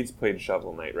know Reed's played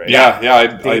Shovel Knight, right? Yeah, I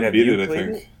Dane, have beat you it, I played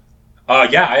think. it?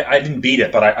 Yeah, I didn't beat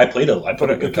it, but I played it. I put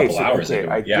a good couple hours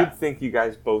into I it. Yeah. did think you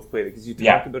guys both played it because you talked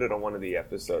Yeah. about it on one of the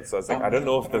episodes. So I was like, I don't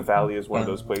know if The Valley is one of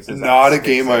those places. that Not a sticks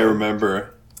game I out.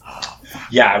 remember.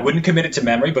 Yeah, I wouldn't commit it to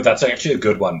memory, but that's actually a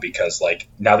good one because, like,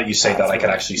 now that you say That's that, I can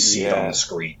right. actually see it on the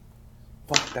screen.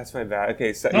 Fuck, that's my bad.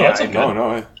 Okay, so No, yeah, that's I okay. know.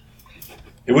 No.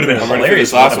 It would have been I'm ready for hilarious.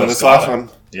 this last if one. of us This got last it. one.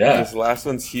 Yeah. This last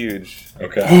one's huge.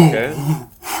 Okay. Okay.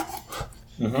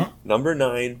 Mm-hmm. Number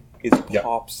 9 is Yep.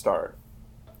 Popstar.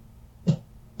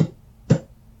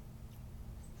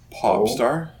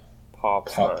 Popstar?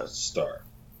 Popstar. Star.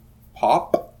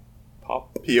 Pop?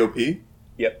 Pop. P-O-P?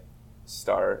 Yep.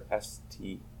 Star.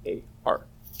 S-T-A-R.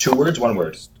 2 words, 1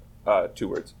 word. 2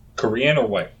 words. Korean or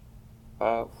white?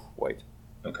 White.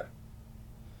 Okay.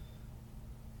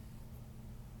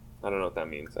 I don't know what that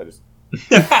means. I just.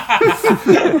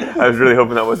 I was really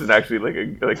hoping that wasn't actually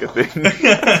like a thing.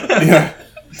 Yeah.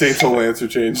 Date's whole answer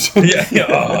changed. yeah.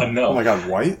 Oh no. Oh my god,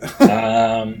 white?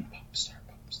 Popstar.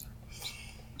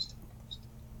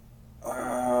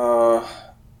 I'm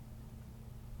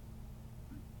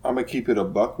gonna keep it a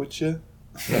buck with you.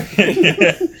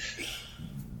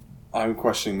 I'm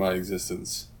questioning my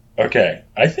existence. Okay,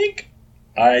 I think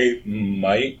I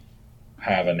might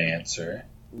have an answer.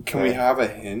 Can we have a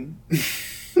hint?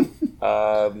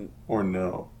 Or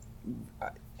no?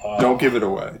 Don't give it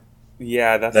away.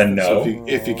 Yeah, that's Then So no.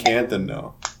 if you can't, then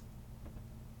no.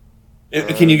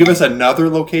 Can you give us another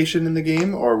location in the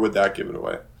game, or would that give it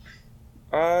away?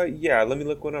 Yeah. Let me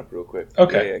look one up real quick.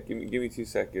 Okay. Yeah. Give me 2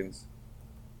 seconds.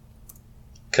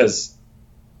 Because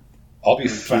I'll be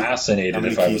How fascinated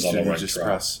many if I keys was on did the we right just track.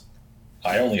 press?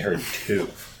 I only heard 2.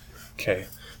 Okay.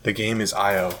 The game is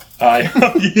IO. Yeah,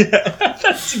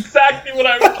 that's exactly what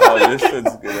I was. Oh, this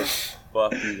one's gonna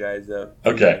fuck you guys up.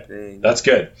 Okay, Dang. that's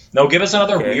good. No, give us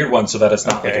another Okay. weird one so that it's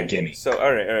not like a gimme. So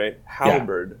all right.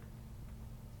 Halberd.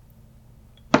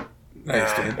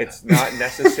 Nice, Now, dude. it's not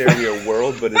necessarily a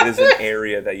world, but it is an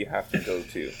area that you have to go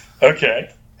to. Okay.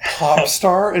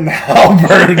 Popstar and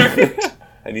Halberd.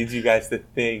 I need you guys to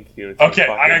think. Here. Okay,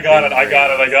 I got it. I think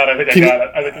I Can got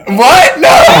it. What?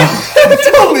 No!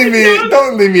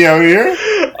 Don't leave me out here.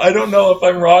 I don't know if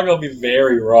I'm wrong. I'll be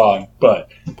very wrong. But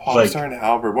Popstar and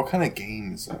Halberd. What kind of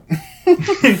game is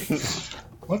that?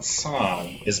 what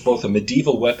song is both a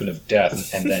medieval weapon of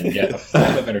death and then yet a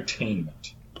form of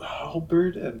entertainment?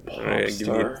 Halberd and All right, give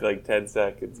me Popstar. like 10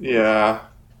 seconds. Yeah.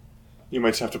 You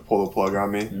might just have to pull the plug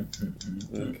on me.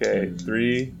 Okay,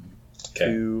 3, Okay.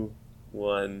 2,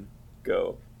 1,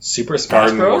 go. Super Smash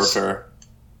Garden Bros. Warfare.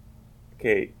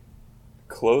 Okay,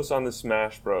 close on the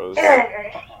Smash Bros.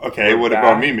 Okay, what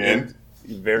about me, man?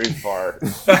 Very far.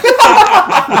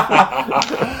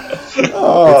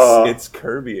 Oh. It's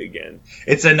Kirby again.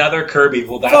 It's another Kirby.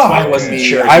 Well, that's why I wasn't me.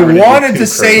 sure. I You were gonna wanted do to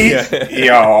say, Kirby.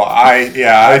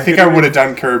 I think I would have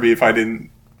done Kirby if I didn't.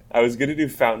 I was gonna do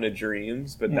Fountain of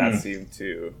Dreams, but that seemed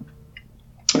too.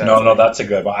 No, that's a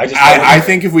good one. I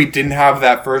think if we didn't have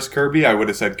that first Kirby, I would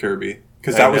have said Kirby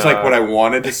because that was like know. what I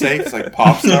wanted to say. It's like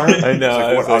Popstar. I know. It's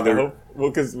like, what other? Well,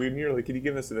 because when you're like, can you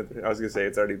give us another? I was gonna say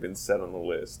it's already been set on the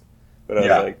list, but I was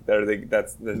Yeah. like,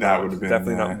 that's That would have been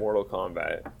definitely not Mortal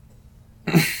Kombat.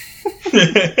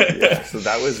 yeah. So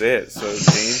that was it. So Dane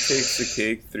takes the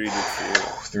cake 3-2.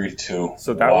 3-2.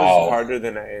 So that Wow. was harder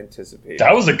than I anticipated.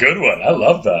 That was a good one. I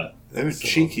love that. That was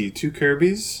cheeky. 2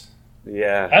 Kirby's,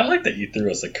 Yeah. I like that you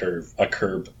threw us a curb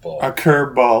ball. a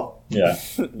curveball. Yeah.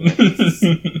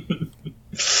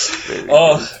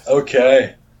 Oh,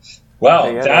 okay. Wow,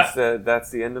 Yeah, that's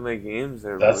the end of my games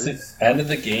there, that's boys. the end of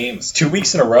the games. 2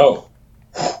 weeks in a row.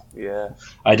 Yeah.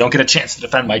 I don't get a chance to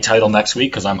defend my title next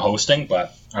week because I'm hosting,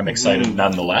 but I'm excited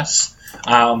nonetheless.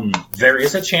 There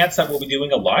is a chance that we'll be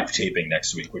doing a live taping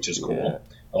next week, which is cool.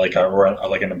 Like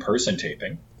an in-person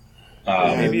taping.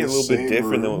 Maybe in a the little bit same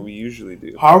different than room. what we usually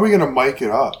do. How are we gonna mic it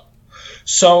up?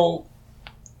 So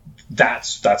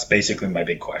that's basically my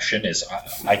big question. Is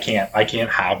I can't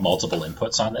have multiple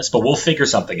inputs on this, but we'll figure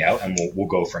something out and we'll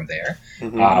go from there.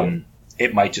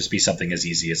 It might just be something as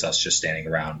easy as us just standing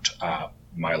around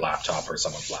my laptop or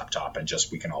someone's laptop and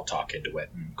just we can all talk into it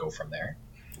and go from there.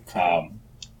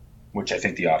 Which I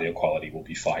think the audio quality will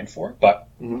be fine for, but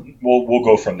we'll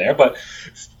go from there. But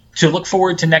to look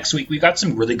forward to next week, we got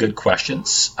some really good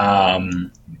questions. Let me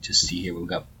just see here. We've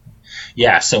got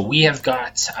so we have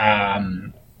got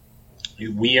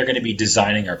we are going to be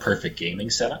designing our perfect gaming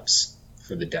setups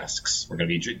for the desks. We're going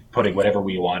to be putting whatever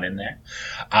we want in there.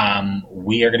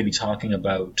 We are going to be talking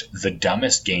about the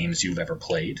dumbest games you've ever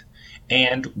played.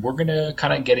 And we're going to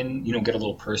kind of get a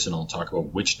little personal and talk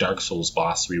about which Dark Souls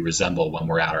boss we resemble when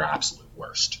we're at our absolute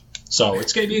worst. So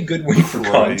it's going to be a good week for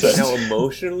content. Now,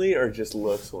 emotionally or just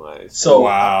looks-wise? So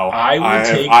Wow,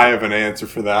 I have an answer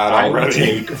for that I would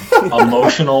already. take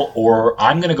emotional, or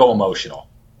I'm going to go emotional.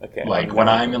 Okay. Like when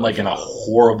I'm in a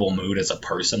horrible mood as a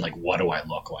person, like what do I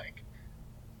look like?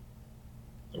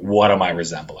 What am I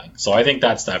resembling? So I think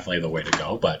that's definitely the way to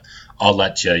go. But I'll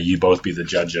let you both be the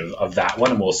judge of that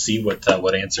one, and we'll see what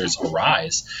answers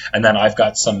arise. And then I've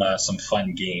got some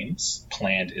fun games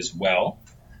planned as well.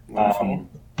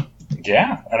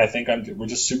 Yeah, and I think we're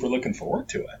just super looking forward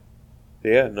to it.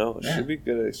 Yeah, no, it should be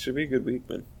good. It should be a good week,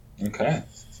 man. Okay.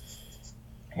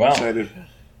 Well, Excited.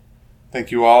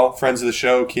 Thank you all, friends of the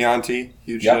show. Chianti,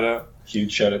 huge shout out.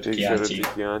 Huge shout out to Big shout out to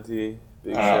Chianti. Chianti.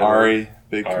 Big shout out. Ari,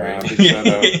 big shout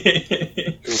out.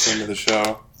 Good friend of the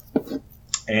show.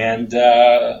 And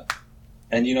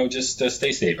just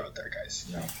stay safe out there, guys.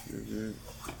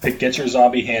 Get your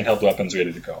zombie handheld weapons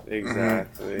ready to go.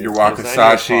 Exactly. Your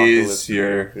wakasashis,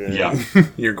 your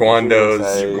your guandos,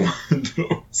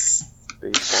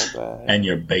 baseball bat, and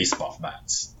your baseball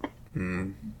bats.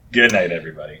 Mm. Good night,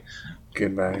 everybody.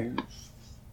 Goodbye.